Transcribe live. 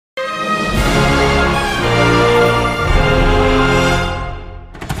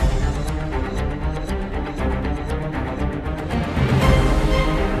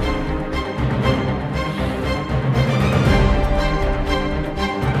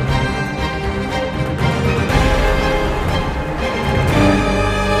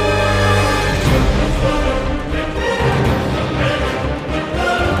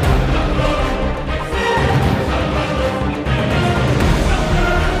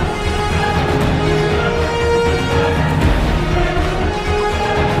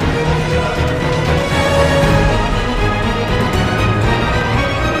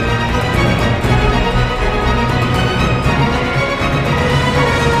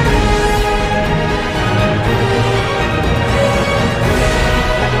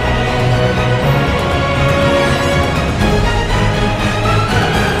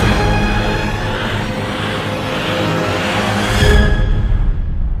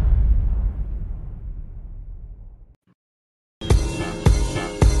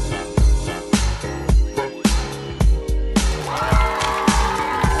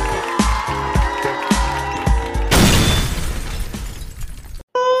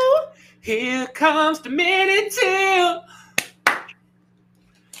Here comes the minute till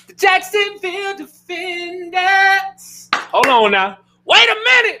the Jacksonville Defenders. Hold on now. Wait a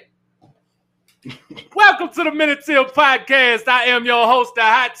minute. Welcome to the Minute Till Podcast. I am your host, the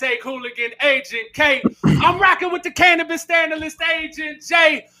Hot Take Hooligan Agent K. I'm rocking with the Cannabis Analyst Agent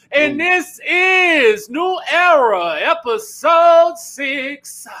J. And this is New Era, episode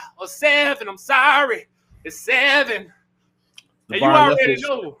 6 or 7. I'm sorry. It's 7. And you already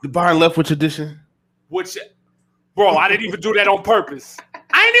know. The Byron Leftwich edition. Which, bro, I didn't even do that on purpose.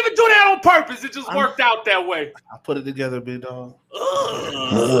 I didn't even do that on purpose. It just worked out that way. I put it together, big dog.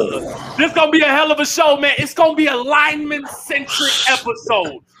 This going to be a hell of a show, man. It's going to be a lineman-centric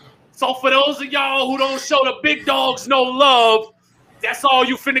episode. So for those of y'all who don't show the big dogs no love, that's all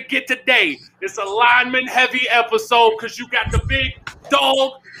you finna get today. It's a lineman-heavy episode because you got the big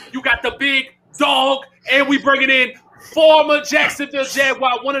dog, and we bringing in former Jacksonville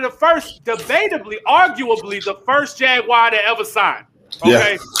Jaguar, one of the first, debatably, arguably, the first Jaguar that ever signed. Okay?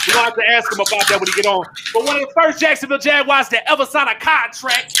 Yeah. We're going to have to ask him about that when he get on. But one of the first Jacksonville Jaguars that ever signed a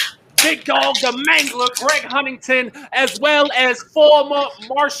contract, big dog, the Mangler, Greg Huntington, as well as former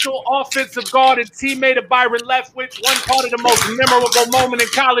Marshall offensive guard and teammate of Byron Leftwich, one part of the most memorable moment in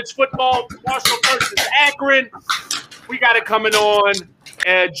college football, Marshall versus Akron. We got it coming on.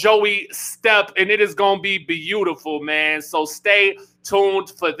 Joey Stepp, and it is going to be beautiful, man. So stay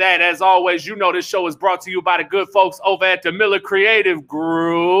tuned for that. As always, you know this show is brought to you by the good folks over at the Miller Creative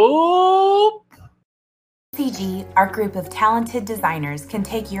Group. MCG, our group of talented designers, can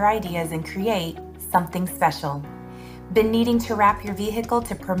take your ideas and create something special. Been needing to wrap your vehicle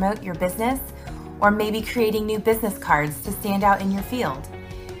to promote your business? Or maybe creating new business cards to stand out in your field?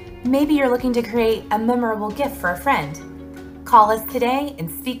 Maybe you're looking to create a memorable gift for a friend. Call us today and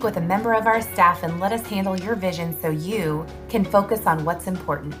speak with a member of our staff and let us handle your vision so you can focus on what's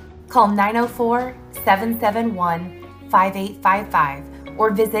important. Call 904-771-5855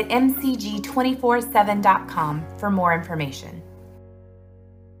 or visit mcg247.com for more information.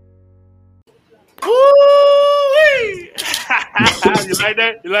 You like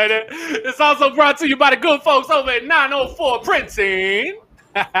that? You like that? It's also brought to you by the good folks over at 904 Printing.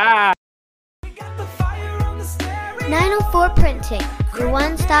 904 Printing, your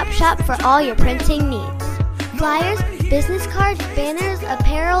one-stop shop for all your printing needs. Flyers, business cards, banners,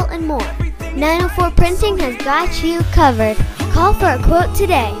 apparel, and more. 904 Printing has got you covered. Call for a quote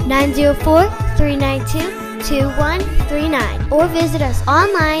today, 904-392-2139, or visit us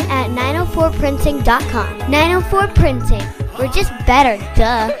online at 904printing.com. 904 Printing, we're just better,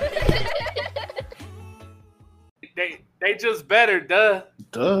 duh. They just better, duh.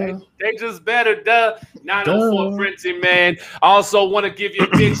 They just better, duh. 904 Printing, man. I also want to give you a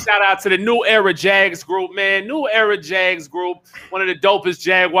big shout out to the New Era Jags group, man. New Era Jags group, one of the dopest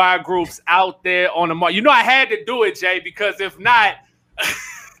Jaguar groups out there on the market. You know I had to do it, Jay, because if not,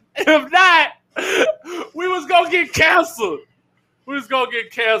 we was gonna get canceled.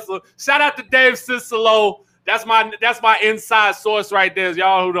 Shout out to Dave Cicelo. That's my inside source right there.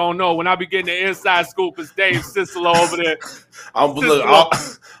 Y'all who don't know, when I be getting the inside scoop, it's Dave Cicelo over there. I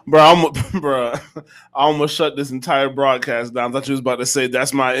almost shut this entire broadcast down. I thought you was about to say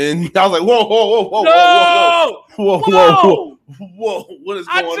that's my end. I was like, whoa. What is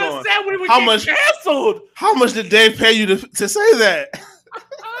going on? I just said we would get canceled. How much did Dave pay you to say that?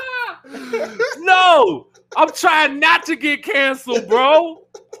 No, I'm trying not to get canceled, bro.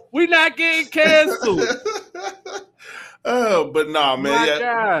 We not getting canceled. Oh, but nah, man.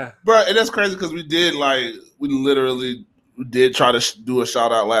 God. Bro, and that's crazy because we literally did try to do a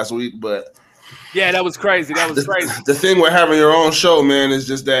shout out last week, but yeah, that was crazy. The thing with having your own show, man, is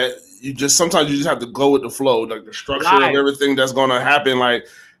just that sometimes you just have to go with the flow, like the structure of everything that's going to happen. Like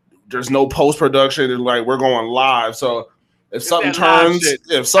there's no post production, and like we're going live, so. If something turns,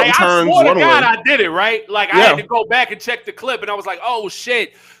 I swear to God, I did it, right? Like, I had to go back and check the clip, and I was like, oh,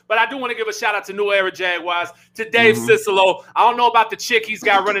 shit. But I do want to give a shout-out to New Era Jaguars, to Dave Cicelo. I don't know about the chick he's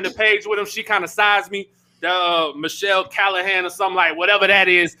got running the page with him. She kind of sized me, Michelle Callahan or something like whatever that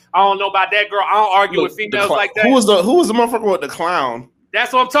is. I don't know about that girl. I don't argue with females like that. Who was the motherfucker with the clown?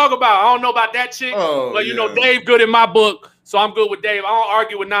 That's what I'm talking about. I don't know about that chick. But, you know, Dave good in my book, so I'm good with Dave. I don't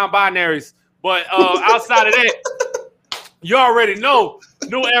argue with non-binaries. But outside of that, you already know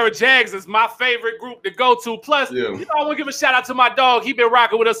New Era Jags is my favorite group to go to. Plus, I want to give a shout out to my dog. He been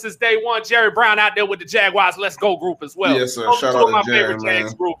rocking with us since day one. Jerry Brown out there with the Jaguars Let's Go group as well. Yes, sir. Shout out to my favorite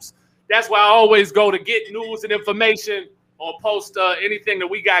Jags groups. That's why I always go to get news and information or post anything that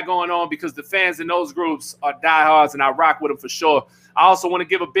we got going on because the fans in those groups are diehards and I rock with them for sure. I also want to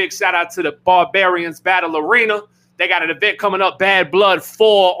give a big shout out to the Barbarians Battle Arena. They got an event coming up, Bad Blood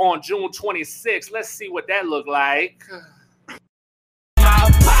 4 on June 26th. Let's see what that look like. My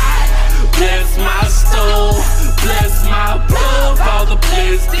pot, bless my stove, bless my plug, all the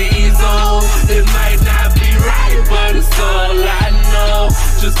blessings on. It might not be right, but it's all I know.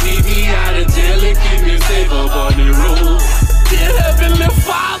 Just leave me out of jail and keep me safe up on the road. Dear Heavenly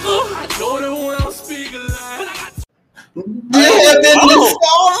Father, I know that when I'm speaking line. Oh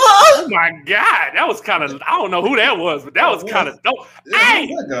my God, that was kind of, I don't know who that was, but that was kind of dope. Hey,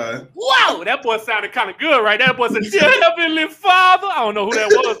 whoa, that boy sounded kind of good, right? That boy said, Dear Heavenly Father. I don't know who that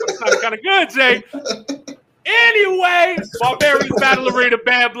was, but it sounded kind of good, Jay. Anyway, Barbarians Battle Arena,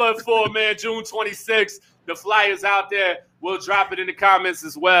 Bad Blood 4, man, June 26th. The flyers out there. We'll drop it in the comments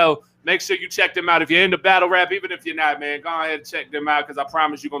as well. Make sure you check them out. If you're into battle rap, even if you're not, man, go ahead and check them out because I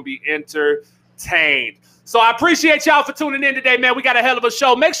promise you're going to be entertained. So I appreciate y'all for tuning in today, man. We got a hell of a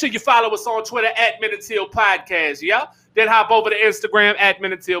show. Make sure you follow us on Twitter at Minute Till Podcast, yeah? Then hop over to Instagram at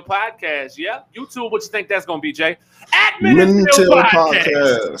Minute Till Podcast, yeah? YouTube, what you think that's going to be, Jay? At Minute Till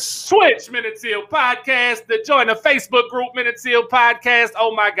Podcast. Twitch, Minute Till Podcast. Join the Facebook group, Minute Till Podcast.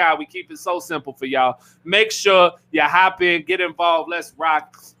 Oh, my God, we keep it so simple for y'all. Make sure you hop in, get involved. Let's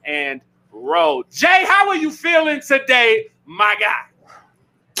rock and roll. Jay, how are you feeling today, my guy?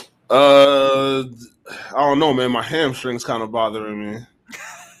 I don't know, man. My hamstring's kind of bothering me.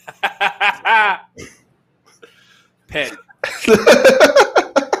 Petty.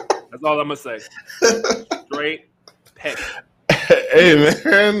 That's all I'm gonna say. Straight petty. Hey,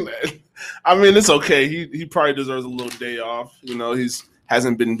 man. I mean, it's okay. He probably deserves a little day off. You know,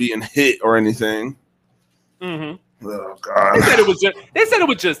 hasn't been being hit or anything. Mm-hmm. Oh God. They said it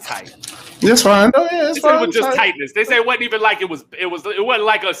was just tight. That's fine. Oh, yeah, it's they said fine. it was just tightness. They said it wasn't even like it wasn't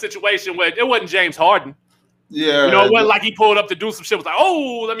like a situation where it wasn't James Harden. Yeah. You know, it wasn't like he pulled up to do some shit. It was like,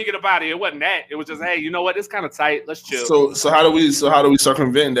 oh, let me get up out of here. It wasn't that. It was just, hey, you know what? It's kind of tight. Let's chill. So how do we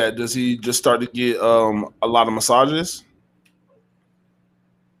circumvent that? Does he just start to get a lot of massages?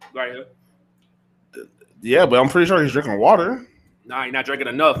 Right here. Yeah, but I'm pretty sure he's drinking water. Nah, he's not drinking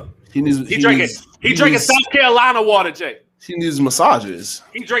enough. He drinking South Carolina water, Jay. He needs massages.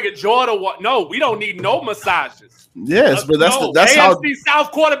 He drinking Georgia water. No, we don't need no massages. Yes, but that's AFC how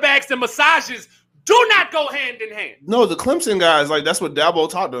South quarterbacks and massages do not go hand in hand. No, the Clemson guys, like that's what Dabo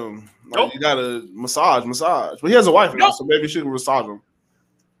taught them. Like, you gotta massage. But he has a wife now, so maybe she can massage him.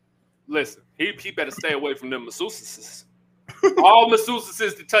 Listen, he better stay away from them masseuses. All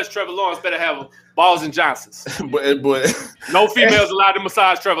masseuses that touch Trevor Lawrence better have balls and Johnsons. but no females allowed to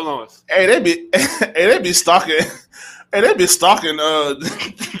massage Trevor Lawrence. Hey, they be stalking. Hey, they be stalking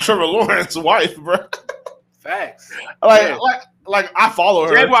Trevor Lawrence's wife, bro. Facts. Like I follow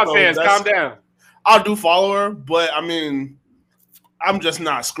her. Jaguar fans, calm down. I do follow her, but I mean, I'm just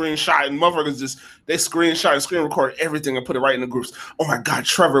not screenshotting. Motherfuckers they screenshot and screen record everything and put it right in the groups. Oh my God,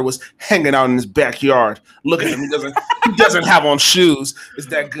 Trevor was hanging out in his backyard. Look at him. He doesn't have on shoes. Is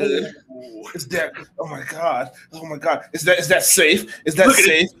that good? Is that? Oh my God. Is that safe? Is that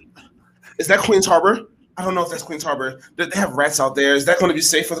safe? Is that Queens Harbor? I don't know if that's Queens Harbor. They have rats out there. Is that going to be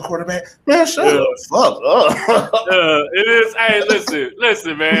safe for the quarterback? Man, shut the fuck up. It is. Hey,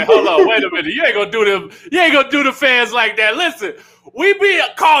 listen, man. Hold on. Wait a minute. You ain't gonna do the fans like that. Listen, we be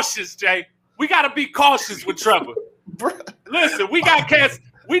cautious, Jay. We got to be cautious with Trevor. Listen, we got cats.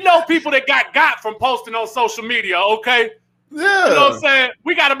 We know people that got from posting on social media, okay? Yeah. You know what I'm saying?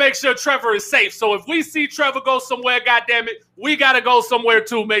 We got to make sure Trevor is safe. So if we see Trevor go somewhere, goddamn it, we got to go somewhere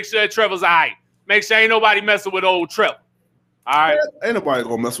too. Make sure Trevor's all right. Make sure ain't nobody messing with old Trevor. All right? Ain't nobody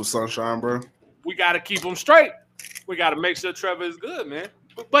going to mess with Sunshine, bro. We got to keep him straight. We got to make sure Trevor is good, man.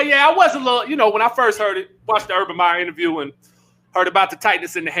 But yeah, I was a little, when I first heard it, watched the Urban Meyer interview and heard about the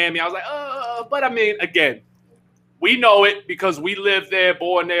tightness in the hammy, I was like, but I mean, again, we know it because we live there,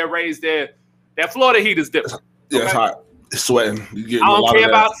 born there, raised there. That Florida heat is different. Yeah, it's hot. It's sweating. I don't care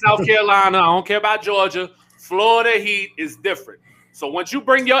about South Carolina. I don't care about Georgia. Florida heat is different. So once you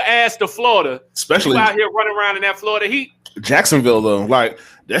bring your ass to Florida, especially you out here running around in that Florida heat. Jacksonville, though, like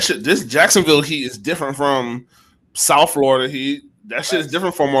that shit. This Jacksonville heat is different from South Florida heat. That shit is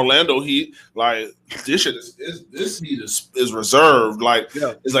different from Orlando heat. Like this shit this heat is reserved. Like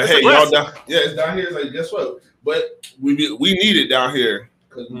it's like, hey, y'all down. Yeah, it's down here. It's like, guess what? But we need it down here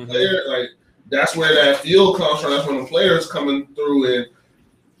because like that's where that fuel comes from. That's when the players coming through and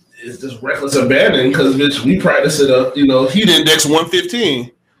it's just reckless abandon because bitch, we practice it up. Heat index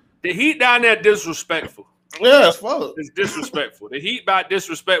 115. The heat down there disrespectful. Yeah, it's fuck. It's disrespectful. The heat about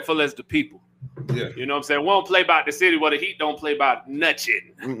disrespectful as the people. Yeah, you know what I'm saying. We don't play about the city, where the heat don't play about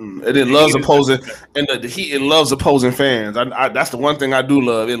nothing. And it loves opposing, and the heat it loves opposing fans. I that's the one thing I do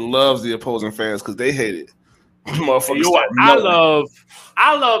love. It loves the opposing fans because they hate it. Motherfuckers.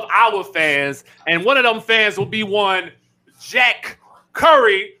 I love our fans, and one of them fans will be one Jack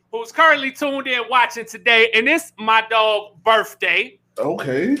Curry, who's currently tuned in watching today, and it's my dog birthday.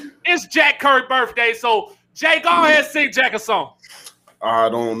 Okay. It's Jack Curry birthday, so Jay, go ahead and sing Jack a song. I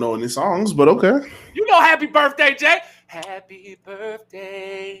don't know any songs, but okay. You know happy birthday, Jay. Happy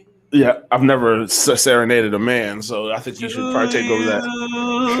birthday. Yeah, I've never serenaded a man, so I think you should probably take over that.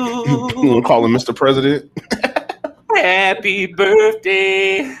 You want to call him Mr. President? Happy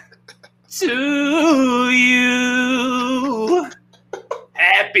birthday to you.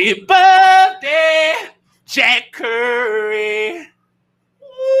 Happy birthday, Jack Curry.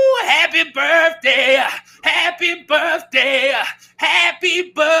 Ooh, happy birthday. Happy birthday.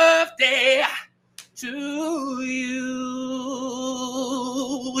 Happy birthday to you.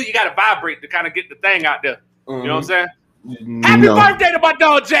 You got to vibrate to kind of get the thing out there. You know what I'm saying? Happy birthday to my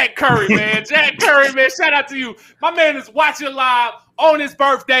dog, Jack Curry, man. Jack Curry, man. Shout out to you. My man is watching live on his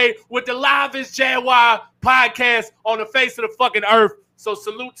birthday with the livest Jaguar podcast on the face of the fucking earth. So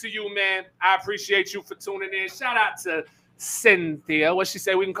salute to you, man. I appreciate you for tuning in. Shout out to Cynthia. What she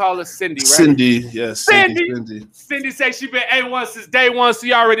say? We can call her Cindy, right? Cindy, yes. Cindy say she been A1 since day one, so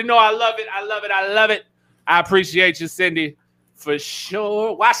you already know I love it. I love it. I love it. I appreciate you, Cindy, for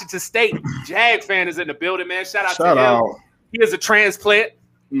sure. Washington State Jag fan is in the building, man. Shout out to him. He is a transplant.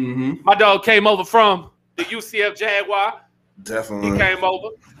 Mm-hmm. My dog came over from the UCF Jaguar. Definitely. He came over.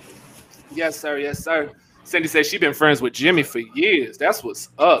 Yes, sir. Yes, sir. Cindy says she been friends with Jimmy for years. That's what's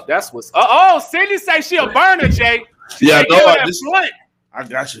up. That's what's up. Oh, Cindy say she a burner, Jay. Yeah, I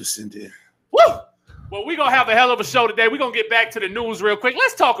got you, Cindy. Woo! Well, we're going to have a hell of a show today. We're going to get back to the news real quick.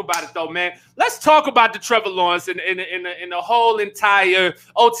 Let's talk about it, though, man. Let's talk about the Trevor Lawrence and the whole entire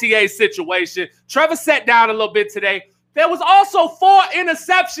OTA situation. Trevor sat down a little bit today. There was also 4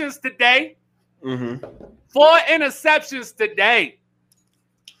 interceptions today. Mm-hmm. 4 interceptions today.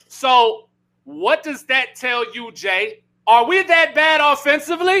 So what does that tell you, Jay? Are we that bad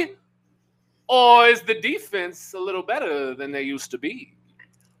offensively? Or is the defense a little better than they used to be?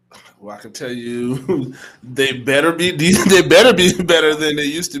 Well, I can tell you, they better be better than they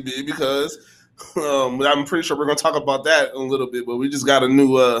used to be because I'm pretty sure we're going to talk about that in a little bit. But we just got a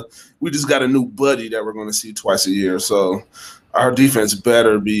new buddy that we're going to see twice a year. So our defense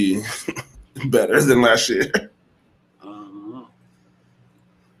better be better than last year.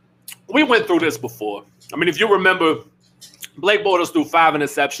 We went through this before. I mean, if you remember, Blake Bortles threw 5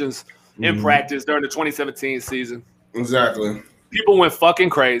 interceptions in practice during the 2017 season. Exactly. People went fucking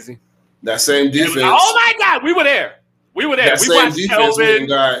crazy. That same defense. Oh my God, we were there. That same defense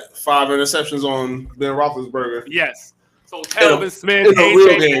got 5 interceptions on Ben Roethlisberger. Yes. So Telvin Smith,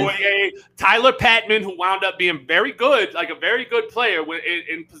 AJ Boye, Tyler Patman, who wound up being very good, like a very good player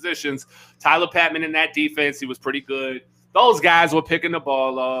in positions. Tyler Patman in that defense, he was pretty good. Those guys were picking the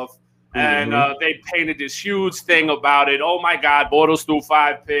ball off. And they painted this huge thing about it. Oh, my God, Bortles threw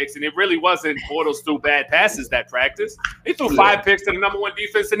 5 picks. And it really wasn't Bortles threw bad passes that practice. He threw 5 picks to the number 1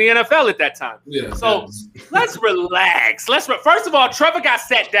 defense in the NFL at that time. Yeah, so let's relax. First of all, Trevor got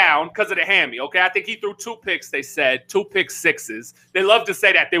sat down because of the hammy, okay? I think he threw 2 picks, they said, 2 pick sixes. They love to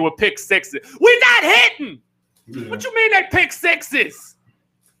say that they were pick sixes. We're not hitting. Yeah. What you mean they pick sixes?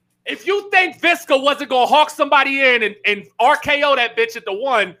 If you think Visca wasn't going to hawk somebody in and RKO that bitch at the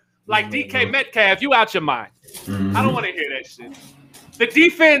 1, like DK Metcalf, you out your mind. I don't want to hear that shit. The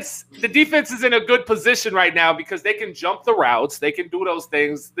defense is in a good position right now because they can jump the routes. They can do those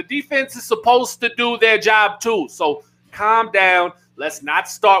things. The defense is supposed to do their job too. So calm down. Let's not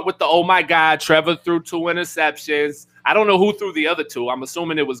start with the, oh my God, Trevor threw 2 interceptions. I don't know who threw the other 2. I'm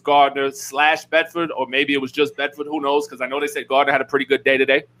assuming it was Gardner / Bedford, or maybe it was just Bedford. Who knows? Because I know they said Gardner had a pretty good day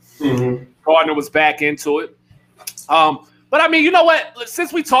today. Gardner was back into it. But, I mean, you know what?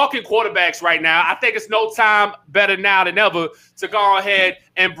 Since we talking quarterbacks right now, I think it's no time better now than ever to go ahead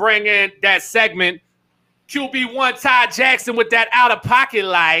and bring in that segment. QB1 Ty Jackson with that out-of-pocket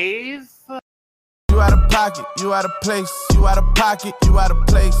life. You out of pocket, you out of place. You out of pocket, you out of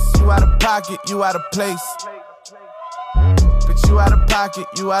place. You out of pocket, you out of place. But you out of pocket,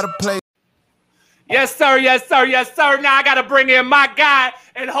 you out of place. Yes, sir. Yes, sir. Yes, sir. Now I got to bring in my guy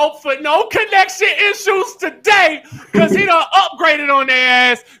and hope for no connection issues today because he done upgraded on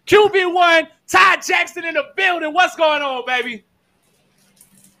their ass. QB1, Ty Jackson in the building. What's going on, baby?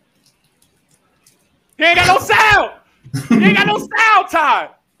 He ain't got no sound. He ain't got no sound,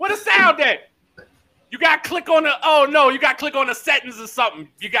 Ty. Where the sound at? You got to click on the, oh, no, you got to click on the settings or something.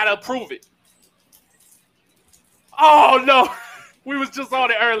 You got to approve it. Oh, no. We was just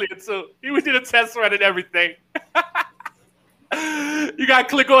on it earlier, too. We did a test run and everything. You got to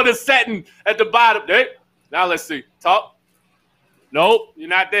click on the setting at the bottom. Now let's see. Talk. Nope, you're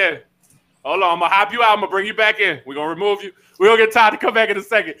not there. Hold on, I'm gonna hop you out. I'm gonna bring you back in. We're gonna remove you. We're gonna get Todd to come back in a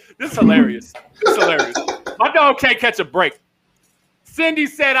second. This is hilarious. My dog can't catch a break. Cindy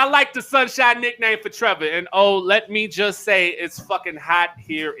said, I like the Sunshine nickname for Trevor. And let me just say it's fucking hot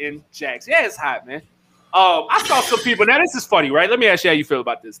here in Jax. Yeah, it's hot, man. I saw some people. Now, this is funny, right? Let me ask you how you feel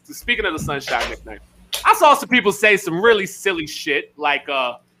about this. Speaking of the Sunshine nickname, I saw some people say some really silly shit like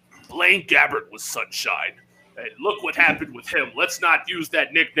Blaine Gabbert was Sunshine. Hey, look what happened with him. Let's not use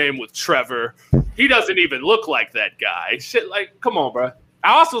that nickname with Trevor. He doesn't even look like that guy. Shit, like, come on, bro.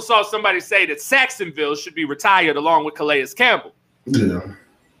 I also saw somebody say that Saxonville should be retired along with Calais Campbell. Yeah.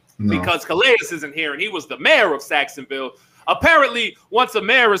 No. Because Calais isn't here, and he was the mayor of Saxonville. Apparently, once a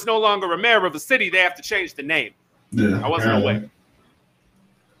mayor is no longer a mayor of a city, they have to change the name. Yeah. I wasn't aware.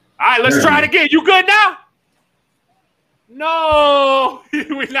 All right, let's try it again. You good now? No,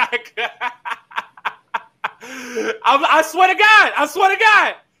 we're not good. I swear to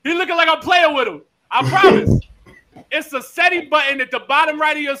God. He looking like I'm playing with him. I promise. It's a setting button at the bottom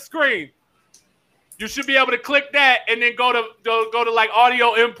right of your screen. You should be able to click that and then go to like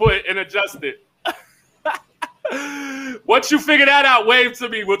audio input and adjust it. Once you figure that out, wave to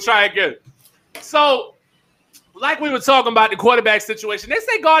me. We'll try again. So, like we were talking about the quarterback situation, they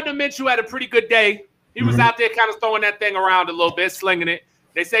say Gardner Minshew had a pretty good day. He was out there kind of throwing that thing around a little bit, slinging it.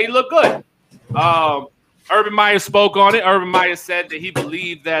 They say he looked good. Urban Meyer spoke on it. Urban Meyer said that he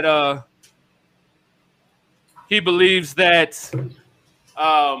believes that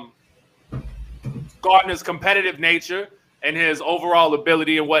Gardner's competitive nature and his overall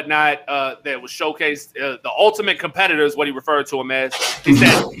ability and whatnot that was showcased. The ultimate competitor is what he referred to him as. He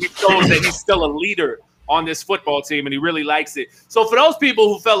said he shows that he's still a leader on this football team, and he really likes it. So for those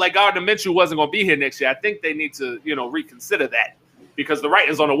people who felt like Gardner Minshew wasn't going to be here next year, I think they need to, reconsider that, because the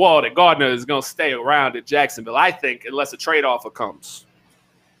writing's on the wall that Gardner is going to stay around at Jacksonville, I think, unless a trade offer comes.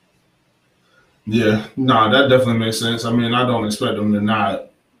 Yeah, no, that definitely makes sense. I mean, I don't expect him to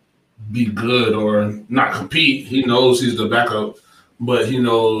not be good or not compete. He knows he's the backup, but he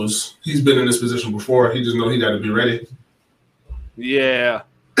knows he's been in this position before. He just knows he got to be ready. Yeah.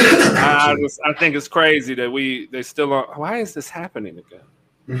 I think it's crazy that they still are. Why is this happening again?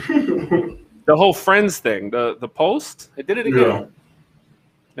 The whole Friends thing, the post, it did it again. Yeah.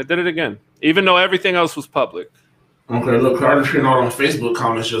 It did it again, even though everything else was public. Okay, look, I just seen all on Facebook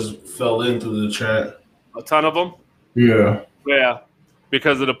comments just fell into the chat. A ton of them? Yeah. Yeah,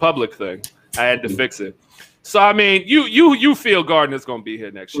 because of the public thing. I had to fix it. So, I mean, you feel Gardner's going to be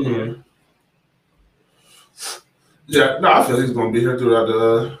here next year. Mm-hmm. Yeah, no, I feel he's going to be here throughout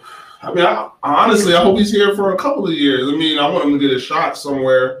the honestly, I hope he's here for a couple of years. I mean, I want him to get a shot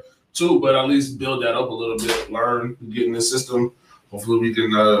somewhere too, but at least build that up a little bit, learn, get in the system. Hopefully we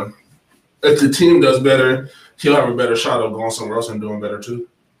can, if the team does better, he'll have a better shot of going somewhere else and doing better too.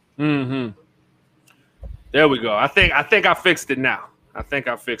 Mm-hmm. There we go. I think I fixed it now.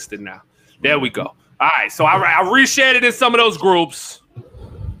 There we go. All right, so I reshared it in some of those groups.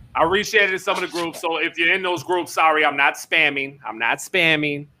 So if you're in those groups, sorry, I'm not spamming. I'm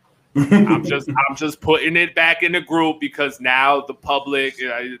just putting it back in the group because now the public,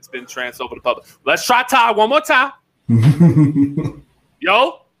 it's been transferred over to the public. Let's try Todd one more time.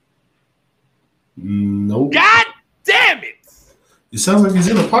 Yo. Nope. God damn it. It sounds like he's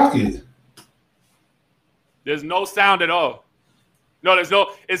in the pocket. There's no sound at all. No, there's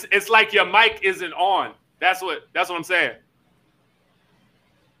no. It's like your mic isn't on. That's what I'm saying.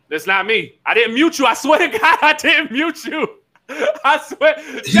 That's not me. I didn't mute you. I swear to God, I didn't mute you. I swear.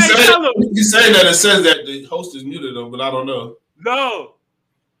 He's saying that it says that the host is muted though, but I don't know. No,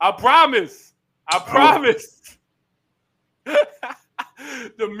 I promise.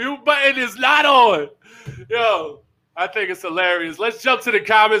 The mute button is not on. Yo, I think it's hilarious. Let's jump to the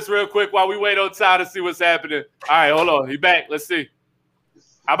comments real quick while we wait on time to see what's happening. All right, hold on. He back. Let's see.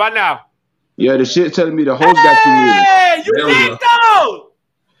 How about now? Yeah, the shit telling me the host got you muted. Hey, you did though.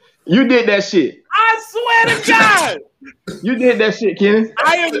 You did that shit. I swear to God. You did that shit, Kenny.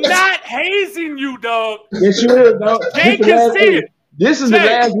 I am not hazing you, dog. Yes, you is, dog. Jay can see it. This is the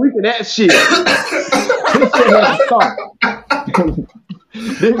last week of that shit. This shit had to stop.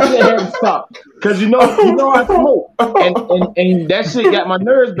 This shit had to stop. Because you know I smoke. And that shit got my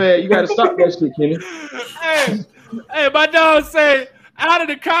nerves bad. You got to stop that shit, Kenny. Hey, my dog say, out of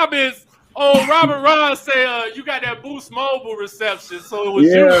the comments, Robert Ross say, you got that Boost Mobile reception, so it was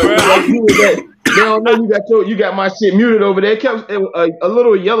you, bro. They don't know you got my shit muted over there. A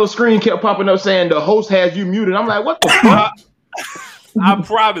little yellow screen kept popping up saying the host has you muted. I'm like, what the fuck? I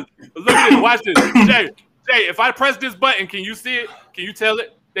promise. Look at this. Watch this. Jay, if I press this button, can you see it? Can you tell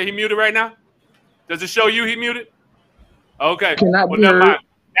it that he muted right now? Does it show you he muted? Okay. Cannot well, be never heard. mind.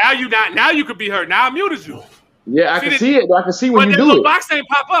 Now you not. Now you could be heard. Now I muted you. Yeah, I can see it. I can see when you the do little it. box ain't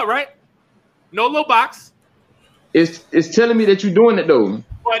pop up, right? No little box. It's telling me that you're doing it though.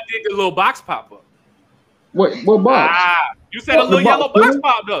 But did the little box pop up? What box? You said a little yellow box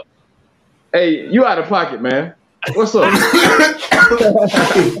popped up. Hey, you out of pocket, man. What's up?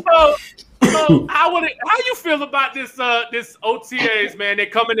 So how you feel about this OTAs, man? They're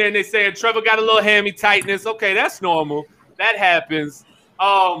coming in, they saying Trevor got a little hammy tightness. Okay, that's normal. That happens.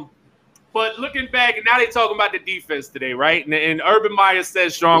 But looking back, and now they're talking about the defense today, right? And Urban Meyer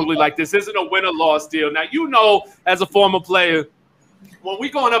says strongly, like, this isn't a win-or-loss deal. Now, you know, as a former player, when we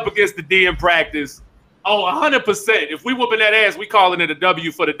going up against the D in practice, 100%. If we whooping that ass, we calling it a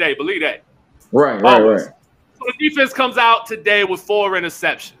W for the day. Believe that. Right. So the defense comes out today with 4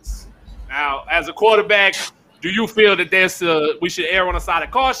 interceptions. Now, as a quarterback, do you feel that we should err on the side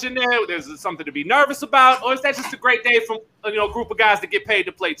of caution there? There's something to be nervous about? Or is that just a great day from a group of guys that get paid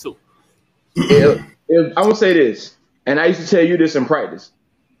to play too? If I would say this, and I used to tell you this in practice,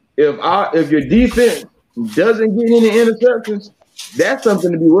 if your defense doesn't get any interceptions, that's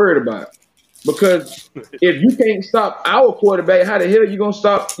something to be worried about. Because if you can't stop our quarterback, how the hell are you gonna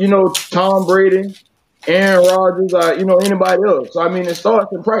stop, Tom Brady, Aaron Rodgers, or anybody else? So I mean, it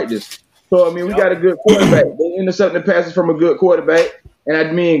starts in practice. So I mean, we got a good quarterback. They intercepted the passes from a good quarterback, and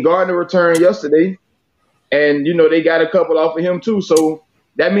I mean, Gardner returned yesterday, and they got a couple off of him too. So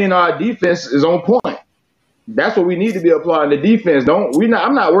that means our defense is on point. That's what we need to be applying. The defense.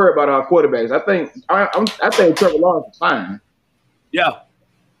 I'm not worried about our quarterbacks. I think Trevor Lawrence is fine.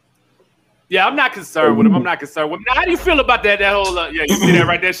 Yeah, I'm not concerned with him. Now, how do you feel about that whole? You see that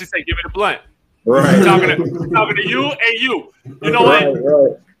right there? She said, "Give it a blunt." Right. talking to you and you. You know what?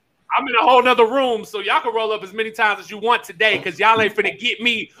 Right. I'm in a whole nother room, so y'all can roll up as many times as you want today, because y'all ain't finna get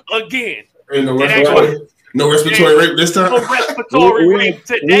me again. Ain't no respiratory rape this time. No respiratory rape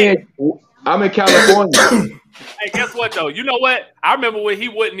today. I'm in California. Hey, guess what though? You know what? I remember when he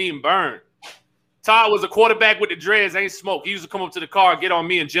wouldn't even burn. Todd was a quarterback with the dreads, ain't smoke. He used to come up to the car and get on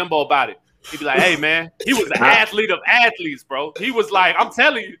me and Jimbo about it. He'd be like, "Hey man," he was an athlete of athletes, bro. He was like, I'm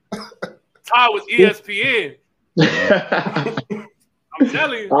telling you, Todd was ESPN. I'm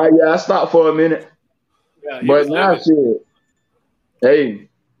telling you. I stopped for a minute. Yeah, but now shit. Hey,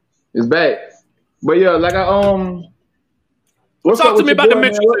 it's back. But yeah, like talk to me about the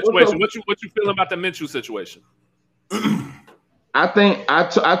Minshew situation. What you feeling about the Minshew situation? I think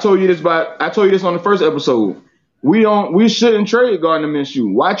I told you this on the first episode. We shouldn't trade Gardner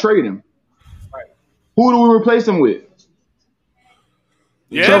Minshew. Why trade him? Right. Who do we replace him with?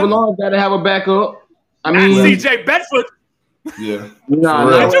 Yeah. Trevor Lawrence got to have a backup. I mean, CJ Bedford. Yeah. Did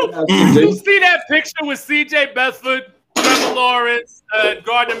you see that picture with CJ Bedford, Trevor Lawrence,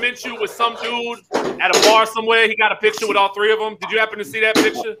 Gardner Minshew with some dude at a bar somewhere? He got a picture with all 3 of them. Did you happen to see that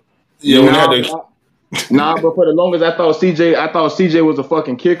picture? Yeah. But for the longest, I thought CJ was a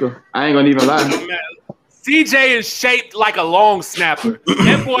fucking kicker. I ain't gonna even lie. Oh, man. CJ is shaped like a long snapper.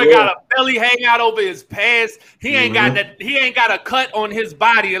 That boy got a belly hang out over his pants. He ain't got that. He ain't got a cut on his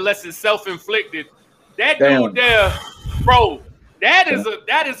body unless it's self-inflicted. That dude there, bro. That is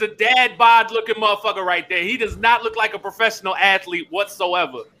a dad bod looking motherfucker right there. He does not look like a professional athlete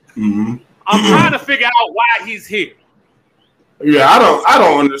whatsoever. Mm-hmm. I'm trying to figure out why he's here. Yeah, I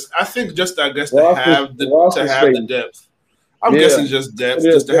don't understand. I think just to have the depth. I'm guessing just depth,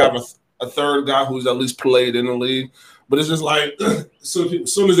 just to have a third guy who's at least played in the league. But it's just like as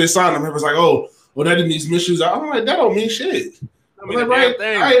soon as they sign him, everyone's like, "Oh, well, that needs Minshew." I'm like, that don't mean shit. I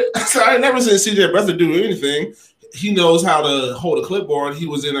ain't never seen CJ Beathard do anything. He knows how to hold a clipboard. He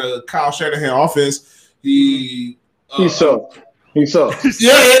was in a Kyle Shanahan offense. He sucked. He sucks.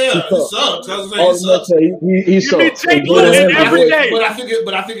 Yeah. He sucks. He sucks. Every day. But I think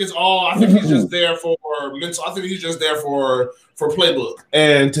it's all. I think he's just there for mental. I think he's just there for playbook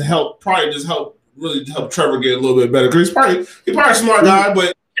and to help really help Trevor get a little bit better. Because he's probably a smart guy,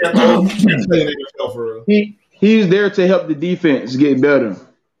 but he can't play in the NFL for real. He's there to help the defense get better.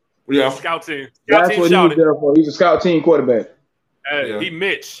 Yeah, scout team. That's what he's there for. He's a scout team quarterback. He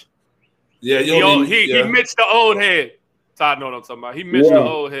Mitch. Yeah, he Mitch the old head. Todd know what I'm talking about. He Mitch the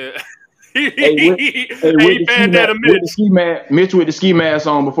old head. He banned that a Mitch. Mitch with the ski mask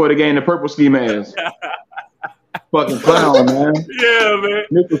on before the game, the purple ski mask. Fucking clown, man. Yeah, man.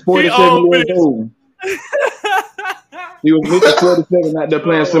 Mitch was 47 years old. He was Mitch was 47 out there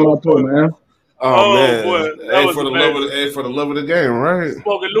playing semi-pro, man. Oh man! Boy, for the love of the game, right?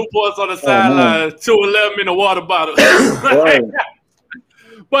 Smoking Newports on the sideline, 211 in a water bottle. Right.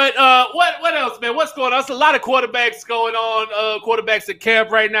 But what else, man? What's going on? There's a lot of quarterbacks going on. Quarterbacks at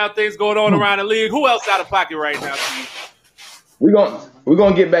camp right now. Things going on around the league. Who else out of pocket right now, Steve? We're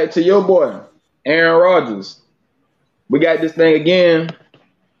gonna get back to your boy, Aaron Rodgers. We got this thing again.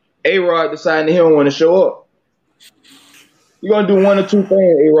 A-Rod deciding he don't want to show up. You're gonna do one or two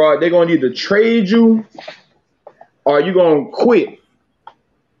things, A-Rod. They're gonna either trade you or you're gonna quit.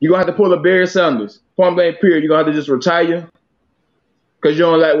 You're gonna have to pull a Barry Sanders. Point blank period. You're gonna have to just retire because you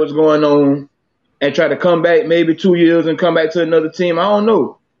don't like what's going on and try to come back maybe 2 years and come back to another team. I don't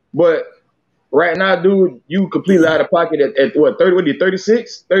know. But right now, dude, you completely out of pocket at what, 30? What are you,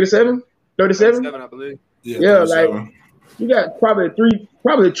 36? 37? 37? 37, I believe. Yeah, like you got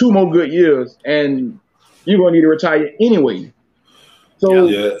probably 2 more good years, and you're gonna need to retire anyway.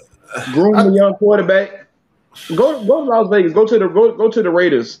 So groom the young quarterback. Go to Las Vegas. Go to the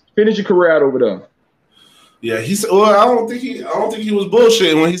Raiders. Finish your career out over there. Yeah, I don't think he was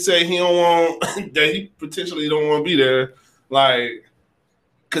bullshitting when he said he don't want that he potentially don't want to be there, like,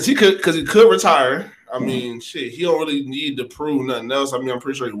 because he could retire. I mean, shit, he don't really need to prove nothing else. I mean, I'm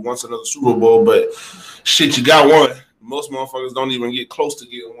pretty sure he wants another Super Bowl, but shit, you got one. Most motherfuckers don't even get close to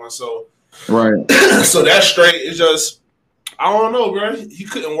getting one, so right. So that's straight. It's just I don't know, bro. He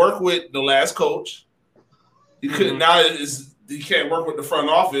couldn't work with the last coach. He couldn't. Now he can't work with the front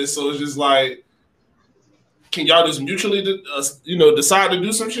office, so it's just like, can y'all just mutually, decide to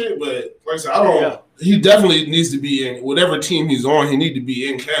do some shit? But like I said, I don't. Yeah. He definitely needs to be in whatever team he's on. He need to be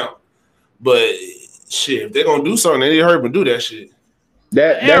in camp. But shit, if they're gonna do something, they need to hurry up and do that shit.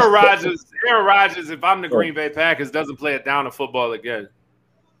 Aaron Rodgers, if I'm the Green Bay Packers, doesn't play it down to football again.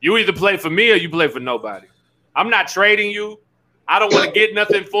 You either play for me or you play for nobody. I'm not trading you. I don't want to get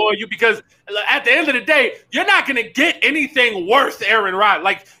nothing for you because at the end of the day, you're not going to get anything worth Aaron Rodgers.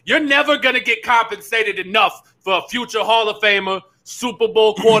 Like, you're never going to get compensated enough for a future Hall of Famer, Super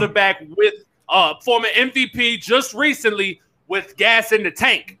Bowl quarterback with former MVP just recently with gas in the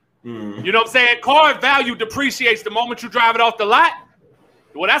tank. You know what I'm saying? Car value depreciates the moment you drive it off the lot.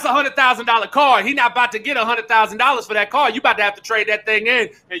 Well, that's a $100,000 car. He's not about to get $100,000 for that car. You about to have to trade that thing in,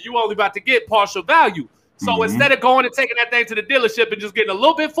 and you only about to get partial value. So instead of going and taking that thing to the dealership and just getting a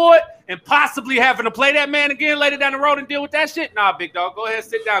little bit for it and possibly having to play that man again later down the road and deal with that shit, nah, big dog, go ahead,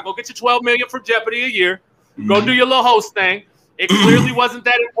 sit down. Go get your $12 million from Jeopardy a year. Go do your little host thing. It clearly wasn't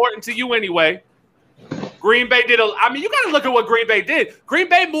that important to you anyway. Green Bay did you got to look at what Green Bay did. Green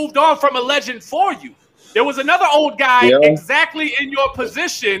Bay moved on from a legend for you. There was another old guy exactly in your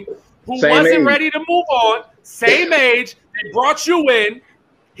position who wasn't ready to move on. Same age. They brought you in.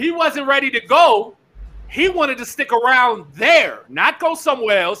 He wasn't ready to go. He wanted to stick around there, not go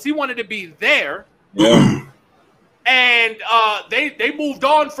somewhere else. He wanted to be there. Yeah. And they moved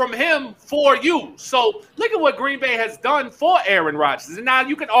on from him for you. So look at what Green Bay has done for Aaron Rodgers. And now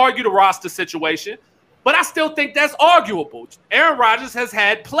you can argue the roster situation, but I still think that's arguable. Aaron Rodgers has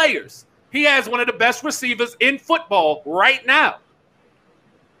had players. He has one of the best receivers in football right now.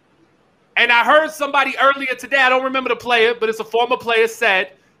 And I heard somebody earlier today, I don't remember the player, but it's a former player,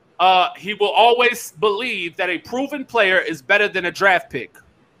 said he will always believe that a proven player is better than a draft pick.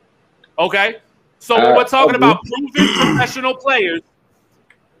 Okay? So when we're talking about proven professional players,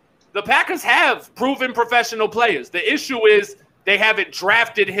 the Packers have proven professional players. The issue is they haven't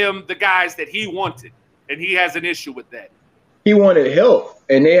drafted him the guys that he wanted, and he has an issue with that. He wanted help,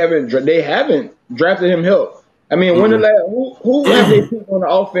 and they haven't drafted him help. I mean, when who have they picked on the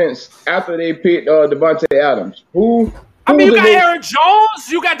offense after they picked Devontae Adams? Who you got Aaron Jones,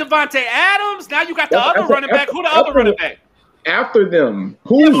 you got Devontae Adams, now you got the other running back. Who the other running back? After them,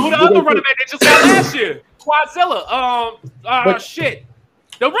 who the other running back they just got last year? Quadzilla. Shit.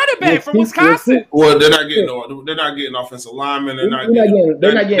 The running back from Wisconsin. Well, they're not getting offensive linemen. They're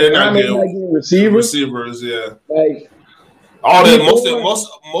not getting receivers. Yeah. Like all that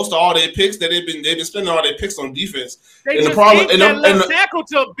most of all their picks that they've been spending all their picks on defense. They just inked that left tackle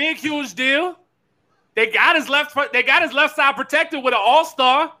to a big huge deal. They got his left side protected with an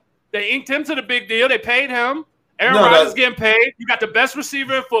all-star. They inked him to the big deal. They paid him. Aaron Rodgers getting paid. You got the best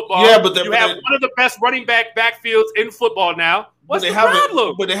receiver in football. Yeah, but you have one of the best running backfields in football now. What's the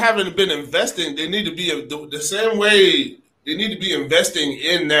problem? But they haven't been investing. They need to be the same way. They need to be investing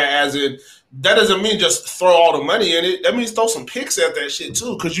in that. As in, that doesn't mean just throw all the money in it. That means throw some picks at that shit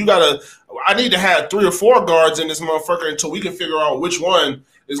too. Because I need to have 3 or 4 guards in this motherfucker until we can figure out which one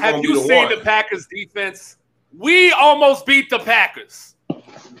is going to be the one. Have you seen the Packers defense? We almost beat the Packers.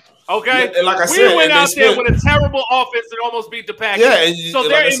 Okay, and like I said, we went out there with a terrible offense and almost beat the Packers. Yeah, so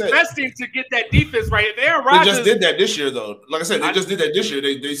they're investing to get that defense right. If Aaron Rodgers, they just did that this year, though. Like I said, they just did that this year.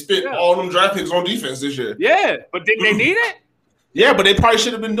 They spent all them draft picks on defense this year. Yeah, but didn't they need it? Yeah, but they probably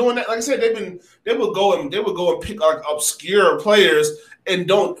should have been doing that. Like I said, they would go and pick like obscure players and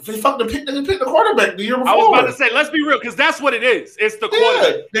they pick the quarterback the year before. I was about to say, let's be real, because that's what it is. It's the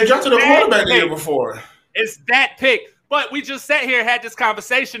quarterback. They drafted a quarterback the year before. It's that pick. But we just sat here and had this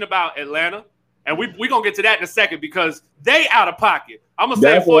conversation about Atlanta, and we're going to get to that in a second because they out of pocket. I'm going to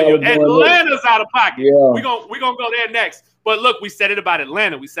say it for you. Atlanta's out of pocket. Yeah. We're gonna go there next. But look, we said it about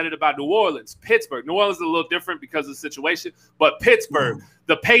Atlanta. We said it about New Orleans, Pittsburgh. New Orleans is a little different because of the situation. But Pittsburgh,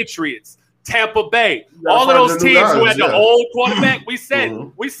 the Patriots, Tampa Bay, all of those teams who had the old quarterback, we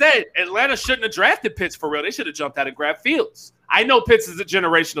said Atlanta shouldn't have drafted Pitts for real. They should have jumped out and grabbed Fields. I know Pitts is a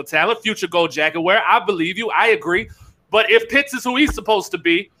generational talent, future gold Jaguar. I believe you. I agree. But if Pitts is who he's supposed to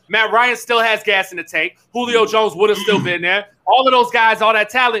be, Matt Ryan still has gas in the tank. Julio Jones would have still been there. All of those guys, all that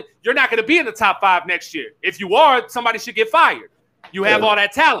talent, you're not going to be in the top 5 next year. If you are, somebody should get fired. You have all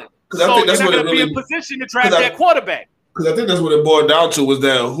that talent. So you're not going to be in position to draft that quarterback. Because I think that's what it boiled down to was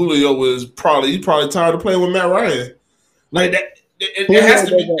that Julio was probably tired of playing with Matt Ryan. Like that, it has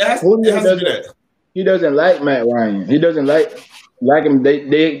to be that. He doesn't like Matt Ryan. He doesn't like him.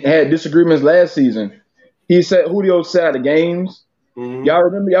 They had disagreements last season. He said Julio sat out of games. Mm-hmm. Y'all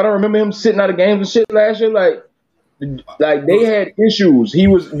don't remember him sitting out of games and shit last year? Like they had issues. There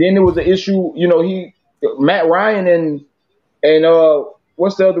was an issue, Matt Ryan and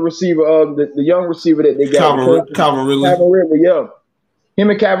what's the other receiver? The young receiver that they got? Calvin Ridley. Calvin Ridley, yeah. Him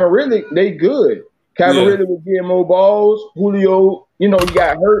and Calvin Ridley, they good. Calvin Ridley was getting more balls. Julio, he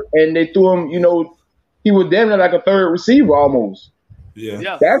got hurt and they threw him, he was damn near like a third receiver almost.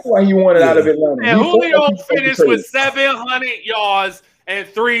 Yeah. That's why he wanted out of Atlanta. And Julio finished with 700 yards and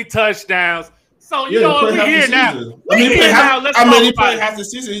 3 touchdowns. So, we're here now. He played half the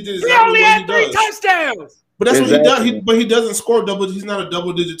season. He did exactly he only had 3 touchdowns. But that's what he does. But he doesn't score he's not a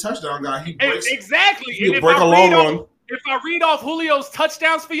double-digit touchdown guy. He breaks. Exactly. He'll break a long one. If I read off Julio's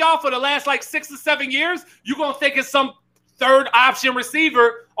touchdowns for y'all for the last 6 or 7 years, you're going to think it's some third option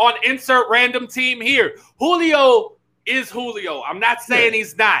receiver on insert random team here. Julio is Julio. I'm not saying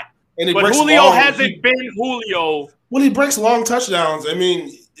he's not. But Julio hasn't been Julio. When he breaks long touchdowns, I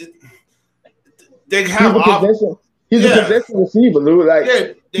mean, they have he's a possession receiver, Lou.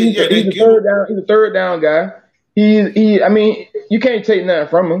 He's a third down guy. I mean, you can't take nothing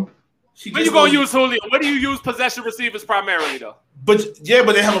from him. When you gonna use Julio? Where do you use possession receivers primarily, though? But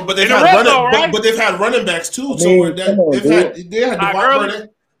they've had running backs too.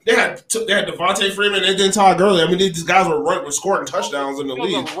 They had Devontae Freeman and then Todd Gurley. I mean, these guys were scoring touchdowns in the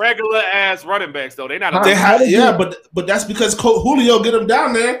league. Regular ass running backs, though. But that's because Julio get them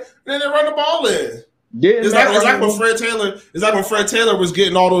down there and then they run the ball in. It's like when Fred Taylor was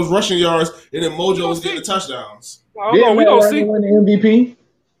getting all those rushing yards and then Mojo was getting the touchdowns. We don't see win the MVP.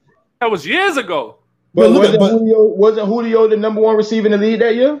 That was years ago. But wasn't Julio the number 1 receiver in the league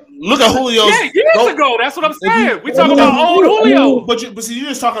that year? Look at Julio. Yeah, years ago. That's what I'm saying. We talking about old Julio. But see, you're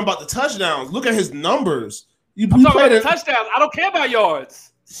just talking about the touchdowns. Look at his numbers. I'm talking about the touchdowns. I don't care about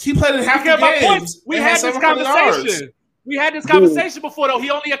yards. He played in half the games. We had this conversation. Yards. We had this conversation before, though. He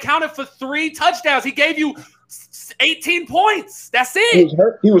only accounted for 3 touchdowns. He gave you 18 points. That's it.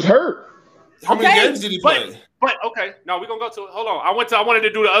 He was hurt. How many games did he play? But okay, no, we're gonna go to it. Hold on. I wanted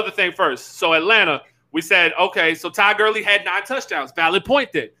to do the other thing first. So Atlanta, we said, okay, so Todd Gurley had 9 touchdowns. Valid point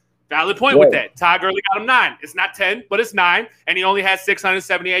with that. Todd Gurley got him 9. It's not 10, but it's 9, and he only had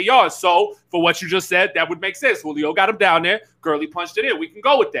 678 yards. So for what you just said, that would make sense. Julio got him down there. Gurley punched it in. We can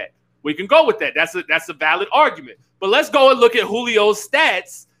go with that. That's a valid argument. But let's go and look at Julio's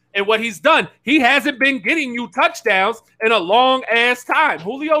stats and what he's done. He hasn't been getting you touchdowns in a long ass time.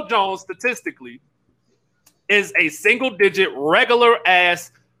 Julio Jones, statistically, is a single-digit,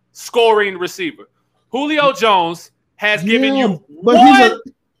 regular-ass scoring receiver. Julio Jones has given you one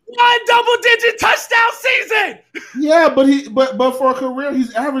double-digit touchdown season. Yeah, but for a career,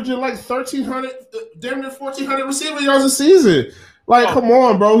 he's averaging 1,300, damn near 1,400 receiving yards a season. Come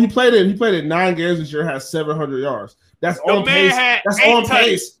on, bro. He played in 9 games this year, has 700 yards. That's on pace. That's on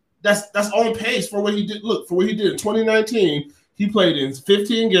pace. That's on pace for what he did. Look, for what he did in 2019. He played in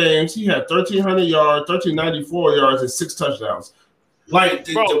 15 games. He had 1,300 yards, 1,394 yards, and 6 touchdowns.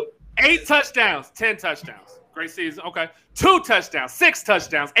 8 touchdowns, 10 touchdowns. Great season. Okay. 2 touchdowns, 6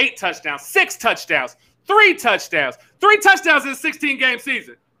 touchdowns, 8 touchdowns, 6 touchdowns, 3 touchdowns. 3 touchdowns in a 16-game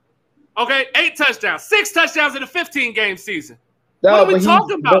season. Okay. 8 touchdowns, 6 touchdowns in a 15-game season. What are we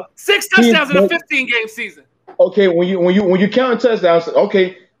talking about? 6 touchdowns in a 15-game season. Okay, when you count touchdowns,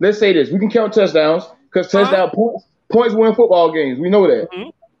 okay, let's say this. We can count touchdowns because touchdown points win football games. We know that. Mm-hmm.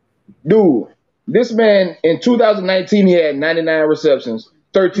 Dude, this man in 2019 he had 99 receptions,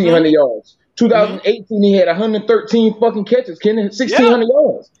 1,300 yards, 2018, he had 113 fucking catches, 1,600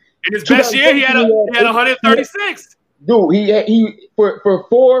 yards. In his best year, he had 136. Dude, he for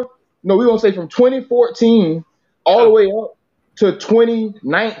four. No, we gonna say from 2014 all the way up to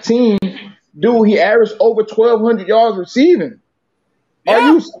 2019. Dude, he averaged over 1,200 yards receiving. Yeah. Are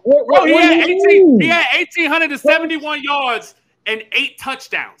you? What he had you 1,871 yards and 8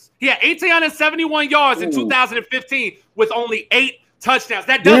 touchdowns. He had 1,871 yards in 2015 with only 8 touchdowns.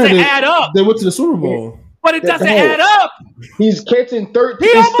 That doesn't add up. They went to the Super Bowl. But it doesn't add up. He's catching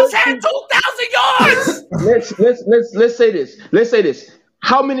 13. He almost had 2,000 yards. Let's say this. Let's say this.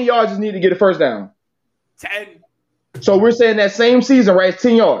 How many yards does he need to get a first down? 10. So we're saying that same season, right? It's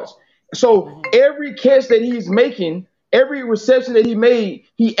 10 yards. So every catch that he's making, every reception that he made,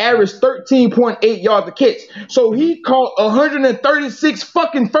 he averaged 13.8 yards a catch. So he caught 136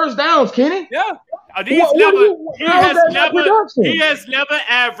 fucking first downs, Kenny. Yeah. He has never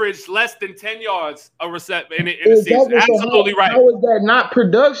averaged less than 10 yards a reception in a season. Absolutely right. How is that not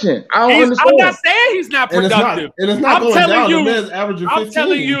production? I don't understand. I'm not saying he's not productive. And it's not going down. The man's averaging 15.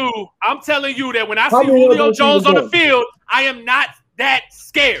 I'm telling you that when I see Julio Jones on the field, I am not that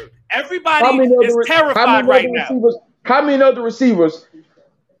scared. Everybody is terrified right now. How many other receivers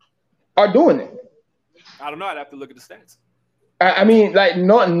are doing it? I don't know. I'd have to look at the stats. I mean, like,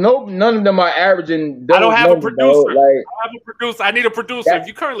 none of them are averaging. I don't have a producer. I have a producer. I need a producer. If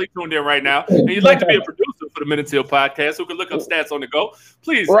you're currently tuned in right now and you'd like to be a producer for the Minute Till Podcast who can look up stats on the go,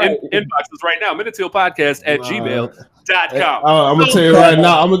 please inbox us right now, minutetailpodcast@gmail.com. I'm going to tell you right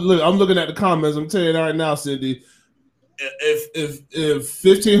now. I'm looking at the comments. I'm telling you right now, Cindy. If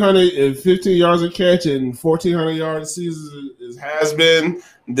 15 yards a catch and 1,400 yards a season has been,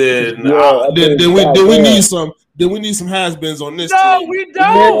 then we need some. Then we need some has-beens on this. No, team. We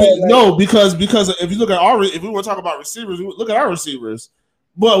don't. No, because if you look at if we want to talk about receivers, we look at our receivers.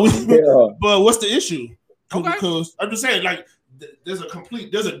 But what's the issue? Okay. Because I'm just saying, like, there's a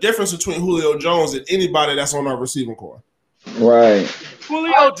difference between Julio Jones and anybody that's on our receiving core. Right.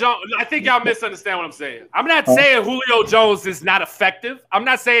 Julio Jones. I think y'all misunderstand what I'm saying. I'm not saying Julio Jones is not effective. I'm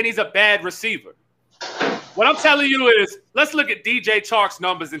not saying he's a bad receiver. What I'm telling you is, let's look at DJ Chark's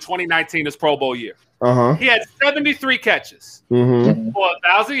numbers in 2019, his Pro Bowl year. He had 73 catches for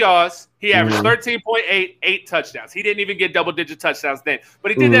 1,000 yards. He averaged 13.8, 8 touchdowns. He didn't even get double-digit touchdowns then, but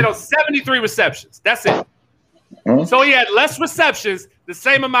he did that on 73 receptions. That's it. So he had less receptions, the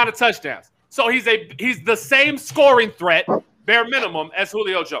same amount of touchdowns. So he's the same scoring threat, bare minimum, as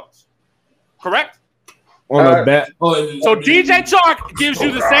Julio Jones. Correct? So DJ Chark gives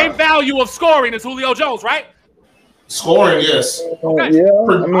you the same value of scoring as Julio Jones, right? Scoring, yes. Okay.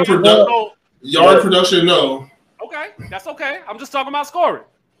 Yard production, no. Okay, that's okay. I'm just talking about scoring.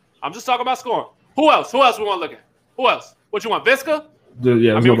 Who else? Who else we want to look at? Who else? What you want, Visca?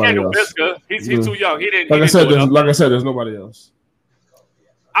 Yeah, I mean, we can't do Visca. He's too young. He didn't. Like I said, there's nobody else.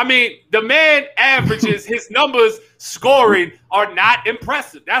 I mean, the man averages his numbers scoring are not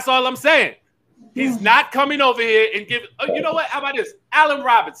impressive. That's all I'm saying. He's not coming over here and giving. You know what? How about this? Allen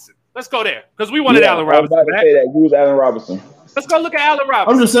Robinson. Let's go there because we wanted Allen Robinson. I was about to say that. Use Allen Robinson. Let's go look at Allen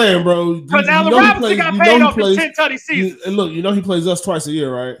Robinson. I'm just saying, bro. Because Allen Robinson got paid off his 10 tutty season. And look, you know he plays us twice a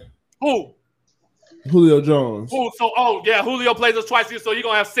year, right? Who? Julio Jones. Julio plays us twice a year, so you're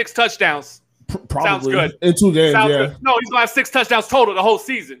going to have 6 touchdowns. Probably. Sounds good. In 2 games, Good. No, he's going to have 6 touchdowns total the whole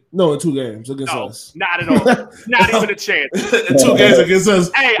season. No, in 2 games against us. Not at all. Not even a chance. In 2 games against us.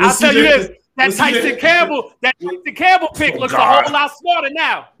 Hey, I'll tell you this. That Tyson Campbell pick looks a whole lot smarter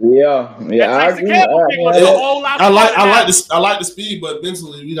now. Yeah. Tyson Campbell pick looks a whole lot smarter I like the speed, but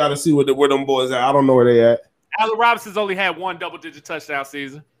mentally we got to see where them boys at. I don't know where they at. Allen Robinson's only had 1 double-digit touchdown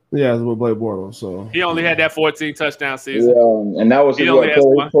season. Yeah, it's with Blake Bortles. So he only had that 14 touchdown season. Yeah, and that was his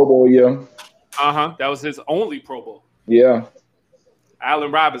Pro Bowl year. That was his only Pro Bowl. Yeah.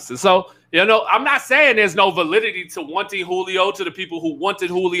 Allen Robinson. So, I'm not saying there's no validity to wanting Julio, to the people who wanted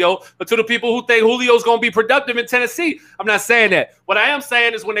Julio, but to the people who think Julio's going to be productive in Tennessee. I'm not saying that. What I am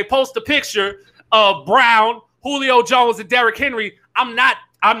saying is when they post a picture of Brown, Julio Jones, and Derrick Henry, I'm not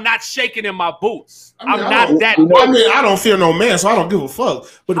shaking in my boots. I don't fear no man, so I don't give a fuck.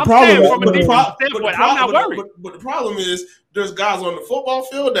 But the I'm not worried. But the problem is there's guys on the football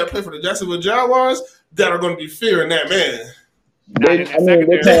field that play for the Jacksonville Jaguars that are going to be fearing that man.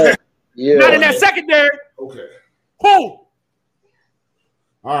 Not in that secondary. Okay. Who?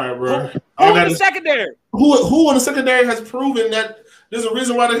 All right, bro. Who in the secondary? Who in the secondary has proven that there's a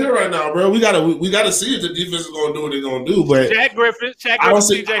reason why they're here right now, bro? We gotta see if the defense is gonna do what they're gonna do. But Shaq Griffin,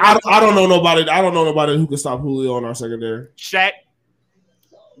 I don't know nobody. I don't know nobody who can stop Julio in our secondary. Shaq.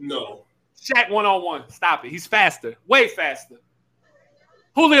 No. Shaq 1-on-1. Stop it. He's faster. Way faster.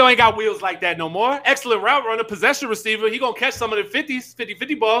 Julio ain't got wheels like that no more. Excellent route runner, possession receiver. He gonna catch some of the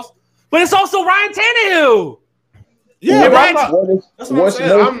 50 balls. But it's also Ryan Tannehill. Yeah, Ryan, that's what I'm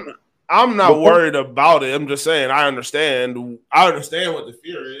saying. I'm not worried about it. I'm just saying I understand what the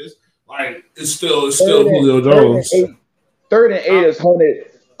fear is. Like it's still Julio Jones. 3rd and 8 is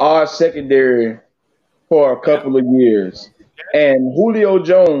hunted our secondary for a couple of years. And Julio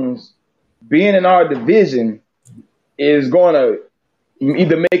Jones being in our division is going to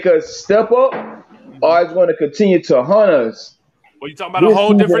either make us step up or it's going to continue to hunt us. Well, you're talking about a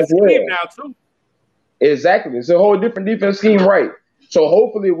whole different scheme now, too. Exactly. It's a whole different defense scheme, right? So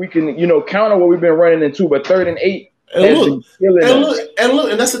hopefully we can, counter what we've been running into. But 3rd and 8 and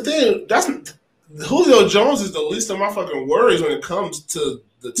that's the thing. That's Julio Jones is the least of my fucking worries when it comes to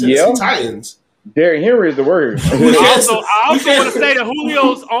the Tennessee Titans. Derrick Henry is the word. I also want to say that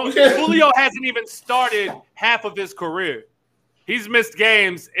Julio hasn't even started half of his career. He's missed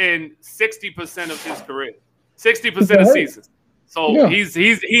games in 60% of his career, 60% of seasons. So he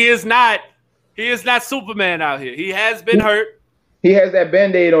is not Superman out here. He has been hurt. He has that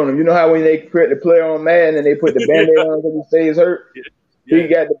Band-Aid on him. You know how when they put the player on Madden and they put the Band-Aid on him because he stays hurt? Yeah. He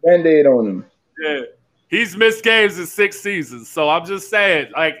got the Band-Aid on him. Yeah. He's missed games in 6 seasons. So I'm just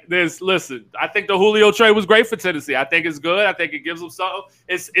saying, listen, I think the Julio trade was great for Tennessee. I think it's good. I think it gives them something.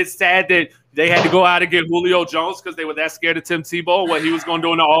 It's sad that they had to go out and get Julio Jones because they were that scared of Tim Tebow and what he was going to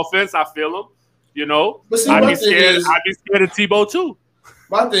do in the offense. I feel him. But see, I'd be scared of Tebow too.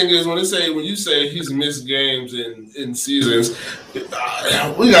 My thing is when you say he's missed games in seasons, we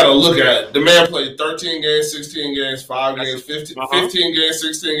got to look at the man played 13 games, 16 games, 5 games, 15 games,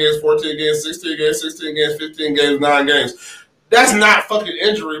 16 games, 14 games, 16 games, 16 games, 15 games, 9 games. That's not fucking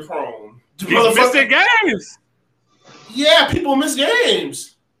injury prone. He's missing games. Yeah, people miss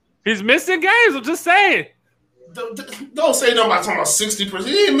games. He's missing games. I'm just saying. Don't say nothing about 60%.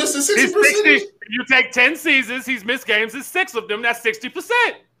 He ain't missing 60%. You take 10 seasons, he's missed games in 6 of them. That's 60%.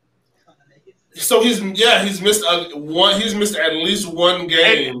 So he's missed one. He's missed at least one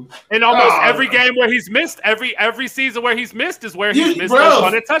game. And almost every game where he's missed, every season where he's missed is where he's missed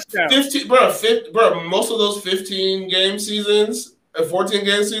a touchdown. 15, most of those 15 game seasons, 14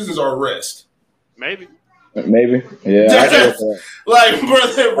 game seasons are rest. Maybe. Yeah. Like, bro,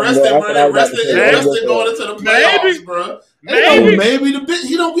 they rested going into the playoffs, bro. Maybe the bit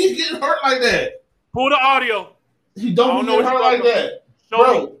he don't be getting hurt like that. Pull the audio. He don't get hurt like that.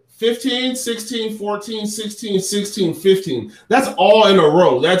 Bro, 15, 16, 14, 16, 16, 15. That's all in a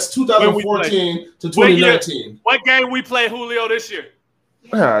row. That's 2014 to 2019. What game we play Julio this year?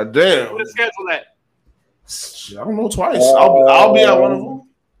 God damn. What's the schedule at? I don't know, twice. I'll be at one of them.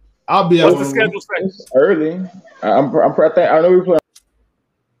 What's the schedule say? It's early. I know we play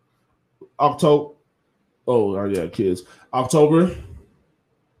October. Oh, yeah, kids. October.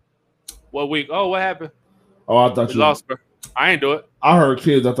 What week? Oh, what happened? Oh, I thought you lost, bro. I ain't do it. I heard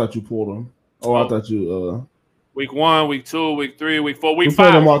kids. I thought you pulled them. I thought you. Week 1, week 2, week 3, week 4, week 5.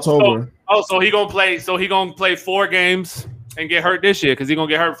 Played them October. So he gonna play. So he gonna play 4 games and get hurt this year because he gonna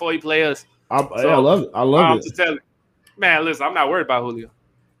get hurt before he play us. I love it. I love it. To tell you. Man, listen, I'm not worried about Julio.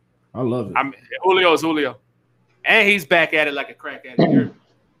 I love it. Julio is Julio, and he's back at it like a crack addict.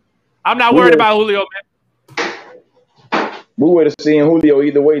 I'm not worried about Julio, man. We would have seen Julio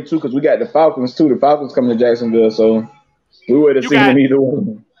either way too, because we got the Falcons too. The Falcons coming to Jacksonville, so we would have seen him either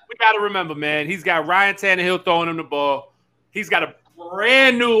way. We got to remember, man. He's got Ryan Tannehill throwing him the ball. He's got a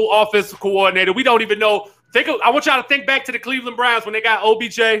brand new offensive coordinator. We don't even know. I want y'all to think back to the Cleveland Browns when they got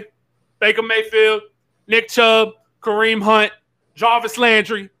OBJ, Baker Mayfield, Nick Chubb, Kareem Hunt, Jarvis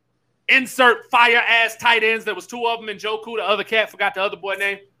Landry. Insert fire-ass tight ends. There was 2 of them, and Joku, the other cat, forgot the other boy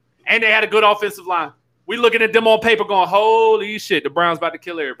name. And they had a good offensive line. We looking at them on paper going, holy shit, the Browns about to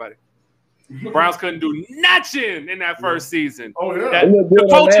kill everybody. The Browns couldn't do nothing in that first season. Oh, yeah. The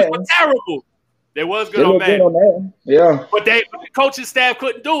coaches were terrible. They was good on man. Yeah. But the coaching staff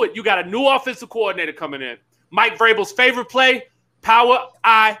couldn't do it. You got a new offensive coordinator coming in. Mike Vrabel's favorite play, power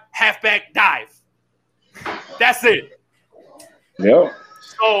eye halfback dive. That's it. Yep.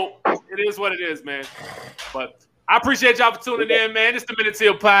 So it is what it is, man. But I appreciate y'all for tuning in, man. It's the Minute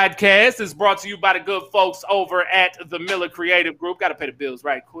Till Podcast. It's brought to you by the good folks over at the Miller Creative Group. Got to pay the bills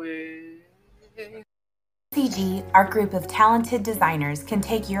right quick. CG, our group of talented designers, can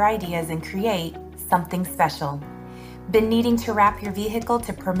take your ideas and create something special. Been needing to wrap your vehicle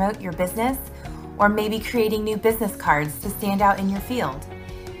to promote your business? Or maybe creating new business cards to stand out in your field?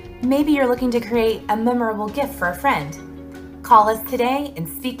 Maybe you're looking to create a memorable gift for a friend. Call us today and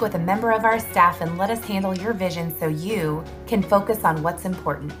speak with a member of our staff and let us handle your vision so you can focus on what's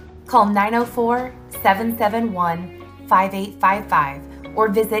important. Call 904-771-5855 or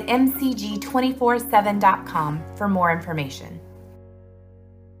visit mcg247.com for more information.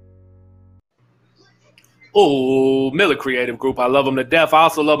 Oh, Miller Creative Group. I love them to death. I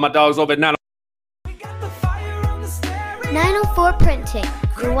also love my dogs over at 904 Printing,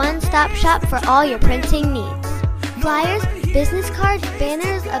 your one-stop shop for all your printing needs. Flyers, business cards,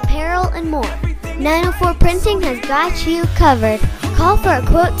 banners, apparel, and more. 904 Printing has got you covered. Call for a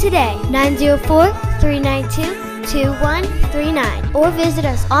quote today, 904-392-2139, or visit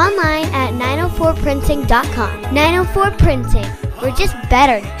us online at 904printing.com. 904 Printing, we're just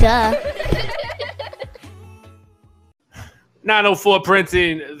better, duh. 904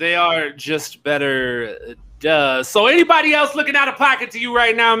 Printing, they are just better, duh. So anybody else looking out of pocket to you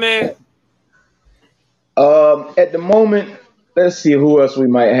right now, man? At the moment, let's see who else we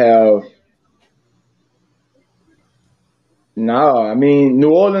might have. No, I mean,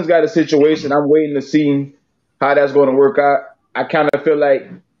 New Orleans got a situation. I'm waiting to see how that's going to work out. I kind of feel like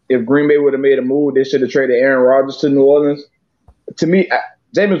if Green Bay would have made a move, they should have traded Aaron Rodgers to New Orleans. To me,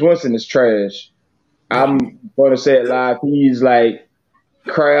 Jameis Winston is trash. I'm going to say it live. He's like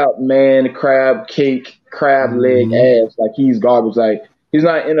crab man, crab cake, crab leg ass. Like, he's garbage. Like, he's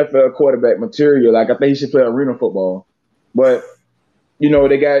not NFL quarterback material. Like, I think he should play arena football. But, you know,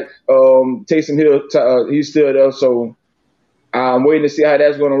 they got Taysom Hill. He's still there, so I'm waiting to see how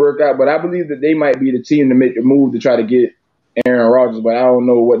that's going to work out. But I believe that they might be the team to make the move to try to get Aaron Rodgers. But I don't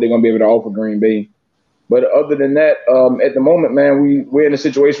know what they're going to be able to offer Green Bay. But other than that, at the moment, man, we're in a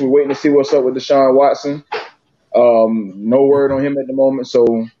situation. We're waiting to see what's up with Deshaun Watson. No word on him at the moment.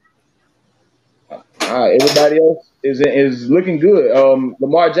 So everybody else is looking good.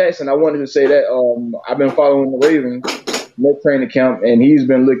 Lamar Jackson, I wanted to say that I've been following the Ravens net training camp, and he's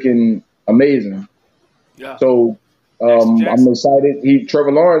been looking amazing. Yeah. So I'm excited.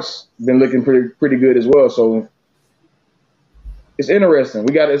 Trevor Lawrence been looking pretty good as well. So it's interesting.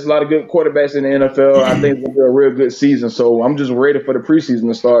 It's a lot of good quarterbacks in the NFL. I think it's gonna be a real good season. So I'm just ready for the preseason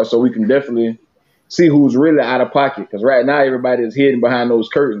to start, so we can definitely see who's really out of pocket. Because right now everybody is hidden behind those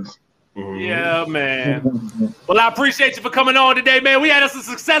curtains. Yeah, man. Well, I appreciate you for coming on today, man. We had us a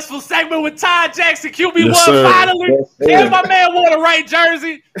successful segment with Todd Jackson, QB1 finally. And my man wore the right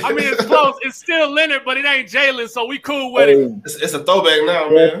jersey. I mean, it's close. It's still Leonard, but it ain't Jalen, so we cool with it. It's a throwback now,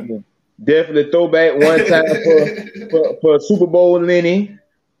 man. Definitely throwback one time for Super Bowl Lenny.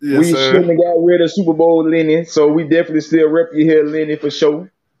 Yes, we shouldn't have got rid of Super Bowl Lenny, so we definitely still rep you here, Lenny, for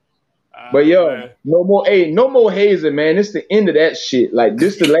sure. But yo, no more hazing, man. It's the end of that shit. Like,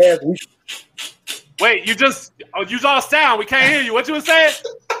 this the last week. Wait, you lost sound. We can't hear you. What you were saying?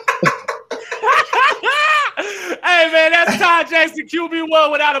 Hey, man, that's Todd Jackson,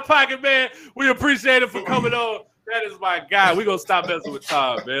 QB1 without a pocket, man. We appreciate it for coming on. That is my guy. We're going to stop messing with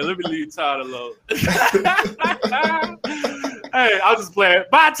Todd, man. Let me leave Todd alone. Hey, I'll just play it.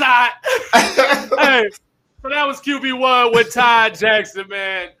 Bye, Todd. Hey, so that was QB1 with Todd Jackson,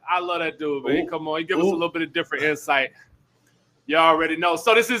 man. I love that dude, man. Come on. He give us a little bit of different insight. You already know.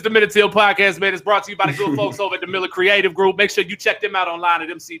 So this is the Minute Till Podcast, man. It's brought to you by the good folks over at the Miller Creative Group. Make sure you check them out online at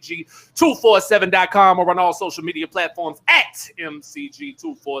mcg247.com or on all social media platforms at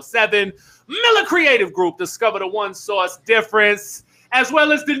mcg247. Miller Creative Group. Discover the one source difference, as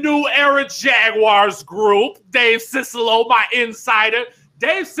well as the New Era Jaguars Group. Dave Cicillo, my insider.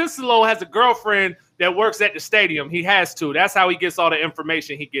 Dave Cicillo has a girlfriend that works at the stadium. He has to. That's how he gets all the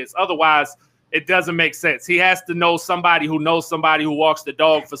information he gets. Otherwise, it doesn't make sense. He has to know somebody who knows somebody who walks the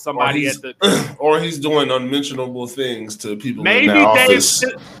dog for somebody or he's doing unmentionable things to people maybe in that office.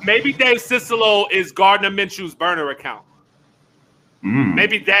 Maybe Dave Cicillo is Gardner Minshew's burner account.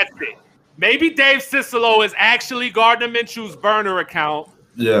 Maybe that's it. Maybe Dave Cicillo is actually Gardner Minshew's burner account.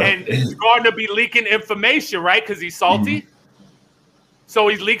 Yeah. And Gardner be leaking information, right? Because he's salty. So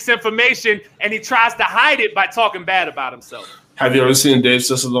he leaks information and he tries to hide it by talking bad about himself. Have you ever seen Dave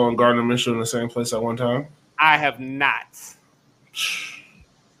Cicillo and Gardner Minshew in the same place at one time? I have not.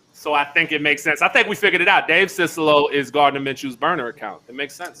 So I think it makes sense. I think we figured it out. Dave Cicillo is Gardner Minshew's burner account. It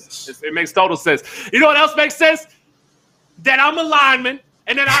makes sense. It makes total sense. You know what else makes sense? That I'm a lineman,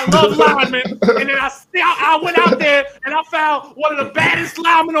 and then I love linemen, and then I went out there and I found one of the baddest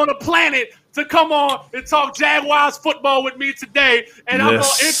linemen on the planet to come on and talk Jaguars football with me today. And I'm going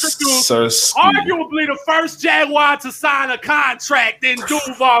to introduce arguably the first Jaguar to sign a contract in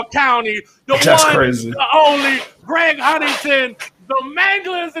Duval County. The only Greg Huntington. The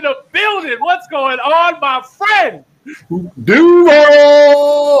Manglers in the building. What's going on, my friend?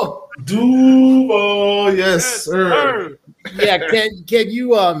 Duval, yes, sir. Yeah, can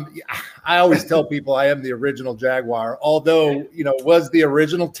you I always tell people I am the original Jaguar, although was the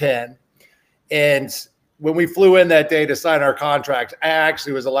original 10. And when we flew in that day to sign our contracts, I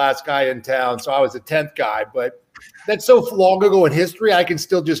actually was the last guy in town, so I was the 10th guy. But that's so long ago in history, I can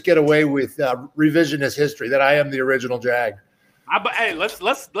still just get away with revisionist history that I am the original Jag. Hey,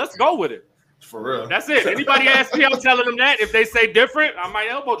 let's go with it. For real. That's it. Anybody ask me, I'm telling them that. If they say different, I might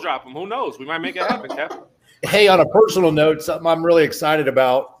elbow drop them. Who knows? We might make it happen, Cap. Hey, on a personal note, something I'm really excited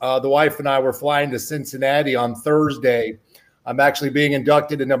about. The wife and I were flying to Cincinnati on Thursday. I'm actually being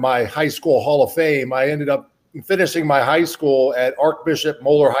inducted into my high school Hall of Fame. I ended up finishing my high school at Archbishop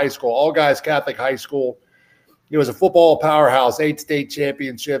Moeller High School, all guys Catholic high school. It was a football powerhouse, 8 state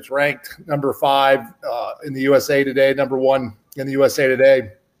championships, ranked number 5 in the USA Today, number 1 in the USA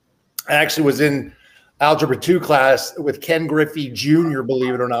Today. I actually was in Algebra 2 class with Ken Griffey Jr.,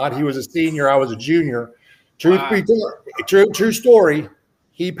 believe it or not. He was a senior. I was a junior. Truth be told, true story.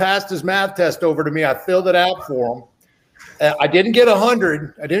 He passed his math test over to me. I filled it out for him. I didn't get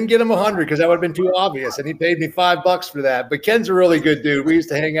 100. I didn't get him 100 because that would have been too obvious, and he paid me $5 for that. But Ken's a really good dude. We used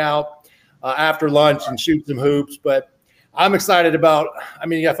to hang out after lunch and shoot some hoops. But I'm excited about. I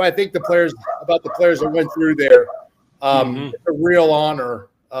mean, if I think the players that went through there, it's a real honor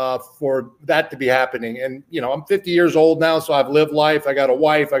for that to be happening. And you know, I'm 50 years old now, so I've lived life. I got a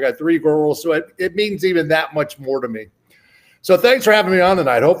wife. I got 3 girls, so it means even that much more to me. So thanks for having me on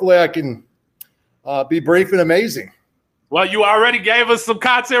tonight. Hopefully, I can be brief and amazing. Well, you already gave us some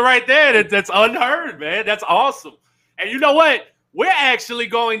content right there that's unheard, man. That's awesome. And you know what? We're actually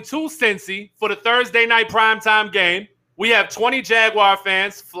going to Cincy for the Thursday night primetime game. We have 20 Jaguar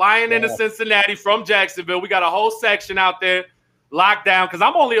fans flying into Cincinnati from Jacksonville. We got a whole section out there locked down because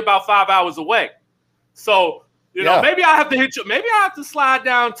I'm only about 5 hours away. So, you know, maybe I have to hit you. Maybe I have to slide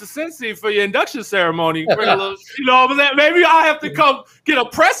down to Cincy for your induction ceremony. Bring a little, you know what I'm saying? Maybe I have to come get a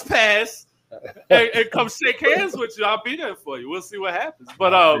press pass and come shake hands with you. I'll be there for you. We'll see what happens.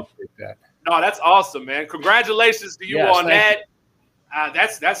 But no, that's awesome, man. Congratulations to you on that.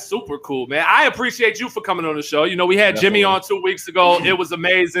 That's super cool, man. I appreciate you for coming on the show. You know, we had Jimmy on 2 weeks ago. It was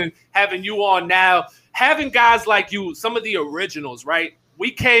amazing having you on now. Having guys like you, some of the originals, right?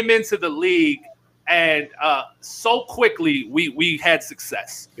 We came into the league and so quickly we had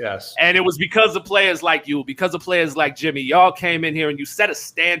success. Yes. And it was because of players like you, because of players like Jimmy. Y'all came in here and you set a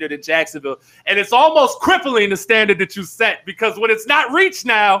standard in Jacksonville. And it's almost crippling the standard that you set because when it's not reached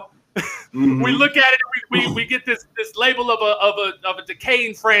now, we look at it and we get this label of a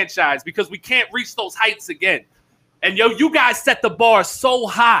decaying franchise because we can't reach those heights again. And you guys set the bar so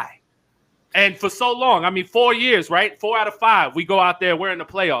high. And for so long, I mean, 4 years, right? 4 out of 5. We go out there, we're in the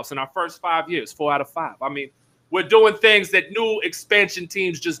playoffs in our first 5 years, 4 out of 5. I mean, we're doing things that new expansion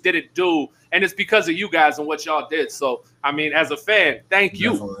teams just didn't do. And it's because of you guys and what y'all did. So, I mean, as a fan, thank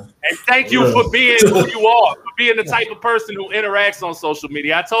you. Definitely. And thank you for being who you are, for being the type of person who interacts on social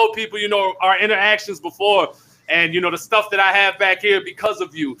media. I told people, you know, our interactions before, and, you know, the stuff that I have back here because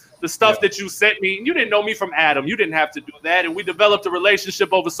of you, the stuff that you sent me. You didn't know me from Adam. You didn't have to do that. And we developed a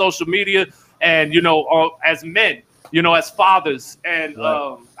relationship over social media and, you know, as men, you know, as fathers. And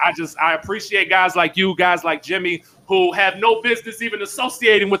I appreciate guys like you, guys like Jimmy, who have no business even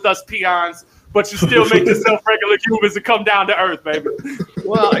associating with us peons, but you still make yourself regular humans and come down to earth, baby.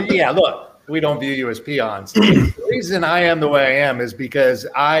 Well, yeah, look, we don't view you as peons. The reason I am the way I am is because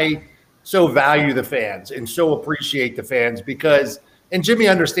I so value the fans and so appreciate the fans because, and Jimmy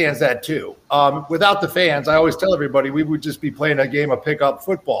understands that too. Without the fans, I always tell everybody we would just be playing a game of pickup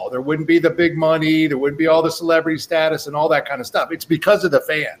football. There wouldn't be the big money. There wouldn't be all the celebrity status and all that kind of stuff. It's because of the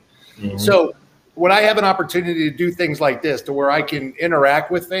fan. Mm-hmm. So when I have an opportunity to do things like this to where I can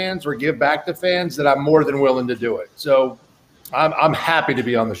interact with fans or give back to fans, that I'm more than willing to do it. So I'm happy to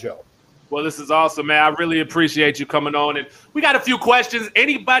be on the show. Well, this is awesome, man. I really appreciate you coming on. And we got a few questions.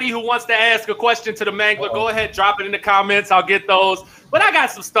 Anybody who wants to ask a question to the Mangler, go ahead, drop it in the comments. I'll get those. But I got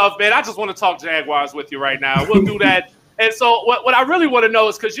some stuff, man. I just want to talk Jaguars with you right now. We'll do that. And so what I really want to know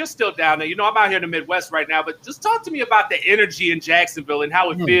is, because you're still down there, you know, I'm out here in the Midwest right now, but just talk to me about the energy in Jacksonville and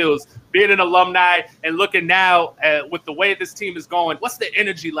how it feels being an alumni and looking now with the way this team is going. What's the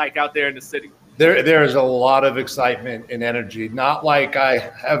energy like out there in the city? There's a lot of excitement and energy, not like I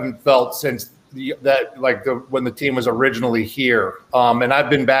haven't felt since when the team was originally here. And I've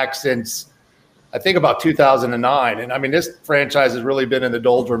been back since I think about 2009. And I mean, this franchise has really been in the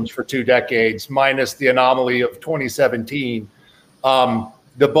doldrums for 2 decades, minus the anomaly of 2017.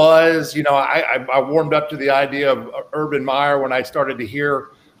 The buzz, you know, I warmed up to the idea of Urban Meyer when I started to hear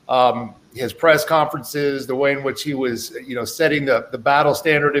his press conferences, the way in which he was, you know, setting the battle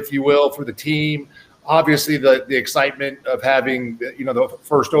standard, if you will, for the team. Obviously, the excitement of having, you know, the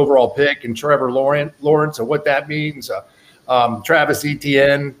first overall pick and Trevor Lawrence and what that means. Travis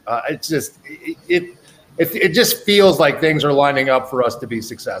Etienne. It's it just feels like things are lining up for us to be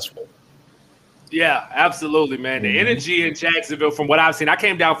successful. Yeah, absolutely, man. The energy in Jacksonville, from what I've seen, I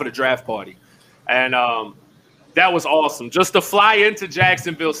came down for the draft party, and that was awesome. Just to fly into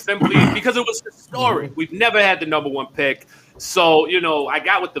Jacksonville simply because it was historic. We've never had the number 1 pick. So, I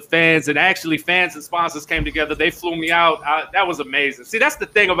got with the fans, and actually fans and sponsors came together. They flew me out. That was amazing. See, that's the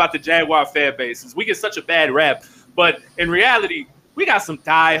thing about the Jaguar fan base is we get such a bad rap. But in reality, we got some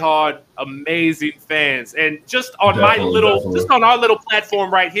diehard, amazing fans. And just on on our little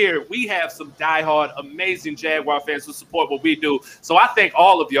platform right here, we have some diehard, amazing Jaguar fans who support what we do. So I thank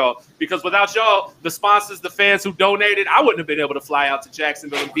all of y'all, because without y'all, the sponsors, the fans who donated, I wouldn't have been able to fly out to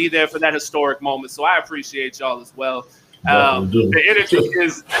Jacksonville and be there for that historic moment. So I appreciate y'all as well. The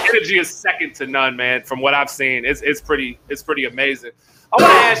energy is second to none, man. From what I've seen, it's pretty amazing. I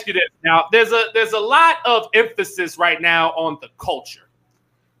want to ask you this. Now, there's a lot of emphasis right now on the culture,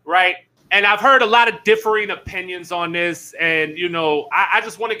 right? And I've heard a lot of differing opinions on this. And, I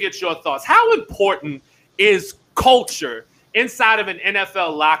just want to get your thoughts. How important is culture inside of an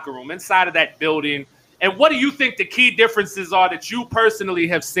NFL locker room, inside of that building? And what do you think the key differences are that you personally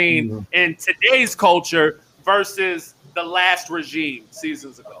have seen in today's culture versus the last regime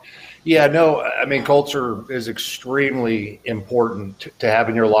seasons ago? Yeah, no, I mean, culture is extremely important to have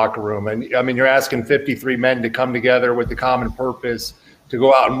in your locker room. And I mean, you're asking 53 men to come together with the common purpose to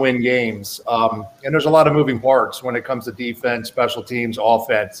go out and win games. And there's a lot of moving parts when it comes to defense, special teams,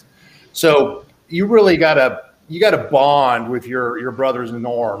 offense. So you really gotta bond with your brothers in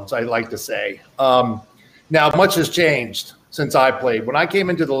arms, I like to say. Now, much has changed since I played. When I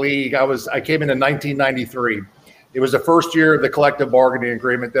came into the league, I came in 1993. It was the first year of the collective bargaining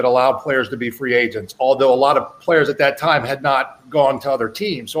agreement that allowed players to be free agents, although a lot of players at that time had not gone to other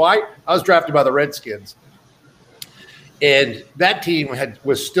teams. So I was drafted by the Redskins. And that team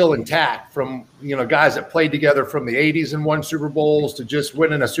was still intact from, guys that played together from the 80s and won Super Bowls to just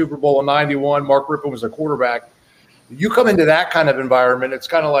winning a Super Bowl in 91. Mark Rippon was a quarterback. You come into that kind of environment, it's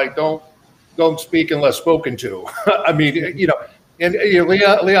kind of like don't speak unless spoken to. I mean, and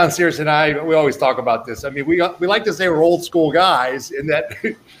Leon Sears and I, we always talk about this. I mean, we like to say we're old school guys, in that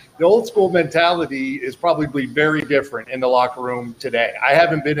the old school mentality is probably very different in the locker room today. I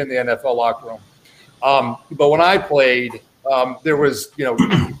haven't been in the NFL locker room, but when I played, there was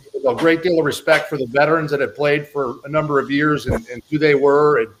a great deal of respect for the veterans that had played for a number of years and who they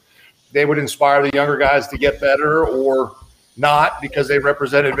were, and they would inspire the younger guys to get better or not because they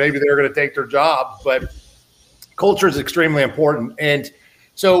represented maybe they were going to take their job, but culture is extremely important. And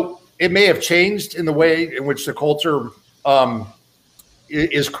so it may have changed in the way in which the culture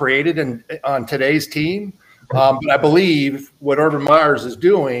is created on today's team. But I believe what Urban Meyers is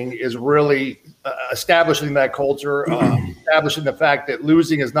doing is really establishing that culture, establishing the fact that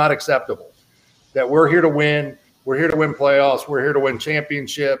losing is not acceptable, that we're here to win. We're here to win playoffs. We're here to win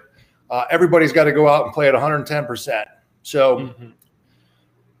championship. Everybody's got to go out and play at 110%. So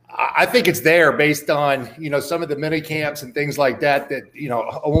I think it's there based on, some of the mini camps and things like that,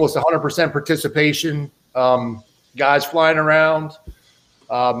 almost 100% participation, guys flying around.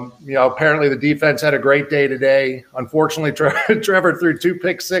 Apparently the defense had a great day today. Unfortunately, Trevor threw 2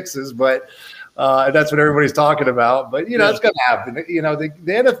 pick sixes, but that's what everybody's talking about. But, it's going to happen.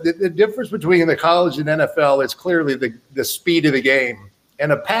 The difference between the college and NFL is clearly the speed of the game.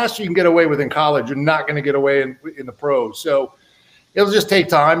 And a pass you can get away with in college, you're not going to get away in the pros. So it'll just take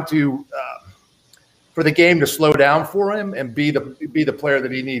time for the game to slow down for him and be the player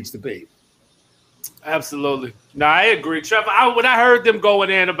that he needs to be. Absolutely. No, I agree. Trevor, when I heard them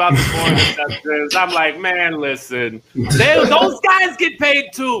going in about the foreign receptions, I'm like, man, listen, those guys get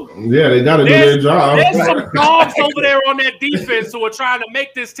paid too. Yeah, they got to do their job. There's some dogs over there on that defense who are trying to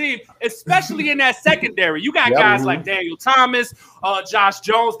make this team, especially in that secondary. You got guys like Daniel Thomas, Josh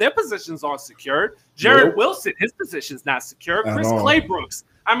Jones. Their positions aren't secured. Jared Wilson, his position's not secure. Chris Claybrooks.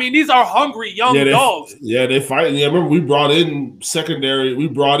 I mean, these are hungry young dogs. Yeah, they fight. Yeah, remember we brought in secondary. We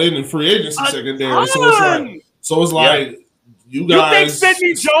brought in free agency secondary. So it's like you guys. You think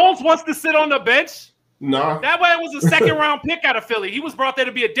Sidney Jones wants to sit on the bench? No. That way it was a second-round pick out of Philly. He was brought there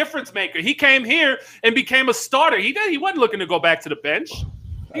to be a difference maker. He came here and became a starter. He wasn't looking to go back to the bench.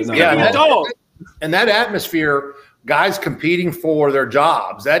 He's going to be a dog. And that atmosphere, guys competing for their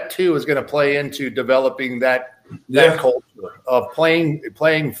jobs, that too is going to play into developing that culture of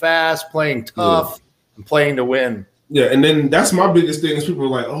playing fast, playing tough, and playing to win. Yeah, and then that's my biggest thing is people are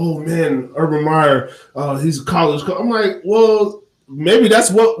like, oh, man, Urban Meyer, he's a college coach. I'm like, well, maybe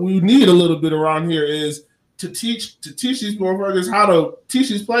that's what we need a little bit around here is to teach these motherfuckers how to teach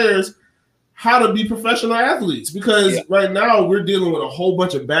these players how to be professional athletes, because right now we're dealing with a whole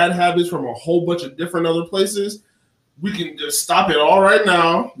bunch of bad habits from a whole bunch of different other places. We can just stop it all right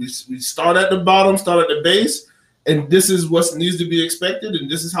now. We start at the bottom, start at the base, and this is what needs to be expected, and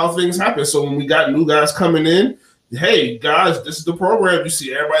this is how things happen. So when we got new guys coming in, hey, guys, this is the program. You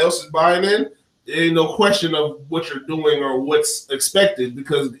see everybody else is buying in. There ain't no question of what you're doing or what's expected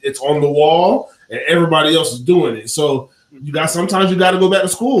because it's on the wall and everybody else is doing it. So sometimes you got to go back to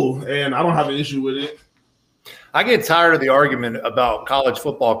school, and I don't have an issue with it. I get tired of the argument about college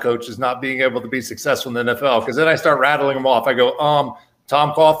football coaches not being able to be successful in the NFL, because then I start rattling them off. I go,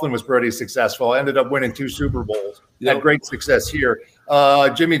 Tom Coughlin was pretty successful, ended up winning 2 Super Bowls, had great success here.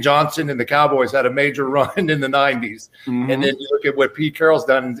 Jimmy Johnson and the Cowboys had a major run in the 90s. And then you look at what Pete Carroll's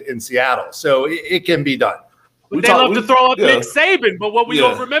done in Seattle. So it can be done. But they love to throw up Nick Saban. But what we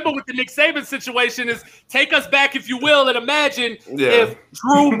don't remember with the Nick Saban situation is, take us back, if you will, and imagine if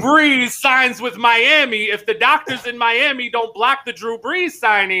Drew Brees signs with Miami, if the doctors in Miami don't block the Drew Brees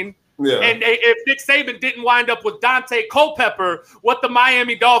signing, and if Nick Saban didn't wind up with Dante Culpepper, what the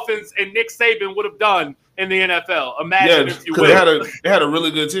Miami Dolphins and Nick Saban would have done in the NFL. Imagine, if you will. They had a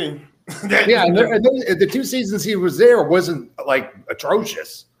really good team. And the 2 seasons he was there wasn't like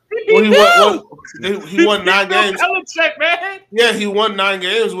atrocious. Well, he won 9 games. Belichick, man. Yeah, he won 9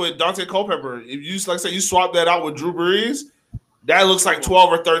 games with Dante Culpepper. If you swap that out with Drew Brees, that looks like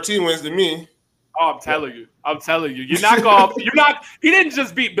 12 or 13 wins to me. Oh, I'm telling you. You knock off. He didn't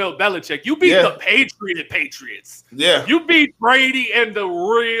just beat Bill Belichick. You beat the Patriots. Yeah. You beat Brady and the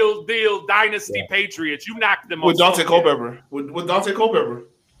real deal dynasty Patriots. You knocked them with Dante Culpepper. With Dante Culpepper.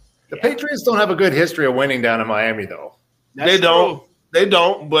 The Patriots don't have a good history of winning down in Miami, though. They don't. They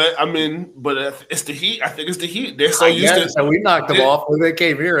don't, but it's the Heat. I think it's the Heat. They're so used to. So we knocked them off when they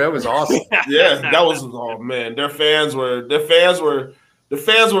came here. That was awesome. That was man. The fans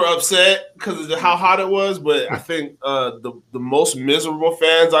were upset because of how hot it was. But I think the most miserable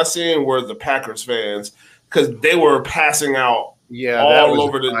fans I seen were the Packers fans, because they were passing out. They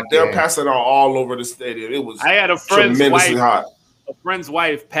were passing out all over the stadium. It was. I had a friend's tremendously hot. A friend's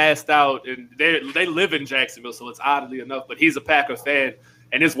wife passed out, and they live in Jacksonville, so it's oddly enough, but he's a Packer fan,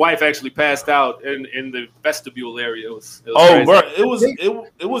 and his wife actually passed out in the vestibule area. It was crazy. Bro,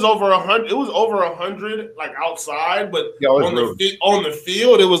 it was over 100. It was over 100 like outside, but on the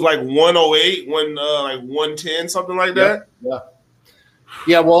field it was like 108, like 110, something like that.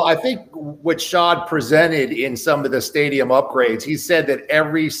 Yeah, well, I think what Shad presented in some of the stadium upgrades, he said that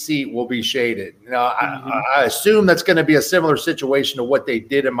every seat will be shaded. Now, I assume that's going to be a similar situation to what they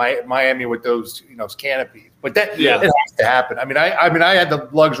did in Miami with those, canopies. But it has to happen. I mean, I had the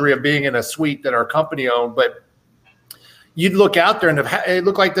luxury of being in a suite that our company owned, but you'd look out there and it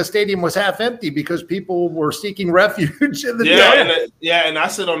looked like the stadium was half empty because people were seeking refuge in the day. And I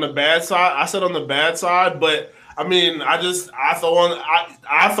sit on the bad side. But I mean, I throw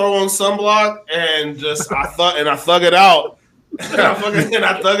on sunblock and I thug it out. I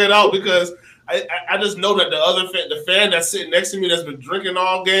thug it out because I just know that the fan that's sitting next to me that's been drinking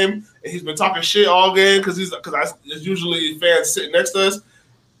all game and he's been talking shit all game because there's usually fans sitting next to us.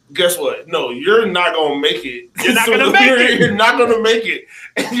 Guess what? No, you're not gonna make it. You're not gonna make it. You're not gonna make it.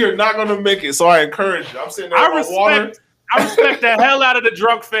 You're not gonna make it. So I encourage you. I'm sitting there with water. I respect the hell out of the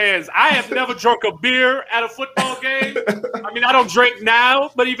drunk fans. I have never drunk a beer at a football game. I mean, I don't drink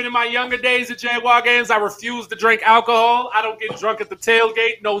now, but even in my younger days at Jaguar games, I refuse to drink alcohol. I don't get drunk at the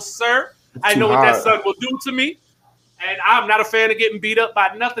tailgate. No, sir. I know what that sun will do to me. And I'm not a fan of getting beat up by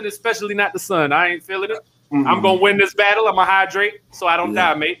nothing, especially not the sun. I ain't feeling it. I'm going to win this battle. I'm going to hydrate so I don't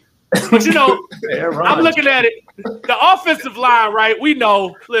die, mate. But, I'm looking at it. The offensive line, right? We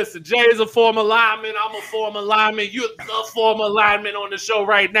know. Listen, Jay is a former lineman. I'm a former lineman. You're the former lineman on the show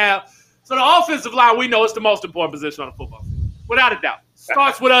right now. So the offensive line, we know it's the most important position on the football field. Without a doubt.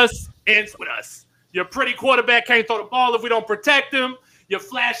 Starts with us, ends with us. Your pretty quarterback can't throw the ball if we don't protect him. Your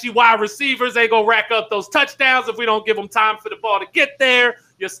flashy wide receivers ain't going to rack up those touchdowns if we don't give them time for the ball to get there.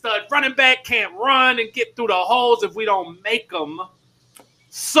 Your stud running back can't run and get through the holes if we don't make them.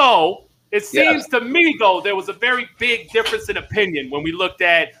 So it seems to me, though, there was a very big difference in opinion when we looked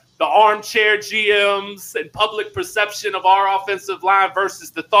at the armchair GMs and public perception of our offensive line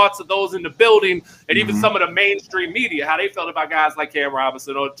versus the thoughts of those in the building and even some of the mainstream media, how they felt about guys like Cam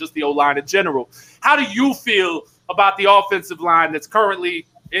Robinson or just the O-line in general. How do you feel about the offensive line that's currently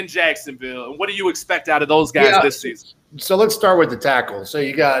in Jacksonville, and what do you expect out of those guys this season? So let's start with the tackles. So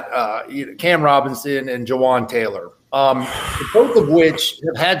you got Cam Robinson and Jawan Taylor. Both of which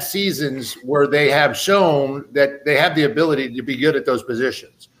have had seasons where they have shown that they have the ability to be good at those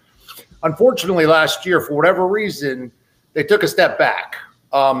positions. Unfortunately, last year, for whatever reason, they took a step back.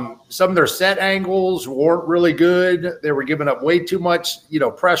 Some of their set angles weren't really good. They were giving up way too much,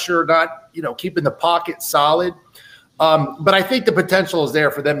 pressure, not, keeping the pocket solid. But I think the potential is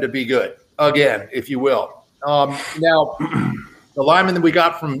there for them to be good again, if you will. Now, the lineman that we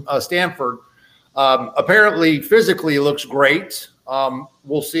got from Stanford apparently physically looks great.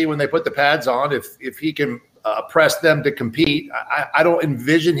 We'll see when they put the pads on if he can press them to compete. I don't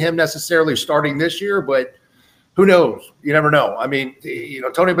envision him necessarily starting this year, but who knows? You never know. I mean,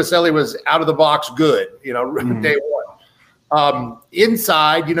 Tony Baselli was out of the box good, day one.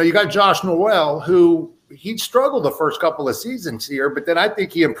 Inside, you got Josh Noel, who he struggled the first couple of seasons here, but then I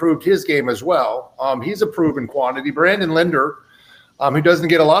think he improved his game as well. He's a proven quantity. Brandon Linder, who doesn't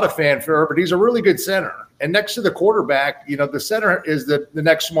get a lot of fanfare, but he's a really good center. And next to the quarterback, the center is the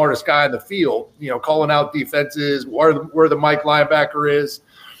next smartest guy in the field, calling out defenses, where the Mike linebacker is.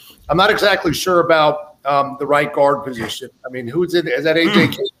 I'm not exactly sure about the right guard position. I mean, who's in? Is that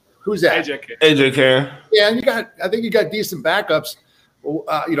AJ? Who's that? AJ Can. Yeah, and I think you got decent backups. With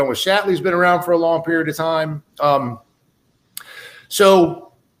Shatley's been around for a long period of time.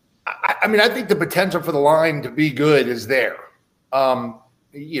 So, I think the potential for the line to be good is there.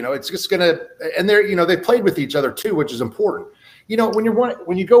 It's just gonna, and they're, they played with each other too, which is important. When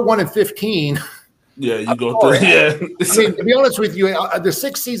you go 1-15. Yeah, you go through. Yeah. I mean, to be honest with you, the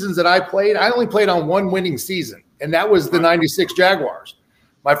 6 seasons that I played, I only played on one winning season, and that was the '96 Jaguars.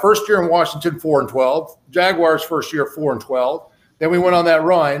 My first year in Washington, 4-12. Jaguars' first year, 4-12. Then we went on that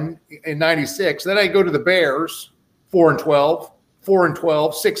run in '96. Then I go to the Bears, 4-12,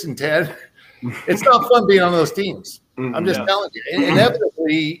 4-12, 6-10. It's not fun being on those teams. I'm just telling you.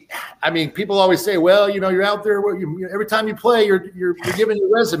 Inevitably, people always say, "Well, you're out there. Every time you play, you're giving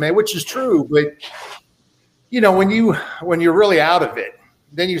your resume," which is true. But when you're really out of it,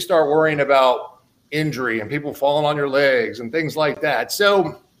 then you start worrying about injury and people falling on your legs and things like that.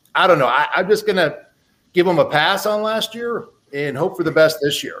 So I don't know. I'm just gonna give them a pass on last year and hope for the best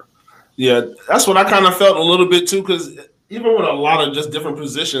this year. Yeah, that's what I kind of felt a little bit too, because even with a lot of just different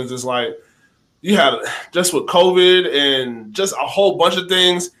positions, it's like you had just with COVID and just a whole bunch of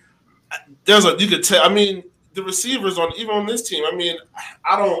things. You could tell. The receivers on this team.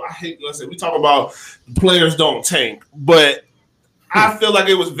 I hate. Listen, we talk about players don't tank, but I feel like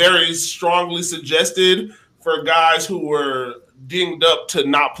it was very strongly suggested for guys who were dinged up to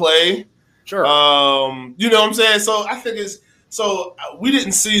not play. Sure. You know what I'm saying? So I think we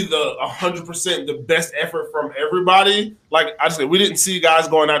didn't see the 100% the best effort from everybody. Like I said, we didn't see guys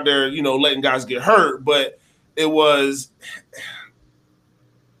going out there, letting guys get hurt, but there was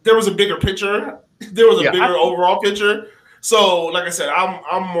a bigger picture. There was a bigger overall picture. So, like I said,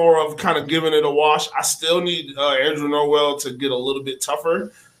 I'm more of kind of giving it a wash. I still need Andrew Norwell to get a little bit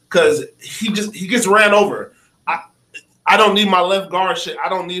tougher because he gets ran over. I don't need my left guard shit. I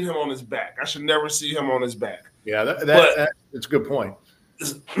don't need him on his back. I should never see him on his back. Yeah, that's a good point.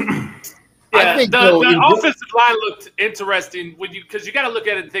 I think the offensive line looked interesting because you got to look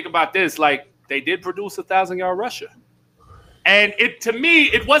at it and think about this. Like they did produce a 1,000-yard rusher. And to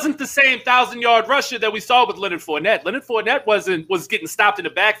me, it wasn't the same 1,000-yard rusher that we saw with Leonard Fournette. Leonard Fournette was getting stopped in the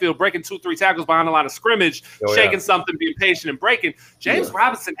backfield, breaking 2-3 tackles behind the line of scrimmage, shaking something, being patient and breaking. James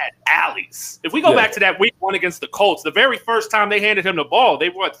Robinson had alleys. If we go back to that week 1 against the Colts, the very first time they handed him the ball, they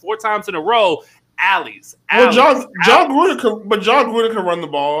won 4 times in a row. Alleys. Well, John Gruden can run the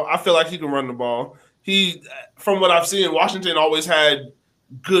ball. I feel like he can run the ball. He, from what I've seen, Washington always had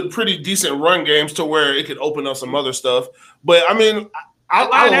pretty decent run games to where it could open up some other stuff. But I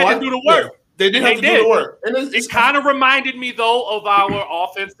had to do the work. Yeah, they did have to do the work. And it kind of reminded me though of our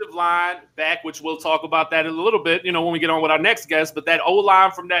offensive line back, which we'll talk about that in a little bit, when we get on with our next guest. But that O-line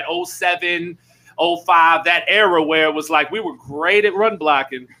from that 07, 05, that era where it was like we were great at run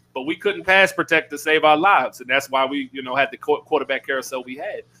blocking, but we couldn't pass protect to save our lives, and that's why we had the quarterback carousel we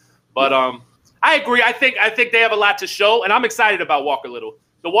had. But I agree. I think they have a lot to show, and I'm excited about Walker Little.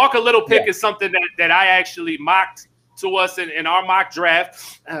 The Walker Little pick is something that I actually mocked to us in our mock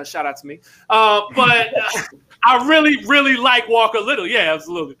draft. Shout out to me. But I really, really like Walker Little. Yeah,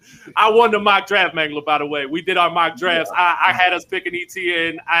 absolutely. I won the mock draft, Mangler, by the way. We did our mock drafts. I had us picking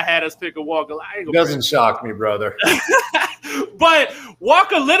ETN. I had us picking Walker. It doesn't shock me, brother. But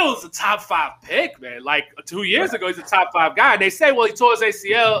Walker Little is a top 5 pick, man. Like 2 years ago, he's a top 5 guy. And they say, well, he tore his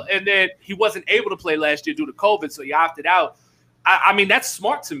ACL, and then he wasn't able to play last year due to COVID, so he opted out. I mean, that's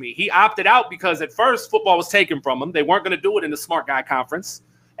smart to me. He opted out because at first football was taken from him. They weren't going to do it in the Smart Guy Conference.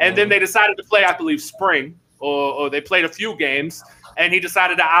 And then they decided to play, I believe, spring, or they played a few games, and he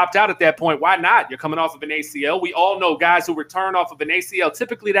decided to opt out at that point. Why not? You're coming off of an ACL. We all know guys who return off of an ACL,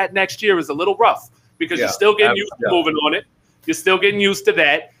 typically that next year is a little rough because you're still getting used to moving on it. You're still getting used to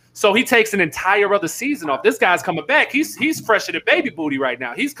that. So he takes an entire other season off. This guy's coming back. He's fresher than baby booty right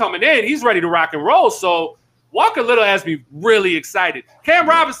now. He's coming in. He's ready to rock and roll. So Walker Little has me really excited. Cam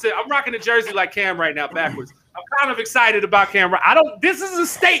Robinson, I'm rocking the jersey like Cam right now backwards. I'm kind of excited about Cam. This is a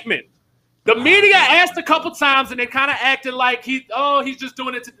statement. The media asked a couple times and they kind of acted like he's just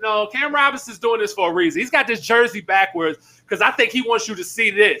doing it. No, Cam Robinson's doing this for a reason. He's got this jersey backwards because I think he wants you to see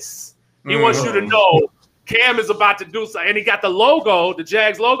this. He wants you to know Cam is about to do something. And he got the logo, the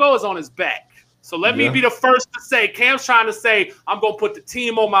Jags logo is on his back. So let me be the first to say, Cam's trying to say, I'm going to put the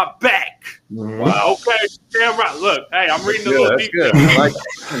team on my back. Wow. Okay. Cam, look, hey, I'm reading the little deep. I like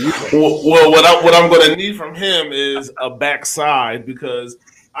well, what I'm going to need from him is a backside because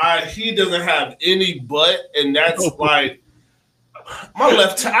he doesn't have any butt, and that's like my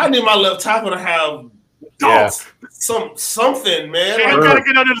left. I need my left tackle to have something, man. Cam got to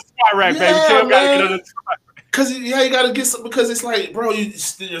get under the squat rack, baby. Cam got to get under the squat rack. You got to get some because it's like, bro,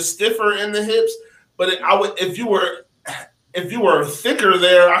 you're stiffer in the hips. But if you were thicker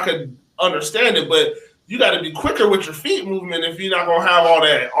there, I could understand it. But you got to be quicker with your feet movement if you're not gonna have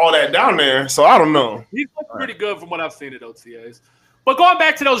all that down there. So I don't know. He's pretty good from what I've seen at OTAs. But going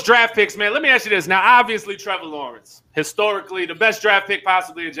back to those draft picks, man, let me ask you this. Now, obviously, Trevor Lawrence, historically, the best draft pick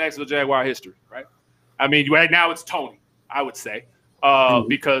possibly in Jacksonville Jaguar history, right? I mean, right now it's Tony, I would say,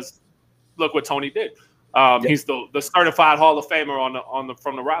 because look what Tony did. He's the certified Hall of Famer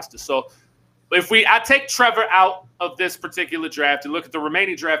from the roster. So I take Trevor out of this particular draft and look at the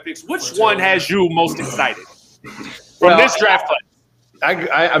remaining draft picks, which one has you most excited from this draft class?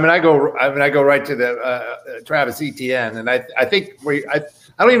 I go right to the Travis Etienne, and I think I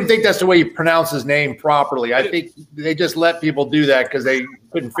don't even think that's the way you pronounce his name properly. I think they just let people do that because they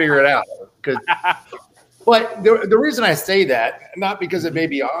couldn't figure it out. But the reason I say that, not because it may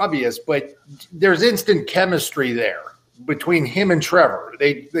be obvious, but there's instant chemistry there between him and Trevor.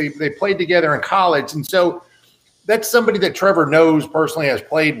 They played together in college, and so that's somebody that Trevor knows personally, has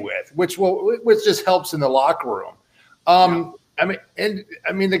played with, which just helps in the locker room. I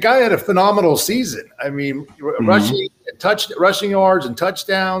mean, the guy had a phenomenal season. I mean, rushing yards and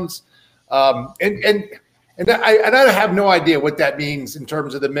touchdowns, And I have no idea what that means in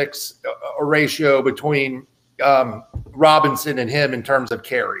terms of the mix or ratio between Robinson and him in terms of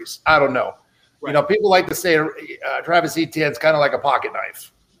carries. I don't know. Right. You know, people like to say Travis Etienne's kind of like a pocket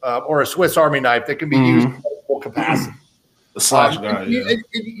knife or a Swiss Army knife that can be used in multiple capacity. The slash guy,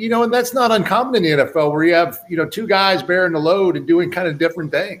 and that's not uncommon in the NFL where you have, two guys bearing the load and doing kind of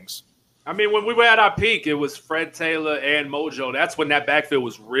different things. I mean, when we were at our peak, it was Fred Taylor and Mojo. That's when that backfield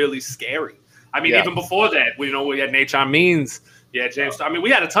was really scary. I mean, even before that, we had Nathan Means, James. I mean, we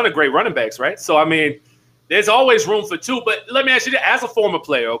had a ton of great running backs, right? So, I mean, there's always room for two. But let me ask you, as a former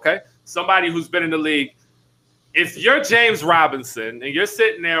player, okay, somebody who's been in the league, if you're James Robinson and you're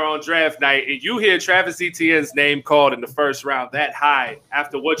sitting there on draft night and you hear Travis Etienne's name called in the first round that high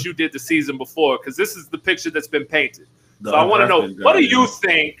after what you did the season before, because this is the picture that's been painted. So I want to know, what do you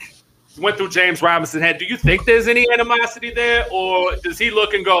think went through James Robinson's head? Do you think there's any animosity there, or does he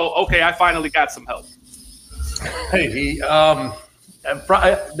look and go, okay, I finally got some help? Hey,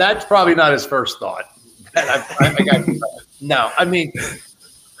 that's probably not his first thought. No, I mean,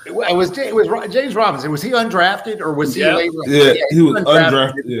 it was James Robinson. Was he undrafted or was he later? Yeah, he was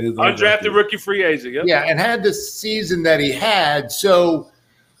undrafted. Yeah, undrafted rookie free agent. Yep. Yeah, and had the season that he had. So,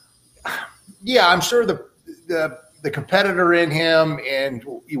 I'm sure the competitor in him and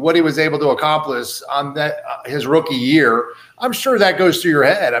what he was able to accomplish on that his rookie year, I'm sure that goes through your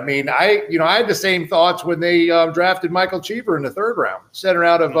head. I mean, I had the same thoughts when they drafted Michael Cheever in the third round, center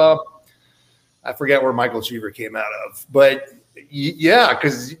out of I forget where Michael Cheever came out of, but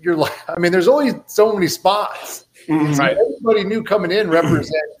because you're like, I mean, there's only so many spots. Mm-hmm. Right. Everybody new coming in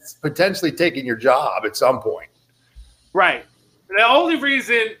represents potentially taking your job at some point. Right. The only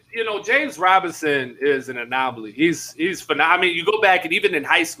reason, James Robinson is an anomaly. He's phenomenal. I mean, you go back and even in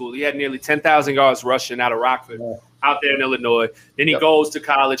high school, he had nearly 10,000 yards rushing out of Rockford, out there in Illinois. Then he goes to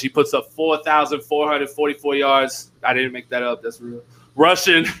college. He puts up 4,444 yards. I didn't make that up. That's real.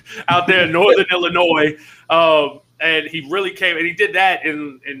 Rushing out there in Northern Illinois. And he really came, and he did that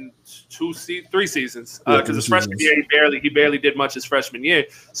in 3 seasons because his freshman year he barely did much his freshman year.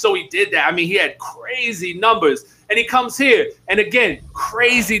 So he did that. I mean, he had crazy numbers, and he comes here, and again,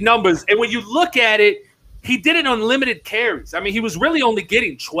 crazy numbers. And when you look at it, he did it on limited carries. I mean, he was really only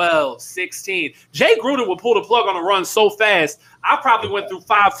getting 12, 16. Jay Gruden would pull the plug on a run so fast. I probably went through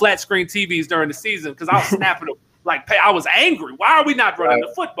 5 flat screen TVs during the season because I was snapping them like I was angry. Why are we not running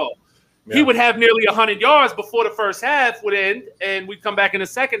the football? he would have nearly 100 yards before the first half would end, and we'd come back in the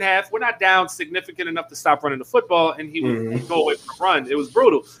second half. We're not down significant enough to stop running the football, and he would go away from the run. It was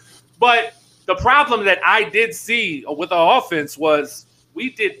brutal. But the problem that I did see with our offense was we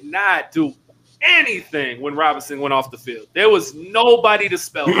did not do anything when Robinson went off the field. There was nobody to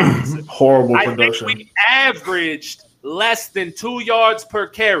spell Robinson. Horrible production. I think we averaged less than 2 yards per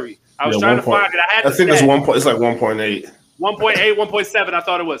carry. I was trying to find it. I think it's 1 point. It's like 1.8. 1.8, 1.7, I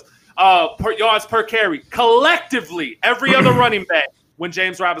thought it was. Per yards per carry. Collectively, every other running back when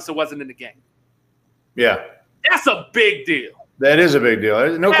James Robinson wasn't in the game. Yeah. That's a big deal. That is a big deal.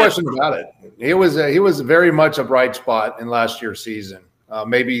 There's no question about it. He was very much a bright spot in last year's season,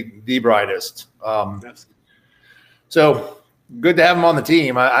 maybe the brightest. So good to have him on the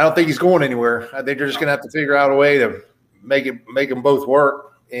team. I don't think he's going anywhere. I think they're just going to have to figure out a way to make them both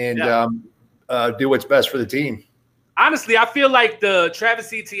work and do what's best for the team. Honestly, I feel like the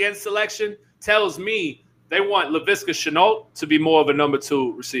Travis Etienne selection tells me they want Laviska Shenault to be more of a number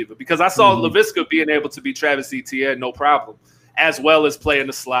 2 receiver, because I saw Laviska being able to be Travis Etienne, no problem, as well as play in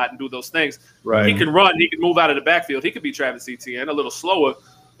the slot and do those things. Right. He can run. He can move out of the backfield. He could be Travis Etienne, a little slower.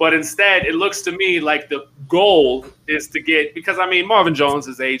 But instead, it looks to me like the goal is to get – because, I mean, Marvin Jones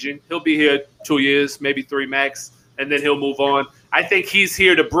is aging. He'll be here 2 years, maybe 3 max, and then he'll move on. I think he's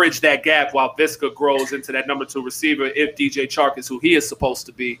here to bridge that gap while Viska grows into that number 2 receiver if DJ Chark is who he is supposed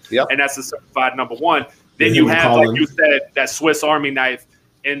to be, and that's a certified number 1. Then you have, like you said, that Swiss Army knife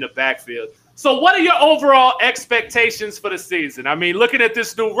in the backfield. So what are your overall expectations for the season? I mean, looking at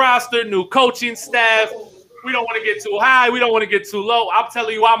this new roster, new coaching staff, we don't want to get too high. We don't want to get too low. I'm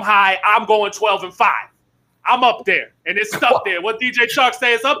telling you, I'm high. I'm going 12-5. I'm up there, and it's stuck there. What DJ Chark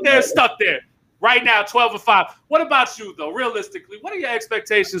says is up there, it's stuck there. Right now, 12-5. What about you, though? Realistically, what are your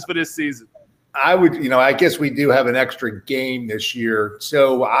expectations for this season? I guess we do have an extra game this year.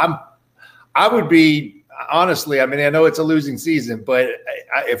 So I would be, honestly, I mean, I know it's a losing season, but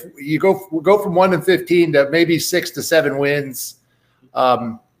if you go from 1-15 to maybe 6 to 7 wins,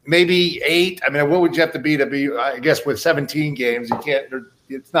 maybe 8. I mean, what would you have to be, I guess, with 17 games? You can't,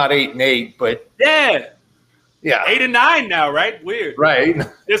 it's not 8-8, but yeah. 8 and 9 now, right? Weird. Right.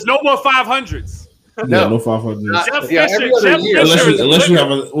 There's no more 500s. No 500s. Jeff Fisher, unless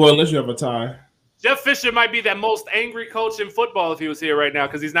you have a tie. Jeff Fisher might be that most angry coach in football if he was here right now,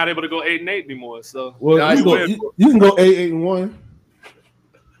 because he's not able to go 8-8 anymore. So you can go 8-1.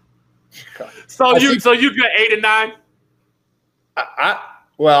 So you got 8 and 9.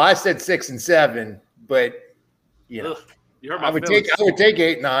 I said 6 and 7, but you know, I would take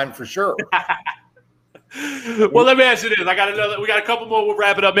 8-9 for sure. Well, let me ask you this. We got a couple more. We'll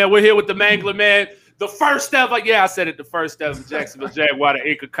wrap it up, man. We're here with the Mangler, man. The first ever, I said it, the first ever Jacksonville Jaguar, the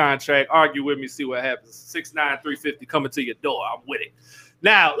acre contract. Argue with me, see what happens. 6'9", 350 coming to your door. I'm with it.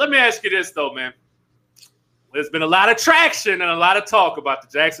 Now, let me ask you this, though, man. There's been a lot of traction and a lot of talk about the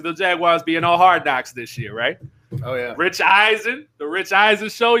Jacksonville Jaguars being on Hard Knocks this year, right? Oh, yeah. Rich Eisen, the Rich Eisen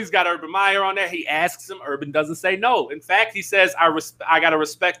show. He's got Urban Meyer on there. He asks him. Urban doesn't say no. In fact, he says, I got to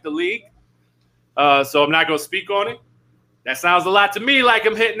respect the league. So I'm not going to speak on it. That sounds a lot to me like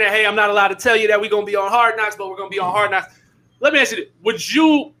I'm hitting that, hey, I'm not allowed to tell you that we're going to be on Hard Knocks, but we're going to be on Hard Knocks. Let me ask you, would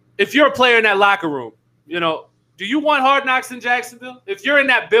you, if you're a player in that locker room, do you want Hard Knocks in Jacksonville? If you're in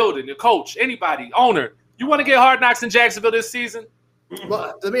that building, the coach, anybody, owner, you want to get Hard Knocks in Jacksonville this season?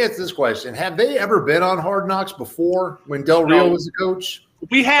 Well, let me ask this question. Have they ever been on Hard Knocks before when Del Rio was the coach?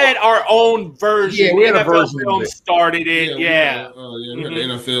 We had our own version. Yeah, we had a version. Film started it. We had the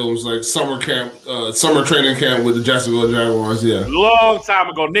NFL was like summer camp, summer training camp with the Jacksonville Jaguars. Yeah, long time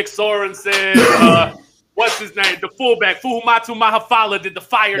ago. Nick Sorensen, what's his name? The fullback Fuhumatu Mahafala did the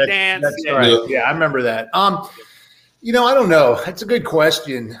fire dance. That's right. Yeah, I remember that. I don't know. That's a good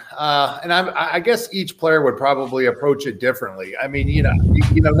question, and I guess each player would probably approach it differently. I mean,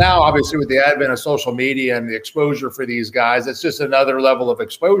 now obviously with the advent of social media and the exposure for these guys, it's just another level of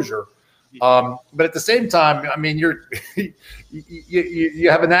exposure. But at the same time, I mean, you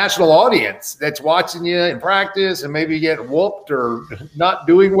have a national audience that's watching you in practice and maybe get whooped or not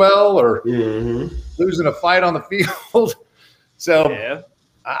doing well or losing a fight on the field. So. Yeah.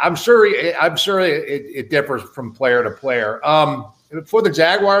 I'm sure it differs from player to player. For the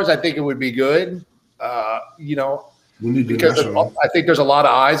Jaguars, I think it would be good, because I think there's a lot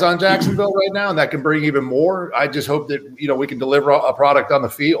of eyes on Jacksonville right now, and that can bring even more. I just hope that, we can deliver a product on the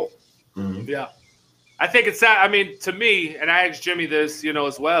field. Mm-hmm. Yeah. I think to me, and I asked Jimmy this,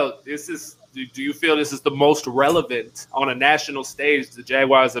 as well, do you feel this is the most relevant on a national stage the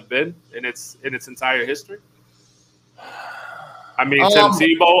Jaguars have been in its entire history? I mean, Tim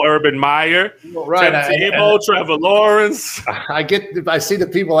Tebow, Urban Meyer, right? Tim Tebow, Trevor Lawrence. I see the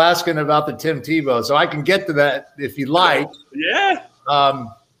people asking about the Tim Tebow, so I can get to that if you like. Yeah.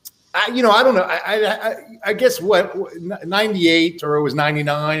 I don't know. I guess 98 or it was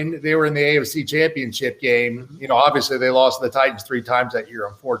 99. They were in the AFC Championship game. Obviously they lost to the Titans 3 times that year,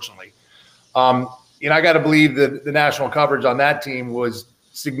 unfortunately. I got to believe that the national coverage on that team was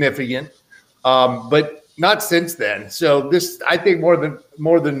significant, but not since then. So this, I think,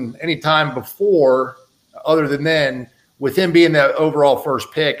 more than any time before, other than then, with him being the overall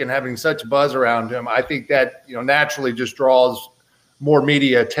first pick and having such buzz around him, I think that naturally just draws more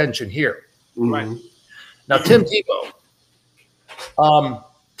media attention here. Right. Now, Tim Tebow.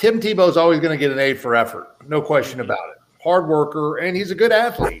 Tim Tebow is always going to get an A for effort. No question about it. Hard worker, and he's a good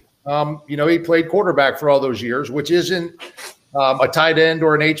athlete. He played quarterback for all those years, which isn't a tight end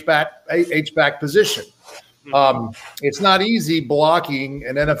or an H-back position. It's not easy blocking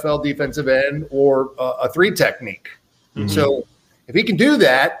an NFL defensive end or a 3 technique. Mm-hmm. So if he can do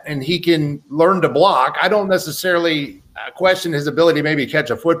that and he can learn to block, I don't necessarily question his ability to maybe catch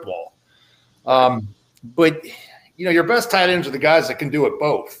a football. But your best tight ends are the guys that can do it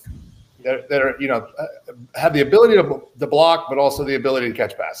both. That are have the ability to block, but also the ability to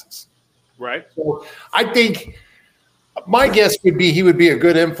catch passes. Right. So I think my guess would be he would be a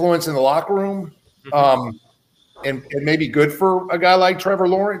good influence in the locker room, and maybe good for a guy like Trevor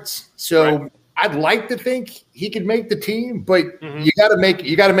Lawrence. So right. I'd like to think he could make the team, but you got to make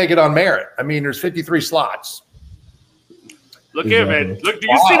it on merit. I mean, there's 53 slots. Look here, man. Look, do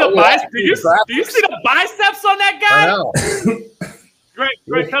you see the biceps? Do you see the biceps on that guy? I know.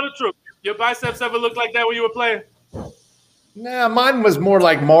 Great. Tell the truth. Your biceps ever looked like that when you were playing? Nah, mine was more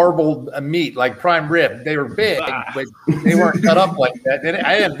like marbled meat, like prime rib. They were big, but they weren't cut up like that.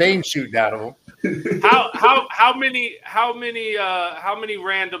 I had veins shooting out of them. How many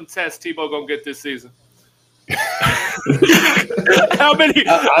random tests Tebow gonna get this season? How many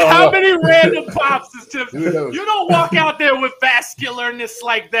random pops is Tim? You don't walk out there with vascularness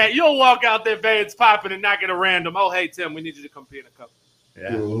like that. You don't walk out there veins popping and not get a random. Oh, hey Tim, we need you to come pee in a cup.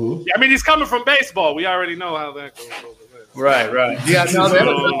 Yeah. I mean, he's coming from baseball. We already know how that goes over there. Right. Yeah, no, the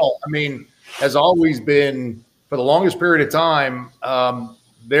NFL, I mean, has always been, for the longest period of time,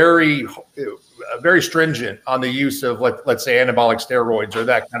 very stringent on the use of, let's say, anabolic steroids or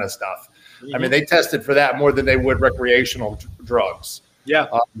that kind of stuff. Mm-hmm. I mean, they tested for that more than they would recreational drugs. Yeah.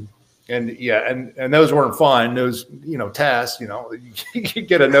 And those weren't fun. Those, tests, you could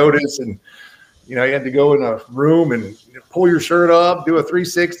get a notice and, you had to go in a room and pull your shirt up, do a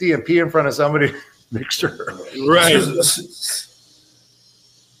 360 and pee in front of somebody. Make sure. Right.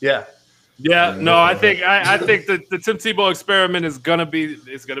 Yeah. Yeah. No, I think that the Tim Tebow experiment is gonna be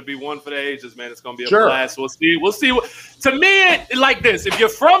one for the ages, man. It's gonna be a blast. We'll see. To me, like this: if you're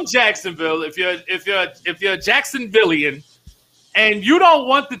from Jacksonville, if you're a Jacksonvillian, and you don't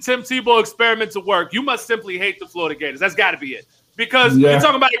want the Tim Tebow experiment to work, you must simply hate the Florida Gators. That's got to be it. Because you're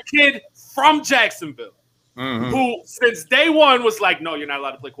talking about a kid from Jacksonville who, since day one, was like, no, you're not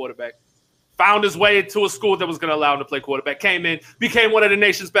allowed to play quarterback. Found his way into a school that was going to allow him to play quarterback. Came in, became one of the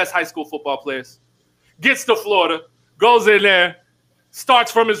nation's best high school football players. Gets to Florida, goes in there,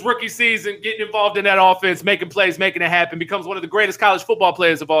 starts from his rookie season, getting involved in that offense, making plays, making it happen, becomes one of the greatest college football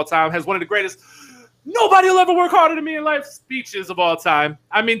players of all time, has one of the greatest nobody will ever work harder than me in life speeches of all time.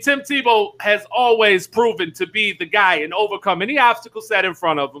 I mean, Tim Tebow has always proven to be the guy and overcome any obstacle set in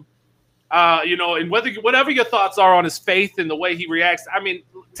front of him. And whatever your thoughts are on his faith and the way he reacts, I mean,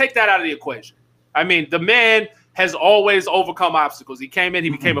 take that out of the equation. I mean, the man has always overcome obstacles. He came in, he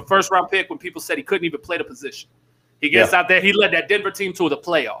became a first-round pick when people said he couldn't even play the position. He gets out there, he led that Denver team to the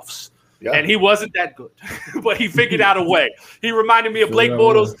playoffs. Yeah. And he wasn't that good, but he figured out a way. He reminded me of Blake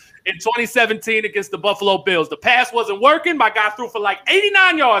Bortles in 2017 against the Buffalo Bills. The pass wasn't working. My guy threw for like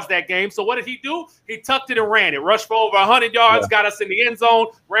 89 yards that game. So what did he do? He tucked it and ran it. Rushed for over 100 yards, got us in the end zone,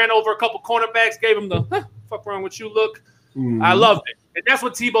 ran over a couple cornerbacks, gave him the fuck wrong with you look. I loved it. And that's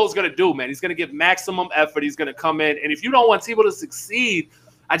what Tebow's going to do, man. He's going to give maximum effort. He's going to come in. And if you don't want Tebow to succeed,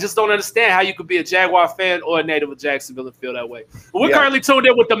 I just don't understand how you could be a Jaguar fan or a native of Jacksonville and feel that way. But we're currently tuned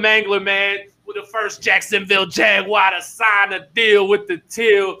in with the Mangler, man, with the first Jacksonville Jaguar to sign a deal with the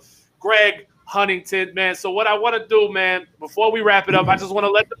Teal, Greg Huntington, man. So what I want to do, man, before we wrap it up, I just want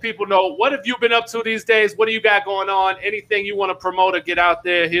to let the people know, what have you been up to these days? What do you got going on? Anything you want to promote or get out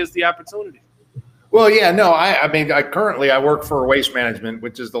there? Here's the opportunity. Well, yeah, no, I mean, currently I work for Waste Management,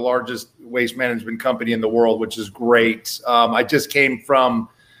 which is the largest waste management company in the world, which is great. I just came from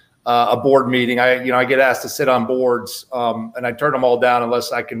a board meeting. I get asked to sit on boards, and I turn them all down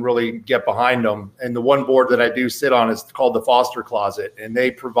unless I can really get behind them. And the one board that I do sit on is called the Foster Closet, and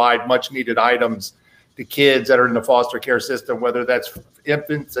they provide much needed items to kids that are in the foster care system, whether that's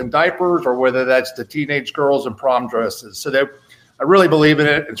infants and diapers or whether that's the teenage girls and prom dresses. So I really believe in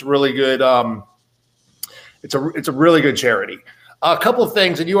it. It's really good. It's a really good charity. A couple of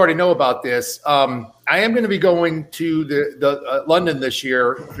things, and you already know about this. I am going to be going to the London this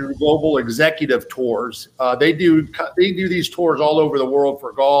year through Global Executive Tours. They do these tours all over the world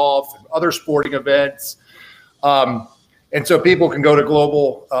for golf and other sporting events. And so people can go to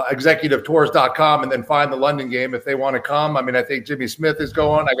globalexecutivetours.com and then find the London game if they want to come. I mean, I think Jimmy Smith is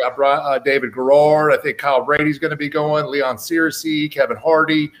going. I got David Garrard. I think Kyle Brady's going to be going. Leon Searcy, Kevin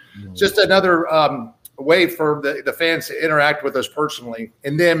Hardy. Just another way for the fans to interact with us personally.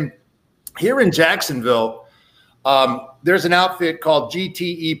 And then here in Jacksonville, there's an outfit called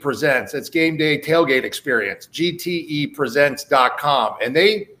GTE Presents. It's Game Day Tailgate Experience, gtepresents.com. And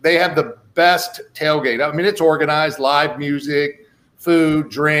they have the best tailgate. I mean, it's organized, live music, food,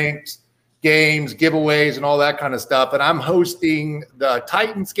 drinks, games, giveaways, and all that kind of stuff. And I'm hosting the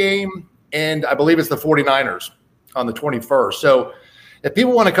Titans game, and I believe it's the 49ers on the 21st. So if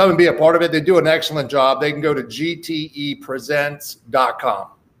people want to come and be a part of it, they do an excellent job. They can go to gtepresents.com.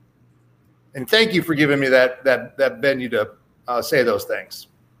 And thank you for giving me that venue to say those things.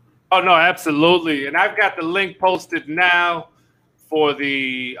 Oh, no, absolutely. And I've got the link posted now for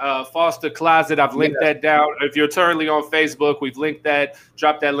the Foster Closet. I've linked that down. If you're currently on Facebook, we've linked that.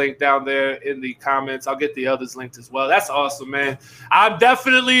 Drop that link down there in the comments. I'll get the others linked as well. That's awesome, man. I'm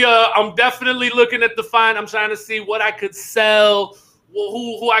definitely looking at the find. I'm trying to see what I could sell,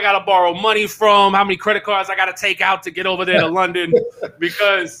 who I got to borrow money from, how many credit cards I got to take out to get over there to London,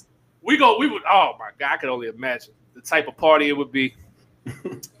 because we would, oh my God, I could only imagine the type of party it would be.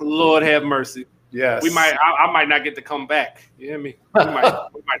 Lord have mercy. Yes. I might not get to come back. You hear me? We might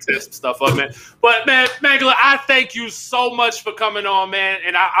tear some stuff up, man. But, man, Mangler, I thank you so much for coming on, man.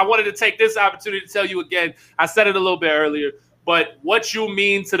 And I wanted to take this opportunity to tell you again, I said it a little bit earlier, but what you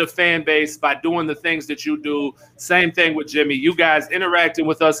mean to the fan base by doing the things that you do, same thing with Jimmy. You guys interacting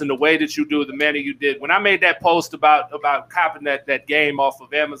with us in the way that you do, the manner you did. When I made that post about copping that game off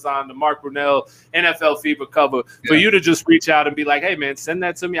of Amazon, the Mark Brunell NFL Fever cover, for you to just reach out and be like, hey, man, send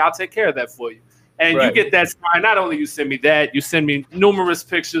that to me. I'll take care of that for you. And you get that sign. Not only you send me that, you send me numerous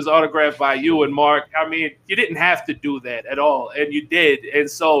pictures autographed by you and Mark. I mean, you didn't have to do that at all, and you did. And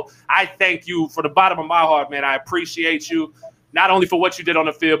so I thank you from the bottom of my heart, man. I appreciate you, not only for what you did on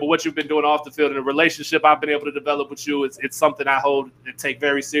the field, but what you've been doing off the field. And the relationship I've been able to develop with you, it's something I hold and take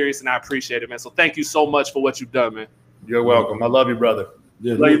very serious, and I appreciate it, man. So thank you so much for what you've done, man. You're welcome. I love you, brother.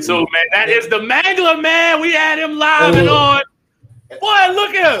 Yeah, love you too, man. That is the Mangler, man. We had him live and on. Boy,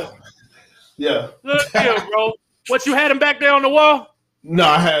 look at him. Yeah. Look here, bro. What, you had him back there on the wall? No,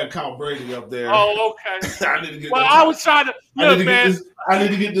 I had Kyle Brady up there. Oh, okay. I need to get I was trying to look, man. I need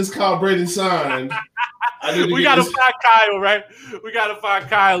to get this Kyle Brady signed. We gotta find Kyle, right? We gotta find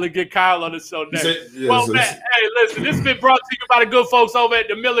Kyle and get Kyle on the show next. Man, hey, listen, this has been brought to you by the good folks over at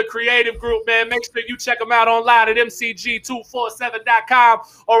the Miller Creative Group, man. Make sure you check them out online at mcg247.com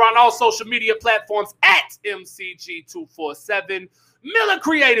or on all social media platforms at mcg247. Miller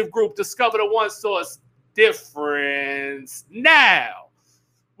Creative Group, discover the one source difference. Now,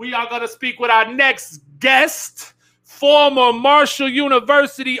 we are going to speak with our next guest, former Marshall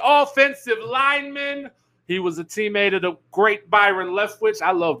University offensive lineman. He was a teammate of the great Byron Leftwich.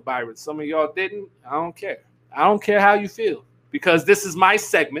 I love Byron. Some of y'all didn't. I don't care. I don't care how you feel, because this is my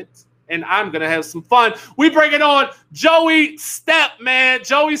segment, and I'm going to have some fun. We bring it on Joey Stepp, man.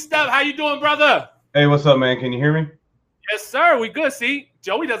 Joey Stepp, how you doing, brother? Hey, what's up, man? Can you hear me? Yes, sir. We good. See,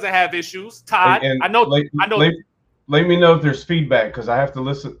 Joey doesn't have issues. Todd, I know. Let me know if there's feedback, because I have to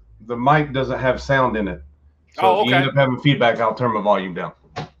listen. The mic doesn't have sound in it. So if you end up having feedback, I'll turn my volume down.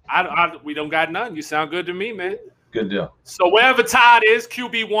 We don't got none. You sound good to me, man. Good deal. So wherever Todd is,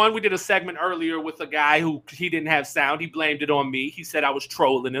 QB1, we did a segment earlier with a guy who he didn't have sound. He blamed it on me. He said I was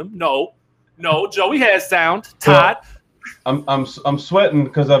trolling him. No, Joey has sound. Todd. I'm sweating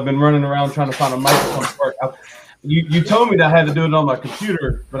because I've been running around trying to find a microphone to work. You told me that I had to do it on my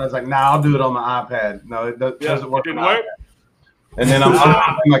computer, but I was like, nah, I'll do it on my iPad. No, it doesn't work. It didn't work. And then I'm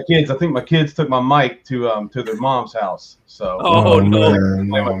my kids. I think my kids took my mic to their mom's house. So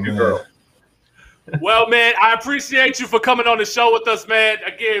Girl. Well, man, I appreciate you for coming on the show with us, man.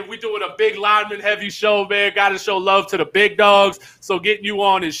 Again, we're doing a big lineman heavy show, man. Got to show love to the big dogs. So getting you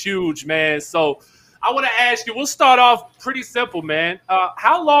on is huge, man. So I want to ask you, we'll start off pretty simple, man.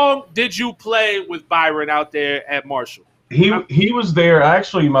 How long did you play with Byron out there at Marshall? He was there.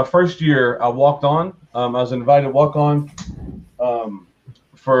 Actually, my first year, I walked on. I was invited to walk on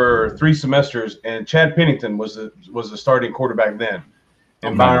for 3 semesters, and Chad Pennington was the starting quarterback then,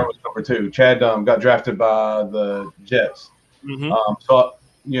 and Byron was number 2. Chad got drafted by the Jets. So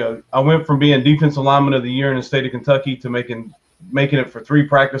I went from being defensive lineman of the year in the state of Kentucky to making it for 3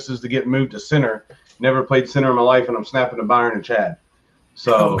 practices to get moved to center. Never played center in my life, and I'm snapping to Byron and Chad.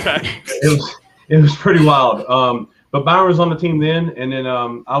 So it was pretty wild. But Byron was on the team then, and then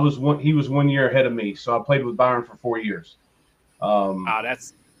he was 1 year ahead of me, so I played with Byron for 4 years.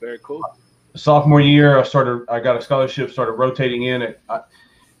 That's very cool. Sophomore year, I got a scholarship, started rotating in.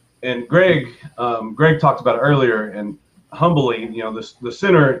 And Greg talked about it earlier, and humbly, the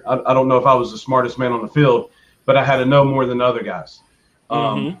center, I don't know if I was the smartest man on the field, but I had to know more than the other guys.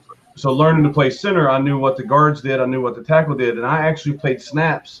 So learning to play center, I knew what the guards did, I knew what the tackle did, and I actually played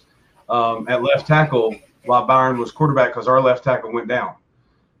snaps at left tackle while Byron was quarterback because our left tackle went down.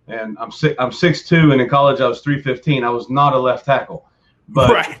 And I'm 6'2", and in college I was 315. I was not a left tackle,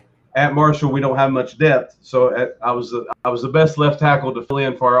 but at Marshall we don't have much depth, so I was the best left tackle to fill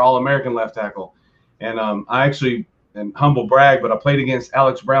in for our All-American left tackle. And I actually, and humble brag, but I played against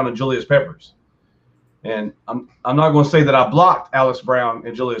Alex Brown and Julius Peppers. And I'm not going to say that I blocked Alex Brown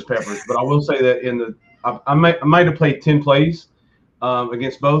and Julius Peppers, but I will say that I might have played 10 plays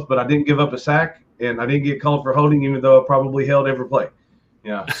against both, but I didn't give up a sack, and I didn't get called for holding, even though I probably held every play.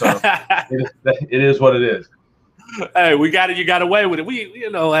 So it is what it is. Hey, you got away with it.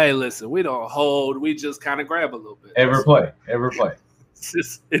 Hey, listen, we don't hold. We just kind of grab a little bit. Every play.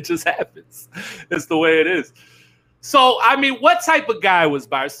 It just happens. It's the way it is. So, I mean, what type of guy was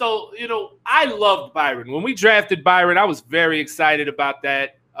Byron? So, I loved Byron. When we drafted Byron, I was very excited about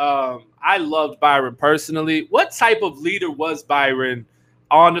that. I loved Byron personally. What type of leader was Byron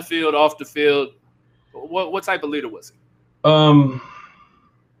on the field, off the field? What type of leader was he?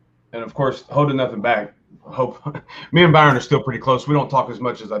 And of course, holding nothing back. Hope me and Byron are still pretty close. We don't talk as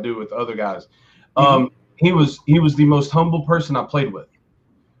much as I do with other guys. He was the most humble person I played with.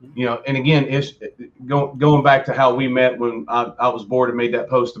 And again, it's going back to how we met when I was bored and made that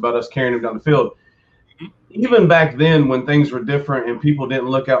post about us carrying him down the field. Even back then, when things were different and people didn't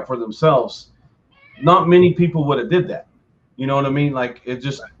look out for themselves, not many people would have did that. You know what I mean? Like, it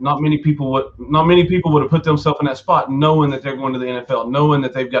just not many people would have put themselves in that spot, knowing that they're going to the NFL, knowing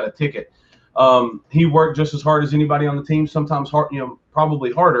that they've got a ticket. He worked just as hard as anybody on the team, sometimes hard,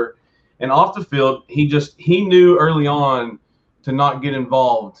 probably harder. And off the field, he knew early on to not get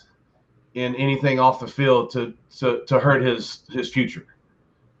involved in anything off the field to hurt his future.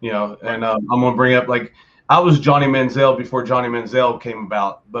 And I'm gonna bring up, like, I was Johnny Manziel before Johnny Manziel came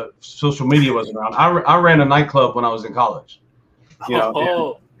about, but social media wasn't around. I ran a nightclub when I was in college.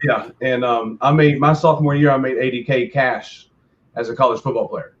 And I made my sophomore year, I made $80K cash as a college football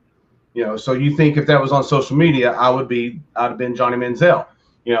player. So you think if that was on social media, I'd have been Johnny Manziel.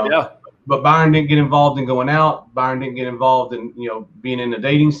 But Byron didn't get involved in going out. Byron didn't get involved in being in the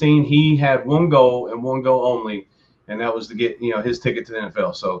dating scene. He had one goal and one goal only, and that was to get his ticket to the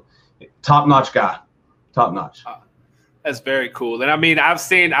NFL. So top-notch guy, top-notch. That's very cool. And I mean, I've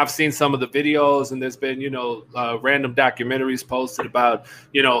seen some of the videos, and there's been random documentaries posted about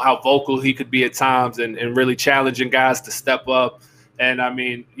how vocal he could be at times and really challenging guys to step up. And I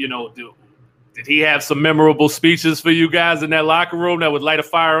mean, did he have some memorable speeches for you guys in that locker room that would light a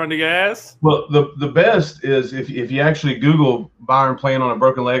fire under your ass? Well, the best is if you actually Google Byron playing on a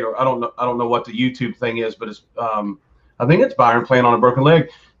broken leg, or I don't know what the YouTube thing is, but it's I think it's Byron playing on a broken leg.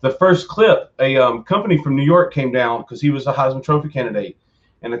 The first clip, a company from New York came down because he was a Heisman Trophy candidate,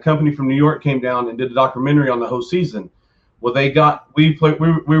 and a company from New York came down and did a documentary on the whole season. Well, we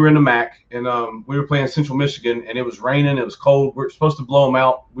were in the MAC, and we were playing Central Michigan, and it was raining, it was cold. We were supposed to blow them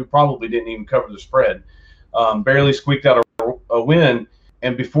out. We probably didn't even cover the spread. Barely squeaked out a win.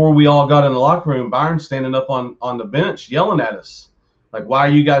 And before we all got in the locker room, Byron's standing up on the bench yelling at us, like, "Why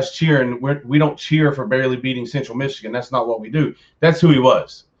are you guys cheering? We don't cheer for barely beating Central Michigan. That's not what we do." That's who he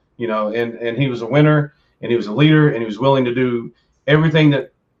was, and he was a winner, and he was a leader, and he was willing to do everything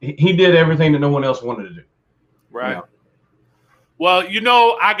that he did, everything that no one else wanted to do. Right. Well,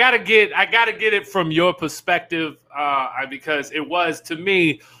 I gotta get it from your perspective, because it was, to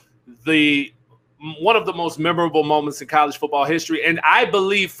me, one of the most memorable moments in college football history, and I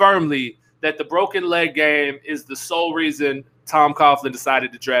believe firmly that the broken leg game is the sole reason Tom Coughlin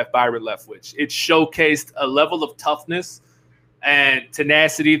decided to draft Byron Leftwich. It showcased a level of toughness and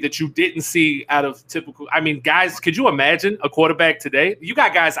tenacity that you didn't see out of typical. I mean, guys, could you imagine a quarterback today? You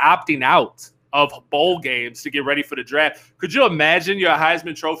got guys opting out of bowl games to get ready for the draft. Could you imagine you're a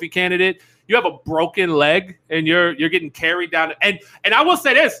Heisman Trophy candidate? have a broken leg and you're getting carried down. And I will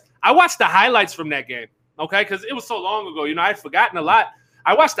say this, I watched the highlights from that game, okay, because it was so long ago. You know, I'd forgotten a lot.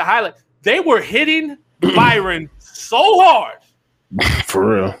 I watched the highlight. They were hitting Byron so hard.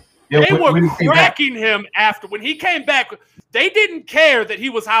 For real. They were cracking him after. When he came back, they didn't care that he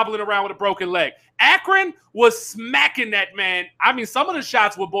was hobbling around with a broken leg. Akron was smacking that man. I mean, some of the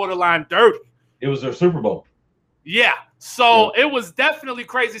shots were borderline dirty. It was their Super Bowl. Yeah. So it was definitely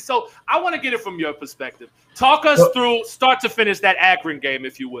crazy. So I want to get it from your perspective. Talk us through start to finish that Akron game,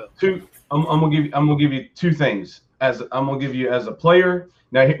 if you will. I'm gonna give you two things. I'm gonna give you as a player.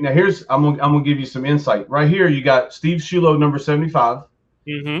 Now here's I'm gonna give you some insight. Right here, you got Steve Shulo, number 75.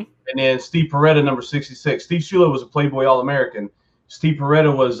 Mm-hmm. And then Steve Peretta, number 66. Steve Shulo was a Playboy All-American. Steve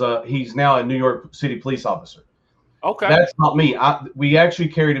Peretta was he's now a New York City police officer. Okay. That's not me. We actually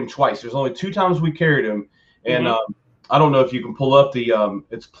carried him twice. There's only 2 times we carried him. And I don't know if you can pull up the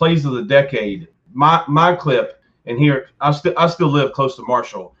it's Plays of the Decade. My clip, and here I still live close to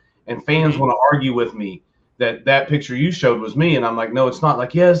Marshall, and fans want to argue with me that picture you showed was me, and I'm like, no, it's not.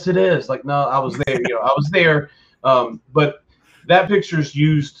 Like, yes, it is. Like, no, I was there. I was there. But that picture's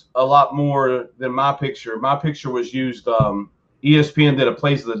used a lot more than my picture. My picture was used. ESPN did a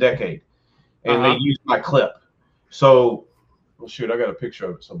Plays of the Decade, and they used my clip. So, well, shoot, I got a picture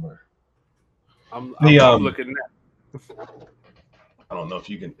of it somewhere. I'm looking at. I don't know if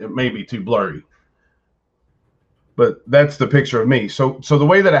you can. It may be too blurry, but that's the picture of me. So the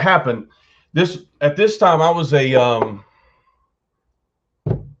way that it happened, at this time I was a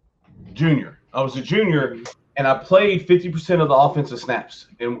junior. I was a junior, and I played 50% of the offensive snaps.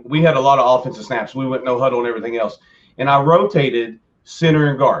 And we had a lot of offensive snaps. We went no huddle and everything else. And I rotated center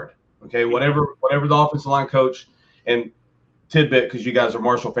and guard. Okay, whatever the offensive line coach. And tidbit, because you guys are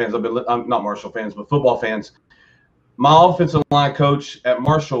Marshall fans. I'm not Marshall fans, but football fans. My offensive line coach at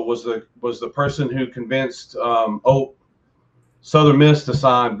Marshall was the person who convinced Southern Miss to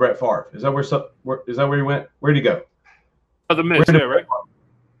sign Brett Favre. Is that where he went? Where'd he go? Southern Miss, right?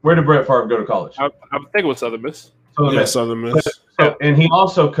 Where did Brett Favre go to college? I think it was Southern Miss. Southern Miss. And he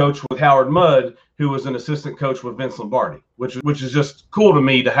also coached with Howard Mudd, who was an assistant coach with Vince Lombardi, which is just cool to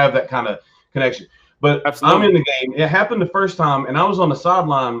me to have that kind of connection. But I'm in the game. It happened the first time, and I was on the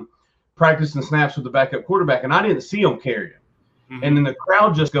sideline practicing snaps with the backup quarterback, and I didn't see him carry him. Mm-hmm. And then the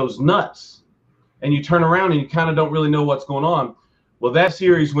crowd just goes nuts. And you turn around, and you kind of don't really know what's going on. Well, that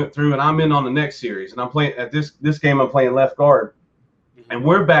series went through, and I'm in on the next series. And I'm playing at this game, I'm playing left guard. And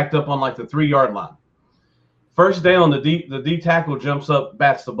we're backed up on like the 3-yard line. First down, the D tackle jumps up,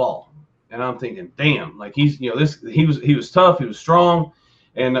 bats the ball. And I'm thinking, damn, like he was tough, he was strong.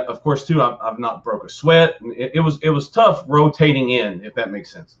 And of course, too, I've not broke a sweat. It was tough rotating in, if that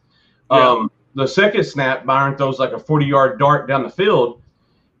makes sense. Yeah. The second snap, Byron throws like a 40-yard dart down the field,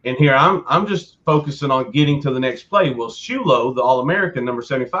 and here I'm just focusing on getting to the next play. Well, Shulo, the All-American, number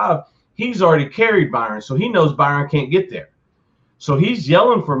 75, he's already carried Byron, so he knows Byron can't get there. So he's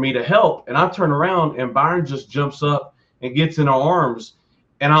yelling for me to help, and I turn around, and Byron just jumps up and gets in our arms.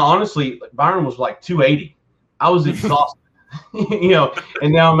 And I honestly, Byron was like 280. I was exhausted.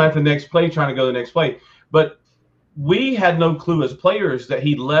 And now I'm at the next play trying to go to the next play. But we had no clue as players that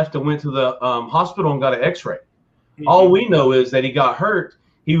he left and went to the hospital and got an x-ray. Mm-hmm. All we know is that he got hurt.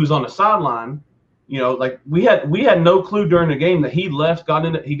 He was on the sideline. Like we had no clue during the game that he left,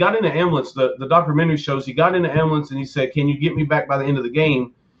 he got in the ambulance. The documentary shows he got in the ambulance and he said, "Can you get me back by the end of the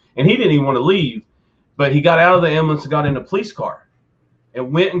game?" And he didn't even want to leave, but he got out of the ambulance and got in a police car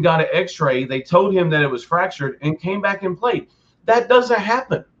and went and got an x-ray. They told him that it was fractured and came back and played. That doesn't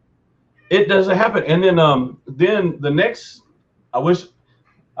happen. It doesn't happen. And then the next, I wish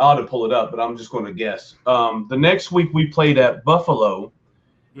I ought to pull it up, but I'm just going to guess. The next week we played at Buffalo.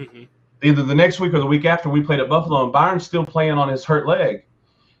 Mm-hmm. Either the next week or the week after, we played at Buffalo, and Byron's still playing on his hurt leg,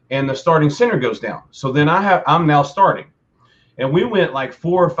 and the starting center goes down. So then I'm now starting. And we went like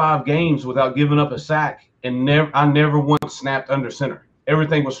 4 or 5 games without giving up a sack, and I never once snapped under center.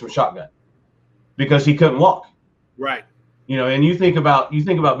 Everything was from shotgun because he couldn't walk. Right. And you think about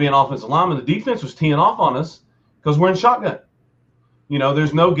being offensive lineman, the defense was teeing off on us because we're in shotgun.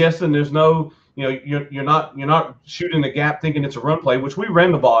 There's no guessing. There's no, you're not shooting the gap thinking it's a run play, which we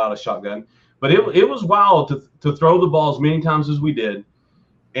ran the ball out of shotgun. But it was wild to throw the ball as many times as we did,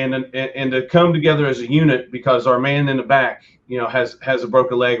 and to come together as a unit because our man in the back, has a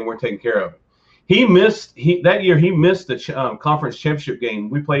broken leg and we're taking care of it. That year he missed the conference championship game.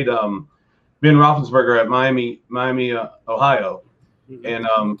 We played Ben Roethlisberger at Miami, Ohio. And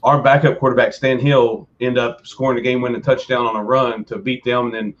our backup quarterback, Stan Hill, ended up scoring the game-winning touchdown on a run to beat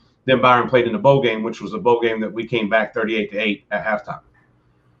them. And then Byron played in the bowl game, which was a bowl game that we came back 38-8 at halftime.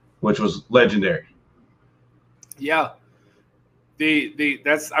 which was legendary. Yeah.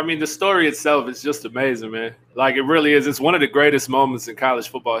 The story itself is just amazing, man. Like, it really is. It's one of the greatest moments in college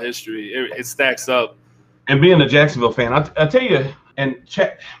football history. It stacks up. And being a Jacksonville fan, I tell you, and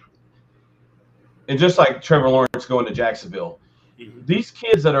just like Trevor Lawrence going to Jacksonville, these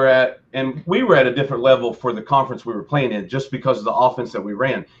kids that are and we were at a different level for the conference we were playing in just because of the offense that we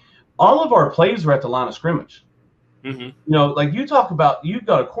ran. All of our plays were at the line of scrimmage. Mm-hmm. You know, like you talk about, you've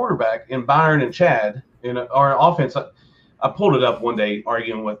got a quarterback in Byron and Chad in our offense. I pulled it up one day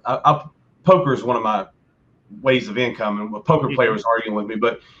arguing with poker is one of my ways of income, and a poker player was arguing with me.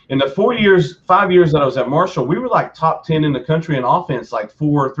 But in the 5 years that I was at Marshall, we were like top 10 in the country in offense, like 3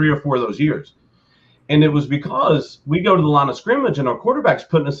 or 4 of those years. And it was because we go to the line of scrimmage and our quarterback's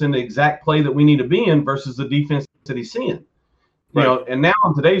putting us in the exact play that we need to be in versus the defense that he's seeing. You know, and now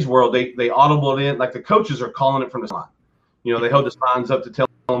in today's world, they audible it in, like the coaches are calling it from the line. You know, they hold the signs up to tell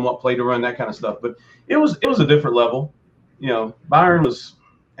them what play to run, that kind of stuff. But it was a different level. You know, Byron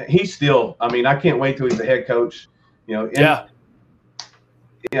he's still, I mean, I can't wait till he's the head coach. You know,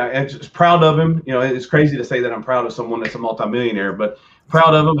 and just proud of him. You know, it's crazy to say that I'm proud of someone that's a multimillionaire, but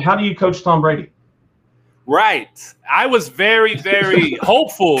proud of him. How do you coach Tom Brady? Right. I was very, very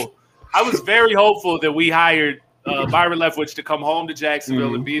hopeful. I was very hopeful that we hired Byron Leftwich to come home to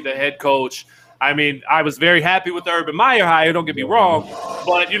Jacksonville and be the head coach. I mean, I was very happy with the Urban Meyer hire, don't get me wrong.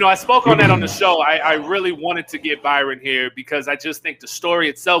 But, you know, I spoke on that on the show. I really wanted to get Byron here because I just think the story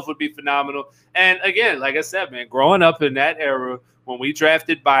itself would be phenomenal. And, again, like I said, man, growing up in that era when we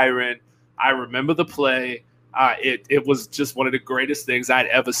drafted Byron, I remember the play. It was just one of the greatest things I'd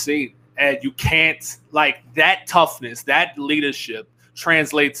ever seen. And you can't, like, that toughness, that leadership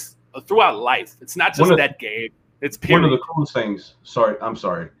translates throughout life. It's not just that game. It's period. One of the coolest things. I'm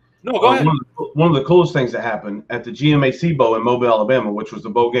sorry. No, go ahead. One of the coolest things that happened at the GMAC Bowl in Mobile, Alabama, which was the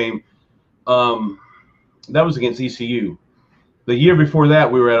bowl game, that was against ECU. The year before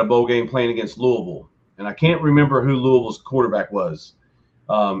that, we were at a bowl game playing against Louisville, and I can't remember who Louisville's quarterback was.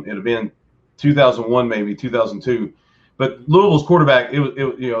 It had been 2001, maybe 2002. But Louisville's quarterback, it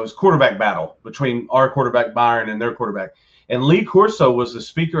was quarterback battle between our quarterback Byron and their quarterback. And Lee Corso was the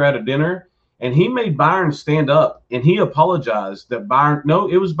speaker at a dinner. And he made Byron stand up, and he apologized that Byron. No,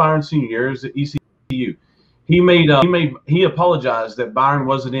 it was Byron's senior year. It was at ECU. He apologized that Byron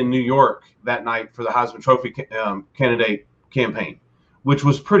wasn't in New York that night for the Heisman Trophy candidate campaign, which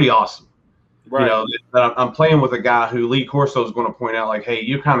was pretty awesome. Right. You know, that I'm playing with a guy who Lee Corso is going to point out, like, hey,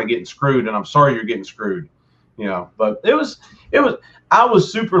 you're kind of getting screwed, and I'm sorry you're getting screwed. You know, but it was. I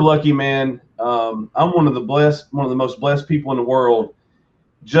was super lucky, man. I'm one of the most blessed people in the world,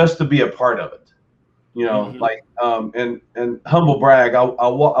 just to be a part of it, you know, like, and humble brag. I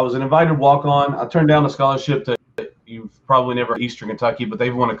was an invited walk-on. I turned down a scholarship to, you've probably never heard Eastern Kentucky, but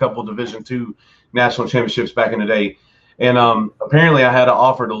they've won a couple Division II national championships back in the day. And apparently I had an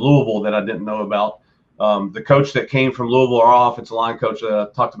offer to Louisville that I didn't know about. The coach that came from Louisville, our offensive line coach,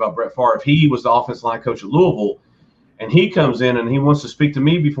 talked about Brett Favre. He was the offensive line coach at Louisville, and he comes in and he wants to speak to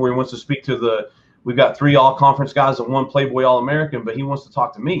me before he wants to speak to we've got 3 all-conference guys and 1 Playboy All-American, but he wants to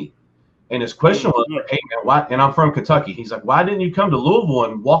talk to me. And his question was, hey, man, why? And I'm from Kentucky. He's like, why didn't you come to Louisville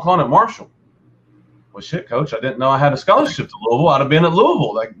and walk on at Marshall? Well, shit, coach, I didn't know I had a scholarship to Louisville. I'd have been at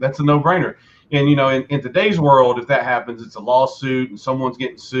Louisville. Like, that's a no-brainer. And, you know, in today's world, if that happens, it's a lawsuit and someone's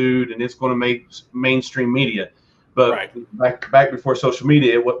getting sued and it's going to make mainstream media. But back before social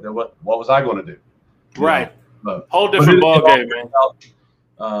media, what was I going to do? Right. Whole different ballgame, man.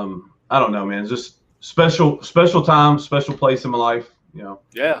 I don't know, man. It's just special time, special place in my life, you know.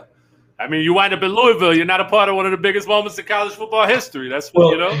 Yeah. I mean, you wind up in Louisville. You're not a part of one of the biggest moments in college football history. That's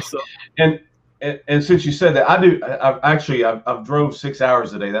what, you know. So. And since you said that, I've drove 6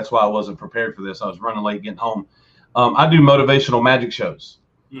 hours today. That's why I wasn't prepared for this. I was running late getting home. I do motivational magic shows.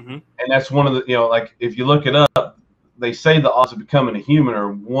 And that's one of the, you know, like if you look it up, they say the odds of becoming a human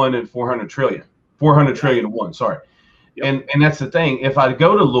are 1 in 400 trillion. 400 trillion to 1, sorry. Yep. And that's the thing. If I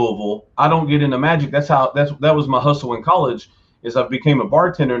go to Louisville, I don't get into magic. That was my hustle in college. Is I became a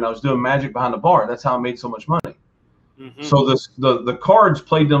bartender and I was doing magic behind the bar. That's how I made so much money. So the cards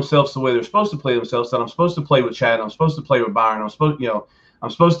played themselves the way they're supposed to play themselves. That I'm supposed to play with Chad. I'm supposed to play with Byron. I'm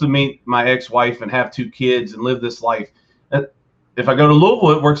supposed to meet my ex-wife and have 2 kids and live this life. If I go to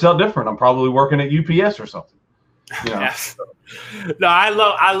Louisville, it works out different. I'm probably working at UPS or something. You know? Yes. No,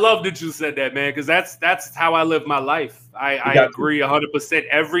 I love that you said that, man, because that's how I live my life. I agree 100%.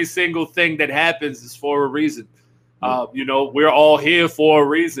 Every single thing that happens is for a reason. You know, we're all here for a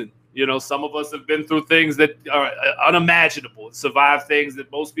reason. You know, some of us have been through things that are unimaginable, survived things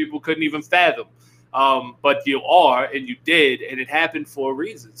that most people couldn't even fathom. but you are, and you did, and it happened for a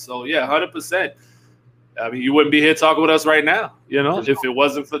reason. So yeah, 100%. I mean, you wouldn't be here talking with us right now, if it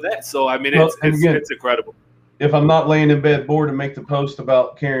wasn't for that. So I mean, it's incredible. If I'm not laying in bed bored and make the post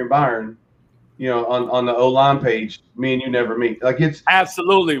about carrying Byron, on the O-line page, me and you never meet. Like, it's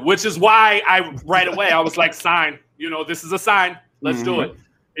absolutely, which is why I right away I was like, sign. This is a sign. Let's do it.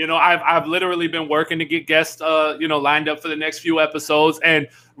 I've literally been working to get guests, lined up for the next few episodes, and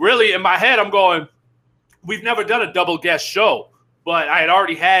really in my head I'm going, we've never done a double guest show, but I had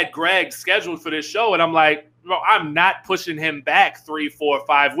already had Greg scheduled for this show, and I'm like, bro, I'm not pushing him back 3, 4,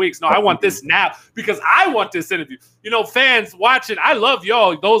 5 weeks. No, I want this now because I want this interview. Fans watching, I love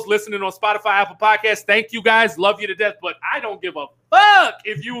y'all. Those listening on Spotify, Apple Podcasts, thank you guys. Love you to death, but I don't give a fuck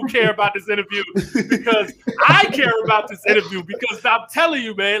if you care about this interview because I care about this interview because I'm telling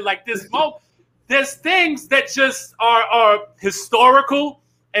you, man, like there's things that just are historical.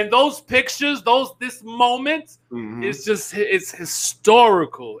 And those pictures, this moment is it's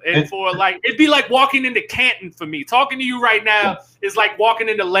historical. And it'd be like walking into Canton for me. Talking to you right now is like walking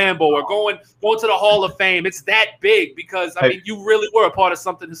into Lambeau or going to the Hall of Fame. It's that big because I mean, you really were a part of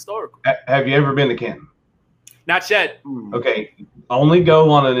something historical. Have you ever been to Canton? Not yet. Okay, only go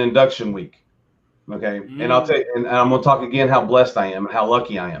on an induction week. Okay, and I'll tell you, and I'm gonna talk again how blessed I am and how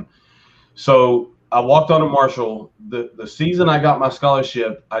lucky I am. So I walked on to Marshall the season I got my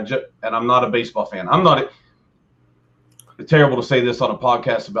scholarship. And I'm not a baseball fan. I'm not. It's terrible to say this on a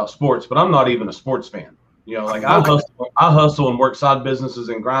podcast about sports, but I'm not even a sports fan. I hustle and work side businesses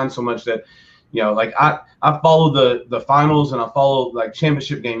and grind so much that, I follow the finals and I follow like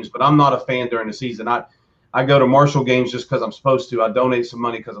championship games, but I'm not a fan during the season. I go to Marshall games just because I'm supposed to. I donate some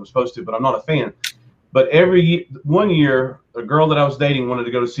money because I'm supposed to, but I'm not a fan. But one year, a girl that I was dating wanted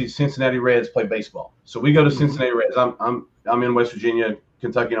to go to see Cincinnati Reds play baseball. So we go to Cincinnati Reds. I'm in West Virginia,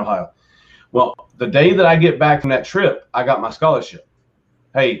 Kentucky, and Ohio. Well, the day that I get back from that trip, I got my scholarship.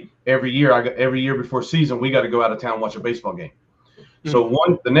 Hey, every year before season, we got to go out of town and watch a baseball game. So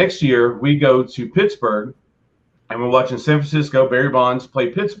the next year, we go to Pittsburgh, and we're watching San Francisco, Barry Bonds play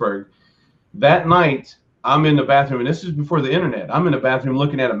Pittsburgh. That night, I'm in the bathroom, and this is before the internet. I'm in the bathroom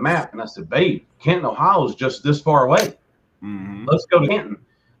looking at a map, and I said, babe, Canton, Ohio is just this far away. Let's go to Canton.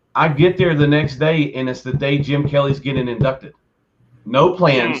 I get there the next day, and it's the day Jim Kelly's getting inducted. No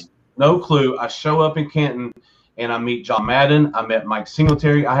plans, no clue. I show up in Canton, and I meet John Madden. I met Mike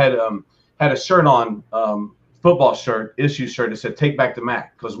Singletary. I had a shirt on, football shirt, issue shirt that said "Take Back the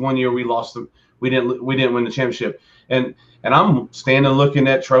MAC" because one year we lost them. We didn't win the championship, and I'm standing looking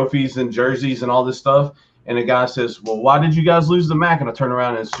at trophies and jerseys and all this stuff. And the guy says, well, why did you guys lose the MAC? And I turn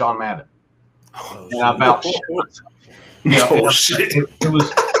around and it's John Madden. And I about shit. Shit.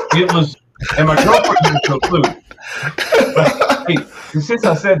 It was, and my girlfriend didn't no clue. But, hey, since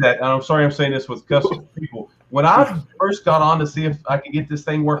I said that, and I'm sorry I'm saying this with customer people, when I first got on to see if I could get this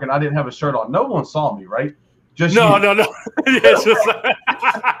thing working, I didn't have a shirt on. No one saw me, right? Just no. No,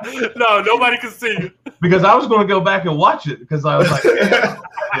 nobody can see you. Because I was going to go back and watch it because I was like,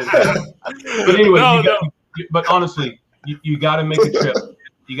 but anyway, but honestly, you got to make a trip.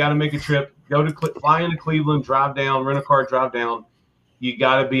 You got to make a trip. Fly into Cleveland, drive down, rent a car, drive down. You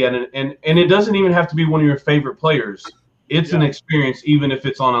got to be at and it doesn't even have to be one of your favorite players. It's an experience, even if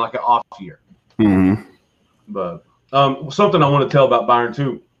it's on like an off year. But something I want to tell about Byron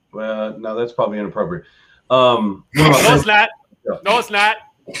too. No, that's probably inappropriate. No, it's not. No, it's not.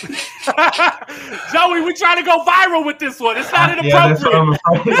 Joey, we trying to go viral with this one. It's not inappropriate.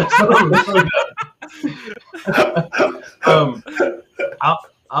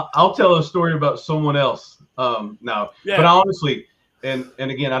 I'll tell a story about someone else. But honestly, and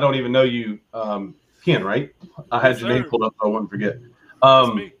again, I don't even know you, Ken. Right? I had your name pulled up, so I wouldn't forget.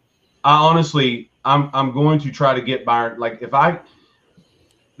 I honestly, I'm going to try to get Byron. Like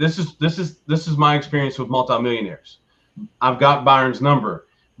this is my experience with multimillionaires. I've got Byron's number,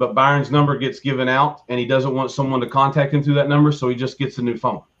 but Byron's number gets given out, and he doesn't want someone to contact him through that number, so he just gets a new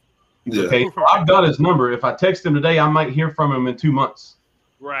phone. Yeah. Okay, so I've got his number. If I text him today, I might hear from him in 2 months.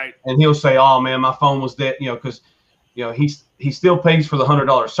 Right. And he'll say, "Oh man, my phone was dead," because he still pays for the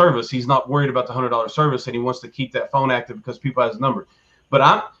 $100 service. He's not worried about the $100 service, and he wants to keep that phone active because people have his number. But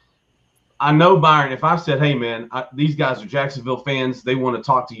I know Byron. If I said, "Hey man, these guys are Jacksonville fans. They want to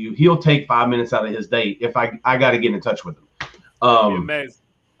talk to you," he'll take 5 minutes out of his day. If I got to get in touch with him. Amazing.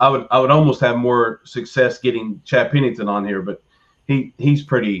 I would almost have more success getting Chad Pennington on here, but he's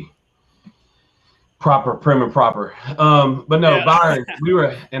pretty prim and proper. But no, Byron,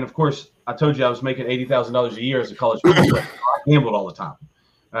 and of course I told you I was making $80,000 a year as a college football player. I gambled all the time.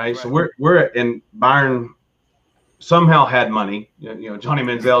 All right. So we're and Byron somehow had money. Johnny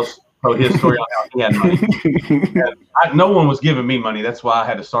Manziel's told his story on how he had money. No one was giving me money. That's why I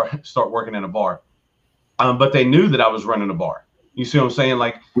had to start working in a bar. But they knew that I was running a bar. You see what I'm saying?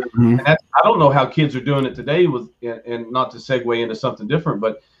 Like, and I don't know how kids are doing it today and not to segue into something different,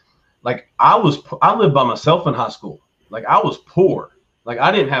 but like I lived by myself in high school. Like I was poor. Like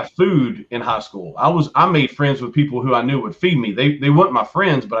I didn't have food in high school. I made friends with people who I knew would feed me. They weren't my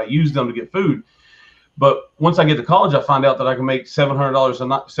friends, but I used them to get food. But once I get to college, I find out that I can make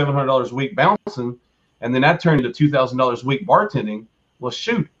 $700 a week bouncing, and then that turned into $2,000 a week bartending. Well,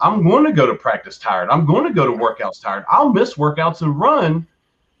 shoot, I'm going to go to practice tired. I'm going to go to workouts tired. I'll miss workouts and run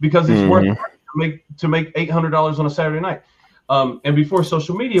because it's worth it to make $800 on a Saturday night. And before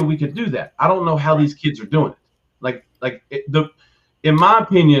social media, we could do that. I don't know how these kids are doing it. In my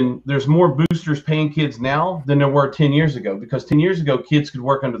opinion, there's more boosters paying kids now than there were 10 years ago, because 10 years ago, kids could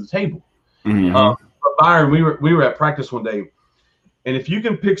work under the table. But Byron, we were at practice one day, and if you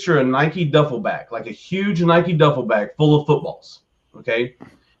can picture a Nike duffel bag, like a huge Nike duffel bag full of footballs, okay,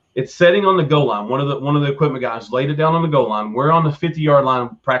 it's sitting on the goal line. One of the equipment guys laid it down on the goal line. We're on the 50-yard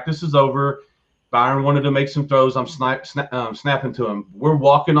line. Practice is over. Byron wanted to make some throws. I'm snapping to him. We're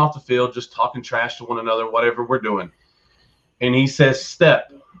walking off the field, just talking trash to one another, whatever we're doing. And he says, Stepp,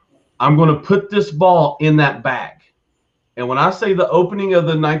 I'm going to put this ball in that bag. And when I say the opening of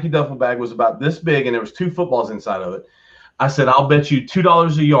the Nike duffel bag was about this big and there was 2 footballs inside of it, I said, I'll bet you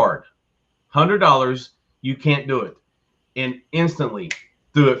 $2 a yard, $100, you can't do it. And instantly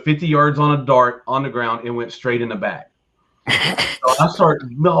threw it 50 yards on a dart on the ground and went straight in the bag. So I start,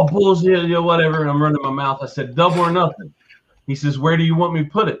 no, bullshit, whatever. And I'm running my mouth. I said, double or nothing. He says, where do you want me to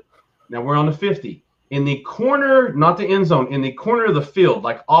put it? Now we're on the 50. In the corner, not the end zone, in the corner of the field,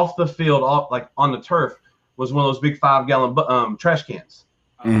 like off the field, like on the turf, was one of those big 5-gallon trash cans.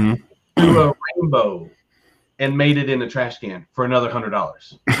 Threw a rainbow and made it in the trash can for another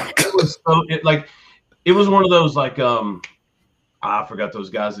 $100. It was one of those like I forgot those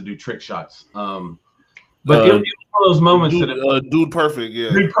guys that do trick shots. But it was one of those moments Dude Perfect,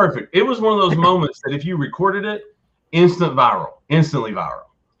 yeah. Dude Perfect. It was one of those moments that if you recorded it, instantly viral.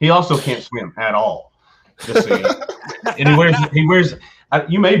 He also can't swim at all. Just so you know. And he wears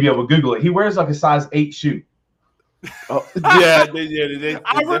you may be able to Google it. He wears like a size 8 shoe. Oh, yeah,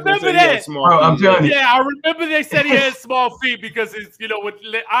 I remember that. I'm telling you. Yeah, I remember they said he had small feet because it's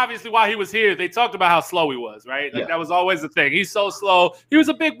obviously while he was here, they talked about how slow he was, right? Like that was always the thing. He's so slow. He was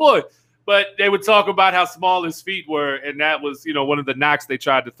a big boy, but they would talk about how small his feet were, and that was one of the knocks they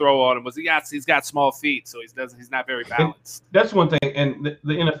tried to throw on him was he's got small feet, so he's not very balanced. And that's one thing, and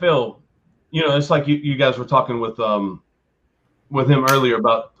the NFL, it's like you guys were talking with him earlier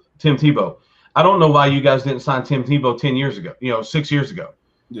about Tim Tebow. I don't know why you guys didn't sign Tim Tebow 10 years ago, 6 years ago.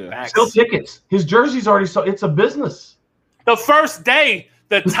 Yeah. Still tickets. His jersey's already sold. It's a business. The first day,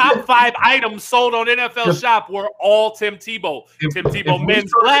 the top 5 items sold on NFL Shop were all Tim Tebow. Tim Tebow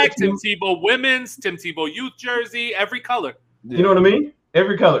men's black, Tim Tebow women's, Tim Tebow youth jersey, every color. Yeah. You know what I mean?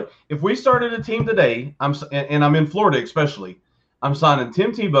 Every color. If we started a team today, and I'm in Florida especially, I'm signing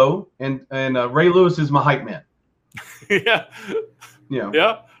Tim Tebow and Ray Lewis is my hype man. Yeah.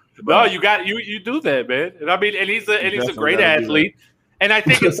 Yeah. No, you do that, man. And I mean, and he's a great athlete. And I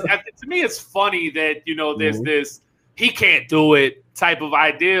think to me it's funny that there's this he can't do it type of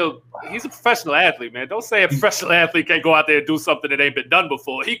ideal. He's a professional athlete, man. Don't say a professional athlete can't go out there and do something that ain't been done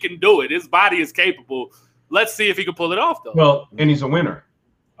before. He can do it. His body is capable. Let's see if he can pull it off, though. Well, and he's a winner.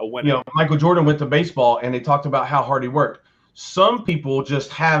 A winner. Michael Jordan went to baseball, and they talked about how hard he worked. Some people just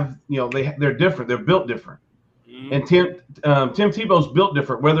have, they're different. They're built different. And Tim Tebow's built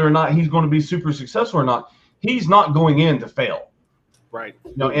different. Whether or not he's going to be super successful or not, he's not going in to fail. Right.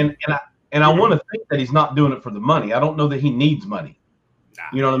 And I want to think that he's not doing it for the money. I don't know that he needs money.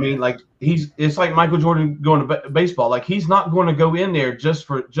 You know what I mean? Like it's like Michael Jordan going to baseball. Like he's not going to go in there just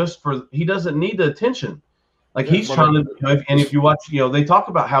for he doesn't need the attention. Like he's trying to. And if you watch, they talk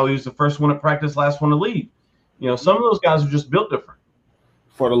about how he was the first one at practice, last one to leave. Some of those guys are just built different.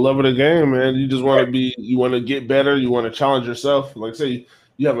 For the love of the game, man, you just want to get better. You want to challenge yourself. Like say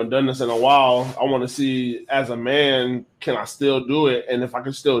you haven't done this in a while. I want to see as a man, can I still do it? And if I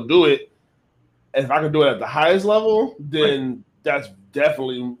can still do it, if I can do it at the highest level, then that's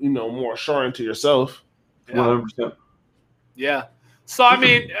definitely more assuring to yourself. 100%. Yeah. So I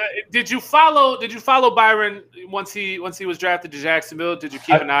mean, did you follow Byron once he was drafted to Jacksonville? Did you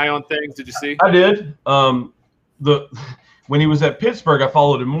keep an eye on things? Did you see? I did. When he was at Pittsburgh, I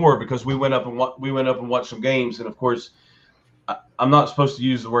followed him more because we went up and watched some games. And of course, I'm not supposed to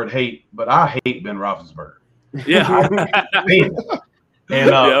use the word hate, but I hate Ben Roethlisberger. Yeah.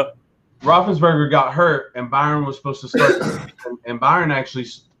 And Roethlisberger got hurt, and Byron was supposed to start. And Byron actually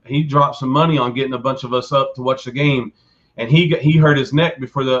he dropped some money on getting a bunch of us up to watch the game, and he hurt his neck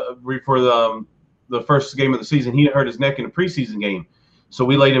before the first game of the season. He hurt his neck in a preseason game, so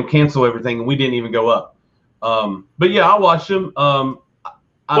we let him cancel everything, and we didn't even go up. But yeah, I watched him.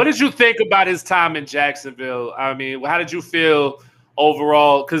 What did you think about his time in Jacksonville? I mean, how did you feel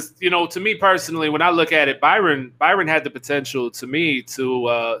overall? Because, you know, to me personally, when I look at it, Byron had the potential to me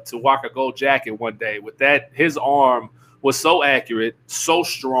to walk a gold jacket one day. With that, his arm was so accurate, so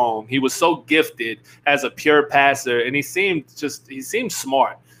strong. He was so gifted as a pure passer, and he seemed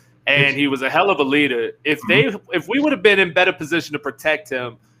smart. And he was a hell of a leader. If we would have been in better position to protect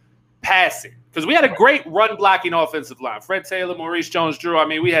him passing, because we had a great run blocking offensive line. Fred Taylor, Maurice Jones-Drew. I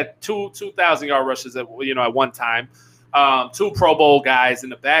mean, we had two 2,000-yard rushes at one time. 2 Pro Bowl guys in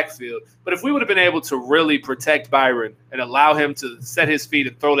the backfield. But if we would have been able to really protect Byron and allow him to set his feet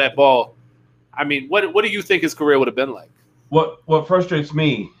and throw that ball, I mean, what do you think his career would have been like? What frustrates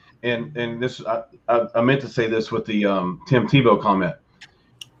me, and this I meant to say this with the Tim Tebow comment.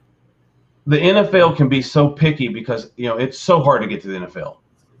 The NFL can be so picky because, you know, it's so hard to get to the NFL.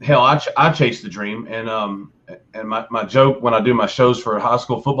 Hell, I chased the dream, and my joke when I do my shows for high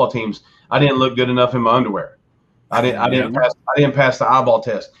school football teams, I didn't look good enough in my underwear. I didn't pass the eyeball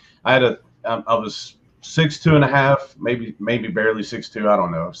test. I was 6'2.5", maybe barely 6'2", I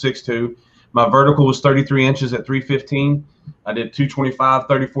don't know, 6'2". My vertical was 33 inches at 315. I did 225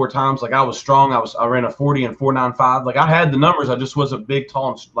 34 times. Like, I was strong. I ran a 40 and 4.95. Like, I had the numbers. I just wasn't big,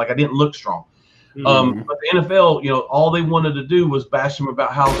 tall, and like I didn't look strong. But the NFL, you know, all they wanted to do was bash him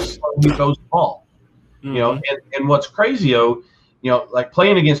about how slow he throws the ball. You know, and what's crazy, you know, like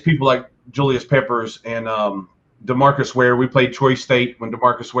playing against people like Julius Peppers and DeMarcus Ware. We played Troy State when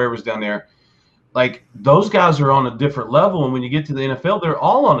DeMarcus Ware was down there. Like, those guys are on a different level, and when you get to the NFL, they're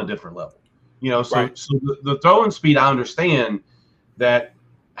all on a different level. You know, so the throwing speed, I understand that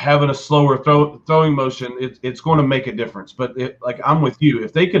having a slower throwing motion, it's going to make a difference. But like, I'm with you.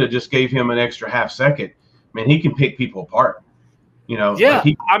 If they could have just gave him an extra half second, man, he can pick people apart. You know, yeah.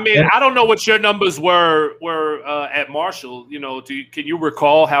 Like I don't know what your numbers were at Marshall. You know, can you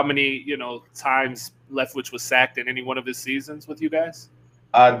recall how many times Leftwich was sacked in any one of his seasons with you guys?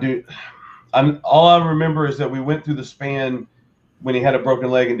 I do. All I remember is that we went through the span when he had a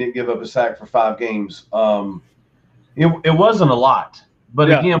broken leg and didn't give up a sack for 5 games. It wasn't a lot, but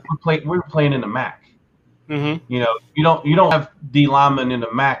again, we were playing in the MAC. You know, you don't have D linemen in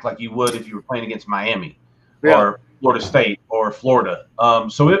the MAC like you would if you were playing against Miami or Florida State or Florida.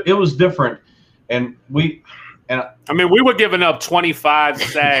 So it was different, and I mean, we were giving up 25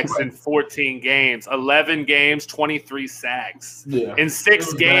 sacks in 14 games, 11 games, 23 sacks. Yeah. In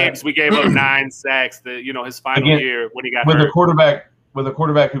 6 games, we gave up 9 sacks. His final year when he got hurt. With a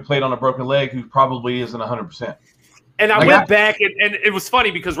quarterback who played on a broken leg, who probably isn't 100%. And I went back, and it was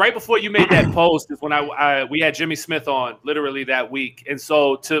funny because right before you made that post is when we had Jimmy Smith on literally that week. And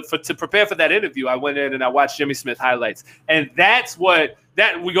so to prepare for that interview, I went in and I watched Jimmy Smith highlights. And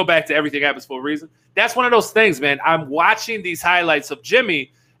we go back to everything happens for a reason. That's one of those things, man. I'm watching these highlights of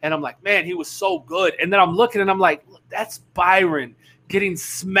Jimmy, and I'm like, man, he was so good. And then I'm looking, and I'm like, look, that's Byron getting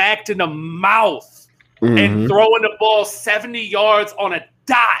smacked in the mouth and throwing the ball 70 yards on a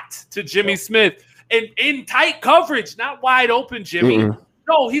dot to Jimmy Smith. And in tight coverage, not wide open, Jimmy.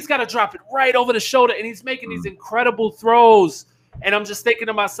 No, he's got to drop it right over the shoulder, and he's making these incredible throws. And I'm just thinking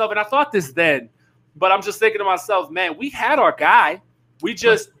to myself, and I thought this then, but I'm just thinking to myself, man, we had our guy. We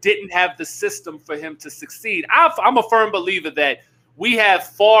just didn't have the system for him to succeed. I'm a firm believer that we have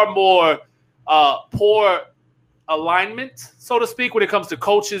far more poor alignment, so to speak, when it comes to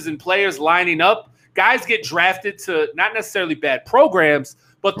coaches and players lining up. Guys get drafted to not necessarily bad programs,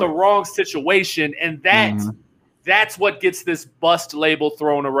 but the wrong situation, and that's what gets this bust label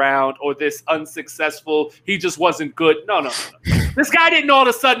thrown around, or this unsuccessful, he just wasn't good. No. This guy didn't all of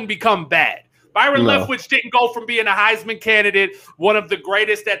a sudden become bad. Byron Leftwich didn't go from being a Heisman candidate, one of the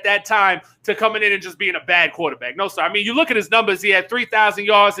greatest at that time, to coming in and just being a bad quarterback. No, sir. I mean, you look at his numbers. He had 3,000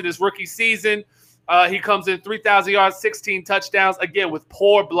 yards in his rookie season. He comes in 3,000 yards, 16 touchdowns. Again, with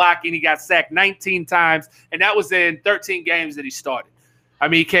poor blocking, he got sacked 19 times, and that was in 13 games that he started. I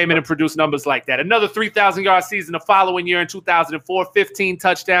mean, he came in and produced numbers like that. Another 3,000-yard season the following year in 2004, 15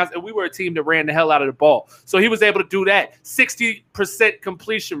 touchdowns, and we were a team that ran the hell out of the ball. So he was able to do that. 60%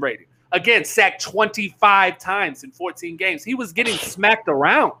 completion rating. Again, sacked 25 times in 14 games. He was getting smacked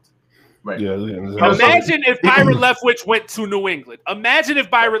around. Right. Imagine if Byron Leftwich went to New England. Imagine if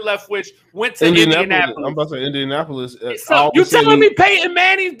Byron Leftwich went to Indianapolis. I'm about to say Indianapolis. So you telling me Peyton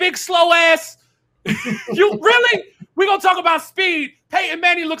Manning's big slow ass? You really? We're going to talk about speed. Peyton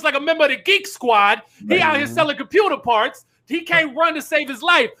Manning looks like a member of the Geek Squad. He out here selling computer parts. He can't run to save his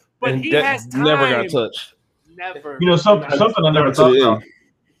life, but And he that has time. never got touched. Never. You know, something I never to thought the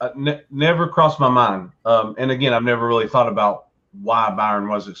about. Never crossed my mind. And again, I've never really thought about why Byron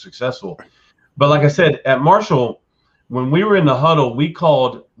wasn't successful. But like I said, at Marshall, when we were in the huddle, we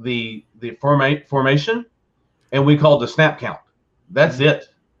called the formation and we called the snap count. That's it.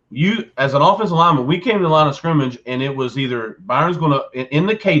 You, as an offensive lineman, we came to the line of scrimmage, and it was either Byron's going to, in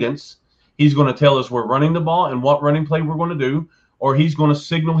the cadence, he's going to tell us we're running the ball and what running play we're going to do, or he's going to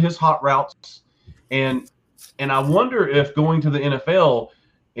signal his hot routes. And I wonder if going to the NFL,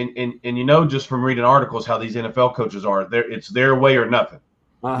 and you know, just from reading articles, how these NFL coaches are, it's their way or nothing.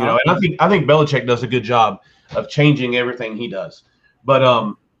 You know, and I think Belichick does a good job of changing everything he does. But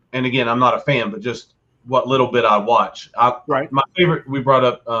and again, I'm not a fan, but just what little bit I watch. My favorite, we brought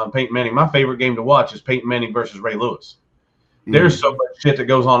up Peyton Manning. My favorite game to watch is Peyton Manning versus Ray Lewis. There's so much shit that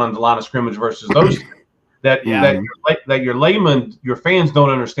goes on the line of scrimmage versus those that your layman, your fans don't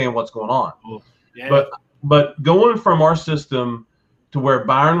understand what's going on. But going from our system to where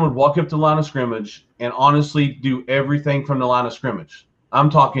Byron would walk up to the line of scrimmage and honestly do everything from the line of scrimmage. I'm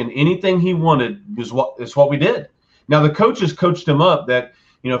talking anything he wanted is what we did. Now the coaches coached him up that,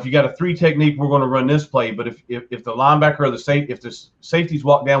 you know, if you got a 3 technique, we're going to run this play. But if the linebacker or if the safeties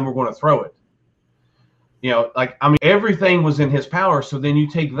walk down, we're going to throw it. You know, like, I mean, everything was in his power. So then you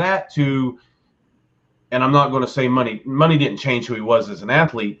take that to, and I'm not going to say money. Money didn't change who he was as an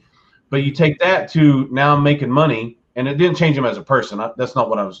athlete, but you take that to now I'm making money, and it didn't change him as a person. That's not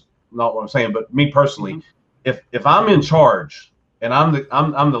what I'm saying. But me personally, if I'm in charge and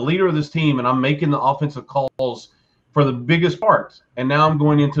I'm the leader of this team and I'm making the offensive calls for the biggest part, and now I'm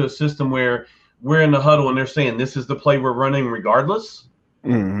going into a system where we're in the huddle and they're saying this is the play we're running regardless,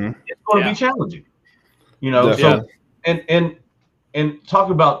 it's going to be challenging. You know, so and talk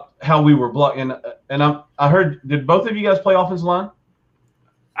about how we were blocking. And I heard, did both of you guys play offensive line?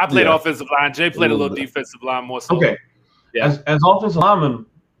 I played offensive line. Jay played a little defensive line more so. Okay. Yeah. As offensive lineman,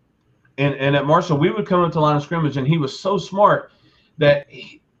 and at Marshall, we would come up to the line of scrimmage, and he was so smart that,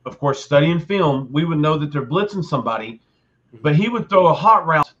 of course, studying film, we would know that they're blitzing somebody, but he would throw a hot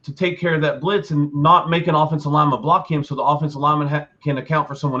route to take care of that blitz and not make an offensive lineman block him so the offensive lineman can account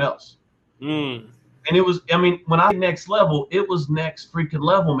for someone else. And it was, I mean, when I next level, it was next freaking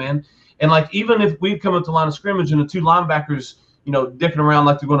level, man. And like, even if we'd come up to the line of scrimmage and the 2 linebackers, you know, dicking around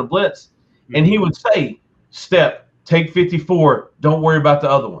like they're going to blitz, and he would say, step, take 54, don't worry about the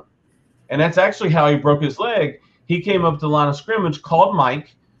other one. And that's actually how he broke his leg. He came up to the line of scrimmage, called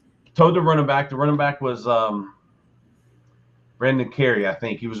Mike, told the running back. The running back was Brandon Carey, I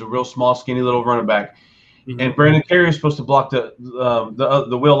think. He was a real small, skinny little running back. And Brandon Carey was supposed to block the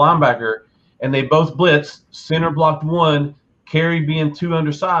wheel linebacker, and they both blitzed. Center blocked one. Carey, being too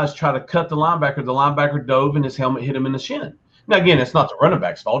undersized, tried to cut the linebacker. The linebacker dove, and his helmet hit him in the shin. Now, again, it's not the running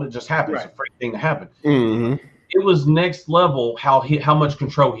back's fault. It just happens. It's a freak thing to happen. It was next level how much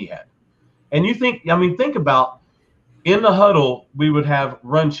control he had. And you think, I mean, think about, in the huddle, we would have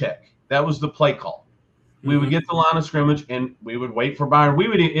run check. That was the play call. We would get the line of scrimmage, and we would wait for Byron.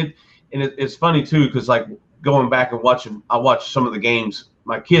 It's funny, too, because, like, going back and watching, I watched some of the games.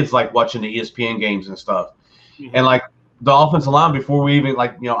 My kids like watching the ESPN games and stuff. And, like, the offensive line, before we even,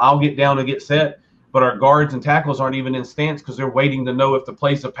 like, you know, I'll get down and get set, but our guards and tackles aren't even in stance because they're waiting to know if the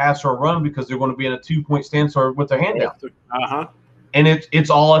play's a pass or a run because they're going to be in a 2-point stance or with their hand down. And it's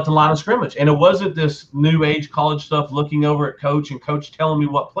all at the line of scrimmage. And it wasn't this new age college stuff looking over at coach and coach telling me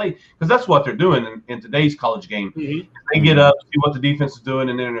what play, because that's what they're doing in today's college game. They get up, see what the defense is doing,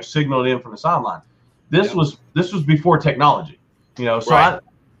 and then they're signaling in from the sideline. This was before technology, you know. So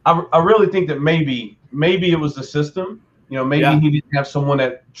I really think that maybe it was the system. You know, maybe he didn't have someone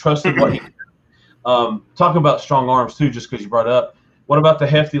that trusted what he did. Talk about strong arms too, just because you brought it up. What about the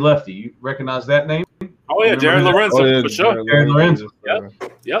hefty lefty? You recognize that name? Oh yeah, Jared Lorenzo, for sure. Jared Lorenzo.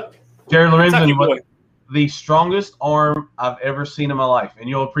 Yep. Jared Lorenzo was the strongest arm I've ever seen in my life, and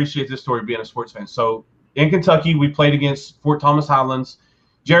you'll appreciate this story being a sports fan. So in Kentucky, we played against Fort Thomas Highlands.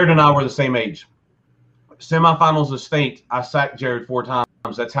 Jared and I were the same age. Semifinals of state, I sacked Jared 4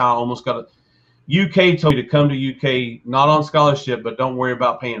 times. That's how I almost got it. UK told me to come to UK, not on scholarship, but don't worry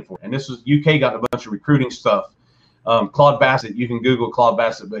about paying for it. And this was UK got a bunch of recruiting stuff. Claude Bassett, you can Google Claude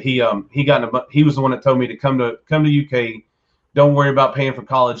Bassett, but he was the one that told me to come to UK. Don't worry about paying for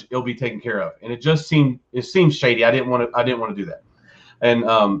college; it'll be taken care of. And it seemed shady. I didn't want to do that. And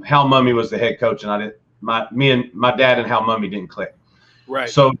Hal Mummy was the head coach, and my dad and Hal Mummy didn't click. Right.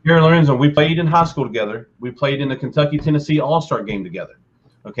 So Jared Lorenzo, we played in high school together. We played in the Kentucky-Tennessee All-Star game together.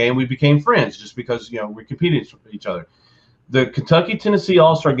 Okay, and we became friends just because, you know, we competed with each other. The Kentucky-Tennessee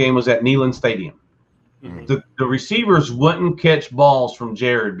All-Star game was at Neyland Stadium. The receivers wouldn't catch balls from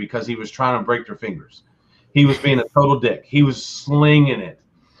Jared because he was trying to break their fingers. He was being a total dick. He was slinging it.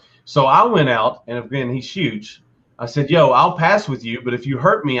 So I went out, and again, he's huge. I said, yo, I'll pass with you, but if you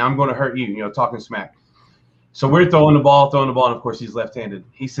hurt me, I'm going to hurt you, talking smack. So we're throwing the ball, and of course, he's left-handed.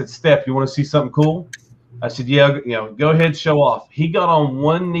 He said, Stepp, you want to see something cool? I said, yeah, go ahead, show off. He got on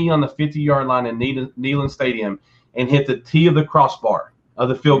one knee on the 50-yard line in Neyland Stadium and hit the tee of the crossbar of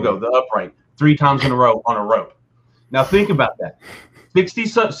the field goal, the upright, 3 times in a row on a rope. Now think about that.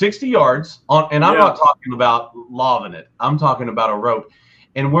 60 yards, and I'm not talking about lobbing it. I'm talking about a rope.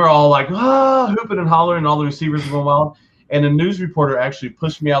 And we're all like, hooping and hollering, and all the receivers are going wild. And the news reporter actually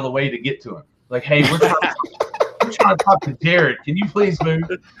pushed me out of the way to get to him. Like, hey, we're trying to talk to Jared. Can you please move?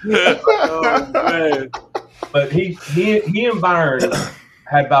 Oh, man. But he and Byron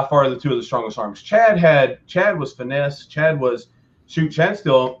had by far the 2 of the strongest arms. Chad was finesse. Chad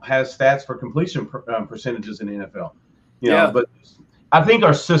still has stats for completion percentages in the NFL. But I think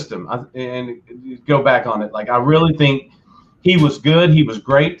our system, and go back on it, like I really think he was good. He was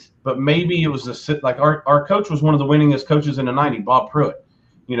great, but maybe it was our coach was one of the winningest coaches in the 90s, Bob Pruitt,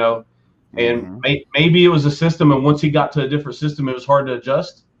 and maybe it was a system. And once he got to a different system, it was hard to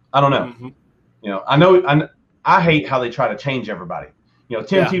adjust. I don't know. I hate how they try to change everybody.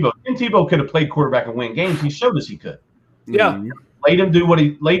 Tim Tebow could have played quarterback and win games. He showed us he could. Yeah. Let him do what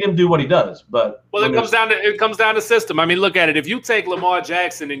he does. But it comes down to system. I mean, look at it. If you take Lamar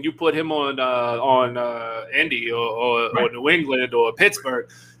Jackson and you put him on Indy or New England or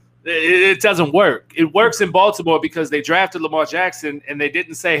Pittsburgh, it doesn't work. It works in Baltimore because they drafted Lamar Jackson and they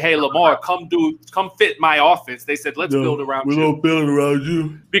didn't say, "Hey, Lamar, come fit my offense." They said, "Let's build around you." We're gonna build around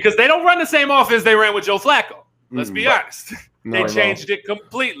you because they don't run the same offense they ran with Joe Flacco. Let's be honest. They changed it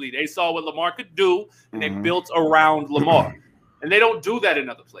completely. They saw what Lamar could do and they built around Lamar. And they don't do that in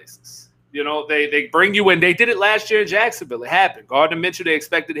other places. They bring you in. They did it last year in Jacksonville. It happened. Gardner Minshew, they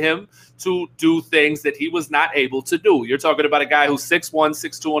expected him to do things that he was not able to do. You're talking about a guy who's 6'1",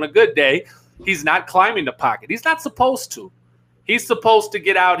 6'2" on a good day. He's not climbing the pocket. He's not supposed to. He's supposed to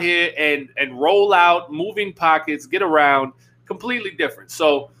get out here and roll out, moving pockets, get around, completely different.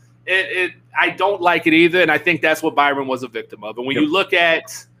 So I don't like it either, and I think that's what Byron was a victim of. And when you look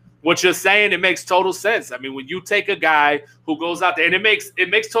at what you're saying, it makes total sense. I mean, when you take a guy who goes out there, and it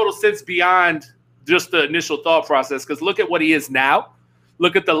makes total sense beyond just the initial thought process, because look at what he is now.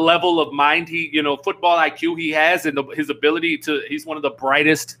 Look at the level of mind football IQ he has, and his ability he's one of the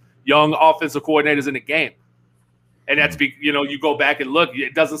brightest young offensive coordinators in the game. And that's, you go back and look,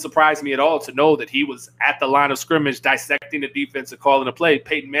 it doesn't surprise me at all to know that he was at the line of scrimmage dissecting the defense and calling a play,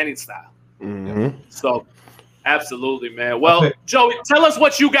 Peyton Manning style. Mm-hmm. So, absolutely, man. Well, Joey, tell us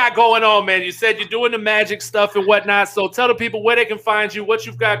what you got going on, man. You said you're doing the magic stuff and whatnot. So tell the people where they can find you, what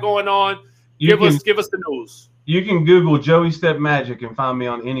you've got going on. Give us the news. You can Google Joey Stepp Magic and find me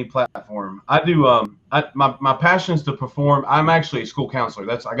on any platform. I do. My passion is to perform. I'm actually a school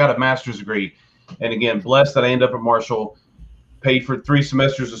counselor. I got a master's degree, and again, blessed that I ended up at Marshall. Paid for 3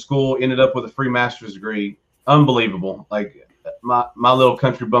 semesters of school. Ended up with a free master's degree. Unbelievable. Like my little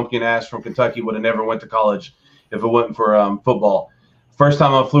country bumpkin ass from Kentucky would have never went to college if it wasn't for football. First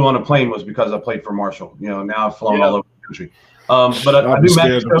time I flew on a plane was because I played for Marshall. Now I've flown all over the country. But I do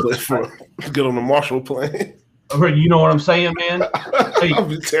scared to get on the Marshall plane. You know what I'm saying, man? Hey, I'd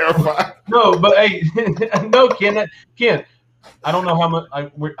be terrified. No, but hey, no, Ken. I don't know how much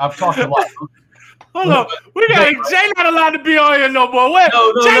I've talked a lot. Hold on, we got Jay not allowed to be on here no more. Wait,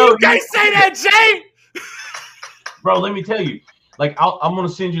 Jay, you can't say that, Jay. Bro, let me tell you. Like, I'm gonna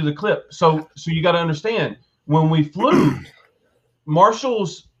send you the clip. So you got to understand, when we flew,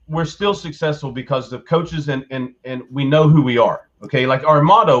 Marshalls were still successful because the coaches and we know who we are. Okay, like our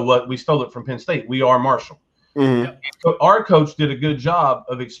motto, we stole it from Penn State. We are Marshall. Mm-hmm. So our coach did a good job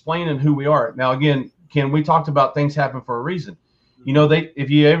of explaining who we are. Now, again, Ken, we talked about things happen for a reason. If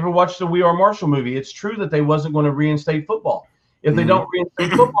you ever watched the We Are Marshall movie, it's true that they wasn't going to reinstate football. If they don't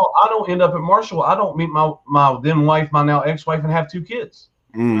reinstate football, I don't end up at Marshall. I don't meet my then wife, my now ex-wife, and have 2 kids.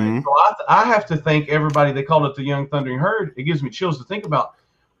 Mm-hmm. So I have to thank everybody. They called it the Young Thundering Herd. It gives me chills to think about.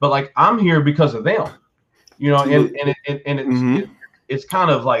 But like, I'm here because of them. It's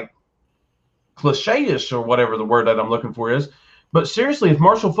kind of like cliche-ish or whatever the word that I'm looking for is. But seriously, if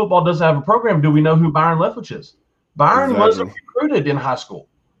Marshall football doesn't have a program, do we know who Byron Leftwich is? Byron wasn't recruited in high school.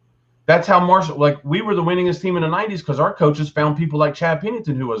 That's how Marshall, we were the winningest team in the 90s because our coaches found people like Chad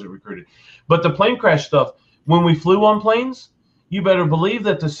Pennington who wasn't recruited. But the plane crash stuff, when we flew on planes, you better believe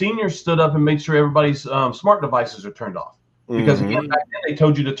that the seniors stood up and made sure everybody's smart devices are turned off. Because again, back then they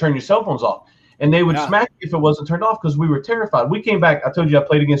told you to turn your cell phones off. And they would smack you if it wasn't turned off because we were terrified. We came back. I told you I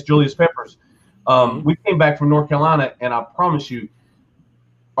played against Julius Peppers We came back from North Carolina, and I promise you,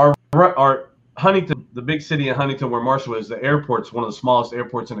 our Huntington, the big city in Huntington where Marshall is, the airport's one of the smallest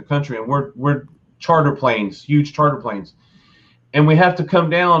airports in the country, and we're charter planes, huge charter planes. And we have to come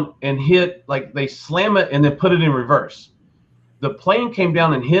down and hit, like they slam it and then put it in reverse. The plane came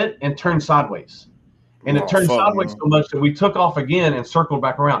down and hit and turned sideways. And it turned sideways so much that we took off again and circled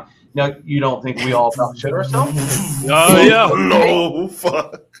back around. Now, you don't think we all about shit ourselves? Oh, yeah. No,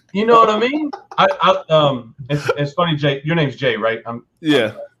 fuck. You know what I mean? It's funny, Jay. Your name's Jay, right?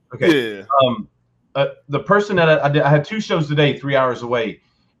 Yeah. Okay. Yeah. The person that I had 2 shows today, 3 hours away.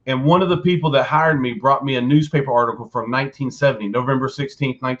 And one of the people that hired me brought me a newspaper article from 1970, November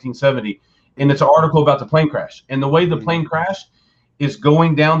 16th, 1970. And it's an article about the plane crash. And the way the plane crashed is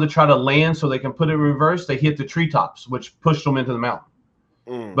going down to try to land so they can put it in reverse. They hit the treetops, which pushed them into the mountain.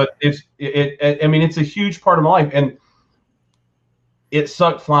 But it's a huge part of my life. And it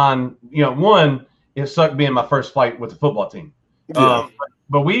sucked flying, it sucked being my first flight with the football team. Yeah.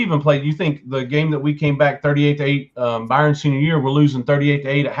 But we even played, you think the game that we came back 38-8, Byron's senior year, we're losing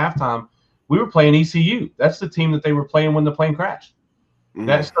 38-8 at halftime. We were playing ECU. That's the team that they were playing when the plane crashed.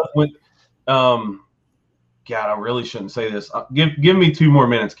 That stuff went, God, I really shouldn't say this. Give me 2 more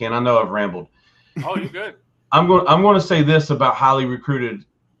minutes, Ken. I know I've rambled. Oh, you're good. I'm going to say this about highly recruited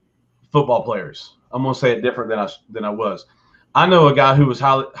football players. I'm going to say it different than I was. I know a guy who was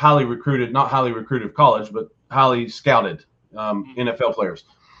highly recruited, not highly recruited college, but highly scouted NFL players.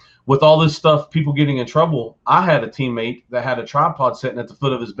 With all this stuff, people getting in trouble, I had a teammate that had a tripod sitting at the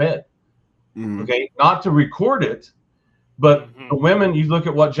foot of his bed. Okay, not to record it, but the women, you look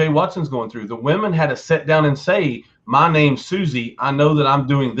at what Jay Watson's going through. The women had to sit down and say, "My name's Susie. I know that I'm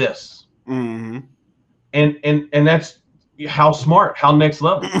doing this." And that's how smart, how next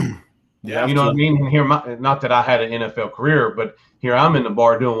level. Yeah, you know what I mean? And here, not that I had an NFL career, but here I'm in the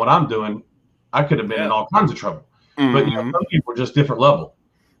bar doing what I'm doing. I could have been in all kinds of trouble. But some people are just different level.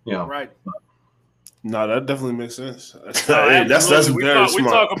 Right. No, that definitely makes sense. That's very smart. We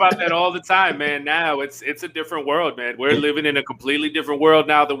talk about that all the time, man. Now it's a different world, man. We're living in a completely different world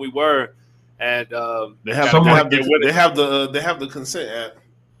now than we were, and they have the consent app,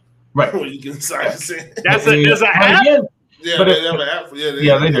 right? Where you can sign consent. There's an app. Yeah, they have an app. They do.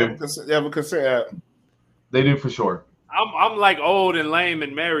 They have a consent app. They do for sure. I'm like old and lame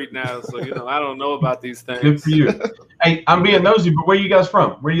and married now, so I don't know about these things. Good for you. Hey, I'm being nosy, but where you guys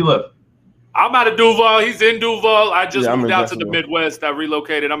from? Where you live? I'm out of Duval. He's in Duval. I just moved out to the Midwest. I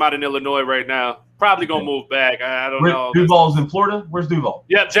relocated. I'm out in Illinois right now. Probably gonna move back. I don't know. Duval's in Florida. Where's Duval?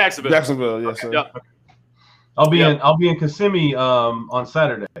 Yeah, Jacksonville. Jacksonville, yes, sir. Yep. I'll be in Kissimmee on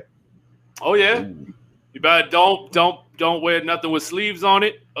Saturday. Oh yeah. You better don't wear nothing with sleeves on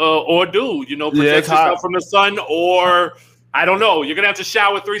it, or protect yourself from the sun, or I don't know. You're gonna have to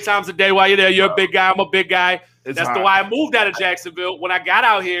shower 3 times a day while you're there. You're a big guy. I'm a big guy. That's why I moved out of Jacksonville. When I got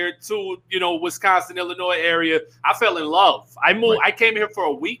out here to Wisconsin, Illinois area, I fell in love. I moved. I came here for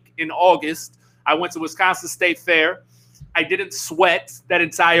a week in August. I went to Wisconsin State Fair. I didn't sweat that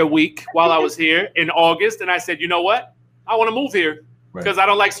entire week while I was here in August, and I said, you know what? I want to move here because I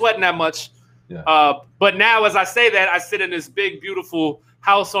don't like sweating that much. Yeah. But now, as I say that, I sit in this big, beautiful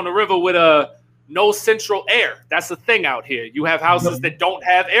house on the river with no central air. That's the thing out here. You have houses that don't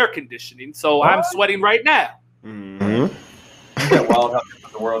have air conditioning, so I'm sweating right now. Isn't that wild how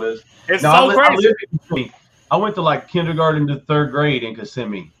different the world is? It's so crazy. I went to like kindergarten to 3rd grade in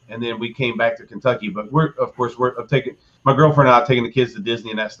Kissimmee, and then we came back to Kentucky. But we're taking my girlfriend and I are taking the kids to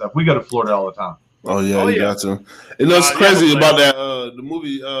Disney and that stuff. We go to Florida all the time. Oh yeah, you got to. And that's crazy about that. The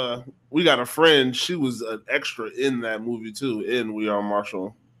movie. We got a friend. She was an extra in that movie too. In We Are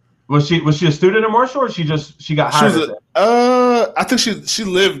Marshall. Was she a student at Marshall, or she got hired? I think she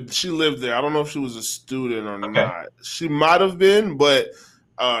lived there. I don't know if she was a student or not. She might have been, but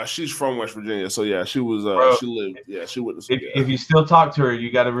she's from West Virginia, so yeah, she was. She lived. Yeah, she went to school. If you still talk to her,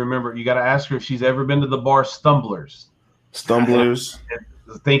 you got to remember. You got to ask her if she's ever been to the bar Stumblers. Stumblers.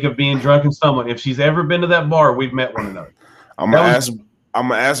 Think of being drunk and stumbling. If she's ever been to that bar, we've met one another. I'm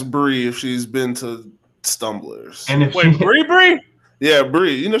gonna ask Bree if she's been to Stumblers. And if Bree? Yeah,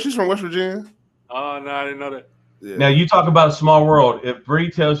 Bree. You know she's from West Virginia. Oh no, I didn't know that. Yeah. Now you talk about a small world. If Bree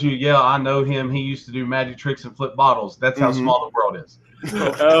tells you, "Yeah, I know him. He used to do magic tricks and flip bottles," that's how small the world is.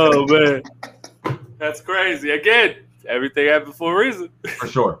 Oh man, that's crazy. Again, everything happened for a reason. For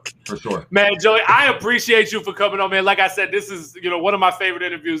sure. Man, Joey, I appreciate you for coming on, man. Like I said, this is one of my favorite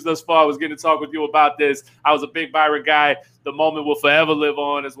interviews thus far. I was getting to talk with you about this. I was a big Byron guy. The moment will forever live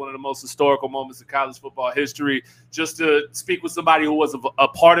on as one of the most historical moments in college football history. Just to speak with somebody who was a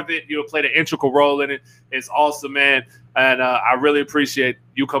part of it, played an integral role in it, it's awesome, man. And I really appreciate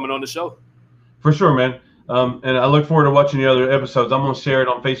you coming on the show. For sure, man. And I look forward to watching the other episodes. I'm going to share it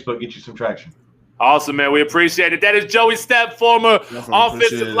on Facebook, get you some traction. Awesome, man. We appreciate it. That is Joey Stepp, former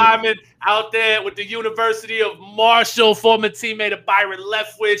offensive lineman out there with the University of Marshall, former teammate of Byron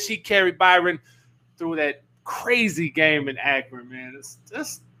Leftwich. He carried Byron through that crazy game in Akron, man.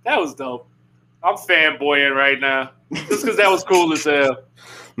 That was dope. I'm fanboying right now just because that was cool as hell.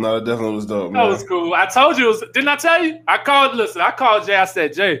 No, it definitely was dope, man. That was cool. I told you. Didn't I tell you? I called Jay. I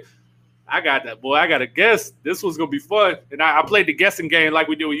said, Jay, I got that, boy. I got to guess. This was going to be fun. And I played the guessing game like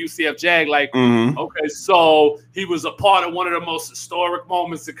we do with UCF Jag. Like, okay, so he was a part of one of the most historic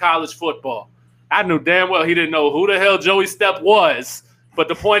moments in college football. I knew damn well he didn't know who the hell Joey Stepp was. But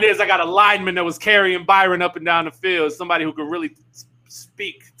the point is, I got a lineman that was carrying Byron up and down the field, somebody who could really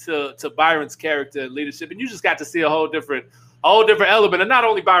speak to Byron's character and leadership. And you just got to see a whole different element. And not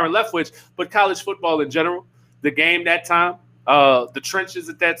only Byron Leftwich, but college football in general, the game that time. The trenches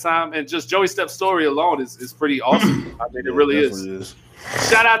at that time, and just Joey Stepp's story alone is pretty awesome. I mean, it really is.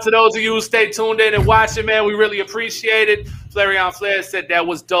 Shout out to those of you who stay tuned in and watching, man. We really appreciate it. Flareon Flair said that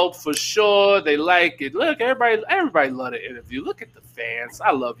was dope for sure. They like it. Look, everybody loved the interview. Look at the fans.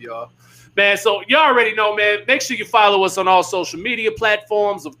 I love y'all. Man, so you already know, man. Make sure you follow us on all social media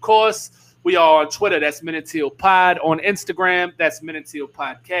platforms, of course. We are on Twitter, that's Men Until Pod. On Instagram, that's Men Until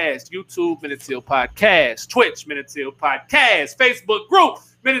Podcast. YouTube, Men Until Podcast. Twitch, Men Until Podcast. Facebook group,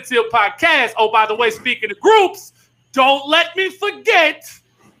 Men Until Podcast. Oh, by the way, speaking of groups, don't let me forget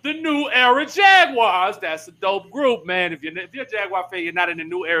the New Era Jaguars. That's a dope group, man. If you're a Jaguar fan, you're not in the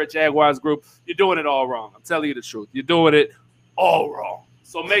New Era Jaguars group, you're doing it all wrong. I'm telling you the truth. You're doing it all wrong.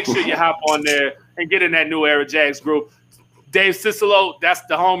 So make sure you hop on there and get in that New Era Jags group. Dave Cicelo, that's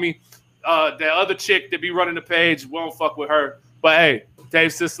the homie. The other chick that be running the page, we don't fuck with her. But hey,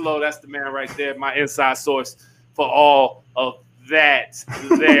 Dave Cicelo, that's the man right there, my inside source for all of that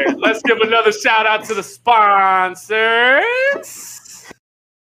there. Let's give another shout out to the sponsors.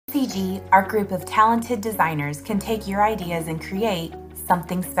 CG, our group of talented designers, can take your ideas and create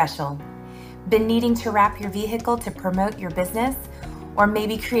something special. Been needing to wrap your vehicle to promote your business? Or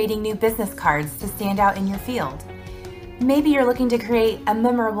maybe creating new business cards to stand out in your field? Maybe you're looking to create a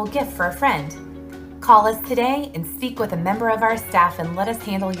memorable gift for a friend. Call us today and speak with a member of our staff and let us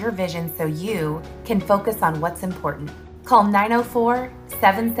handle your vision so you can focus on what's important. Call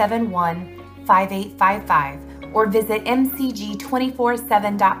 904-771-5855 or visit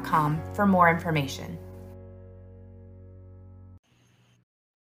mcg247.com for more information.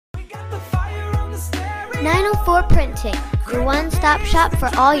 .904 Printing, your one-stop shop for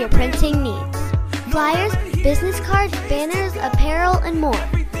all your printing needs. Flyers, business cards, banners, apparel, and more.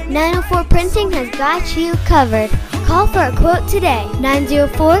 904 Printing has got you covered. Call for a quote today,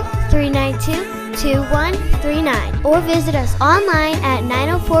 904-392-2139, or visit us online at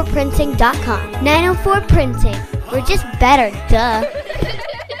 904printing.com. 904 Printing, we're just better, duh.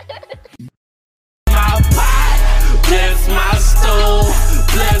 Bless my stove,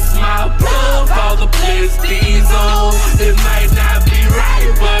 bless my plug, all the blessings on. It might not be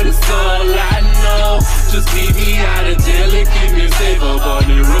right, but it's all I know. Just keep me out of jail and keep me safe up on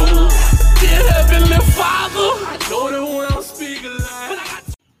the road. Dear Heavenly Father, I know that when I'm speaking loud.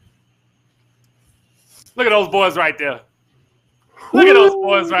 Look at those boys right there. Look at those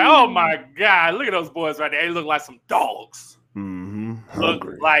boys right. Oh my God! Look at those boys right there. They look like some dogs. Look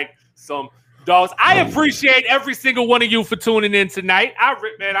like some dogs. I appreciate every single one of you for tuning in tonight. I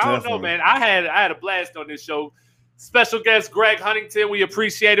don't know, man. I had a blast on this show. Special guest Greg Huntington. We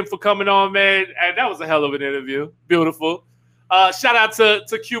appreciate him for coming on, man. And that was a hell of an interview. Beautiful. Shout out to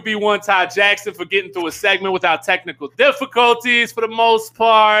QB1 Ty Jackson for getting through a segment without technical difficulties for the most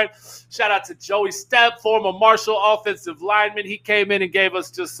part. Shout out to Joey Stepp, former Marshall offensive lineman. He came in and gave us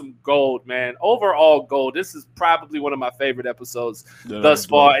just some gold, man. Overall gold. This is probably one of my favorite episodes thus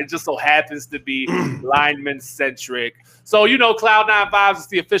far. It just so happens to be lineman-centric. So, you know, Cloud9 Vibes is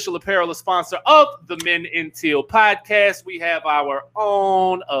the official apparel sponsor of the Men in Teal podcast. We have our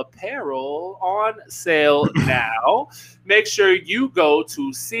own apparel on sale now. Make sure you go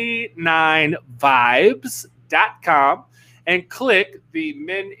to c9vibes.com and click the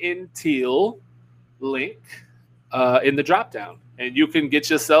Men in Teal link in the drop-down. And you can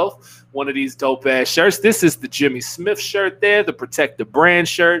get yourself one of these dope-ass shirts. This is the Jimmy Smith shirt there, the Protect the Brand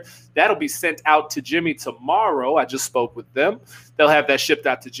shirt. That'll be sent out to Jimmy tomorrow. I just spoke with them. They'll have that shipped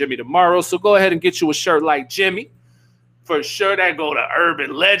out to Jimmy tomorrow. So go ahead and get you a shirt like Jimmy. For sure, that go to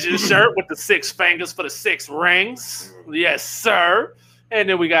Urban Legend shirt with the 6 fingers for the 6 rings. Yes, sir. And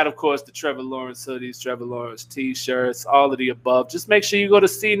then we got, of course, the Trevor Lawrence hoodies, Trevor Lawrence T-shirts, all of the above. Just make sure you go to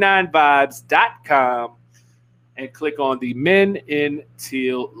c9vibes.com and click on the Men in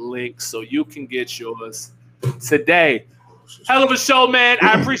Teal link so you can get yours today. Hell of a show, man.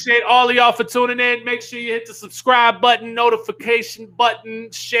 I appreciate all of y'all for tuning in. Make sure you hit the subscribe button, notification button,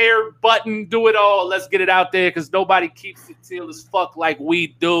 share button, do it all. Let's get it out there because nobody keeps it teal as fuck like we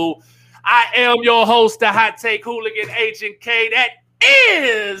do. I am your host, the Hot Take Hooligan, Agent K. That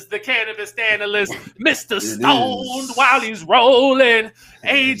is the cannabis analyst, Mr. Stoned while he's rolling,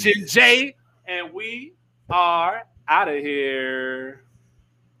 Agent J. And we are out of here.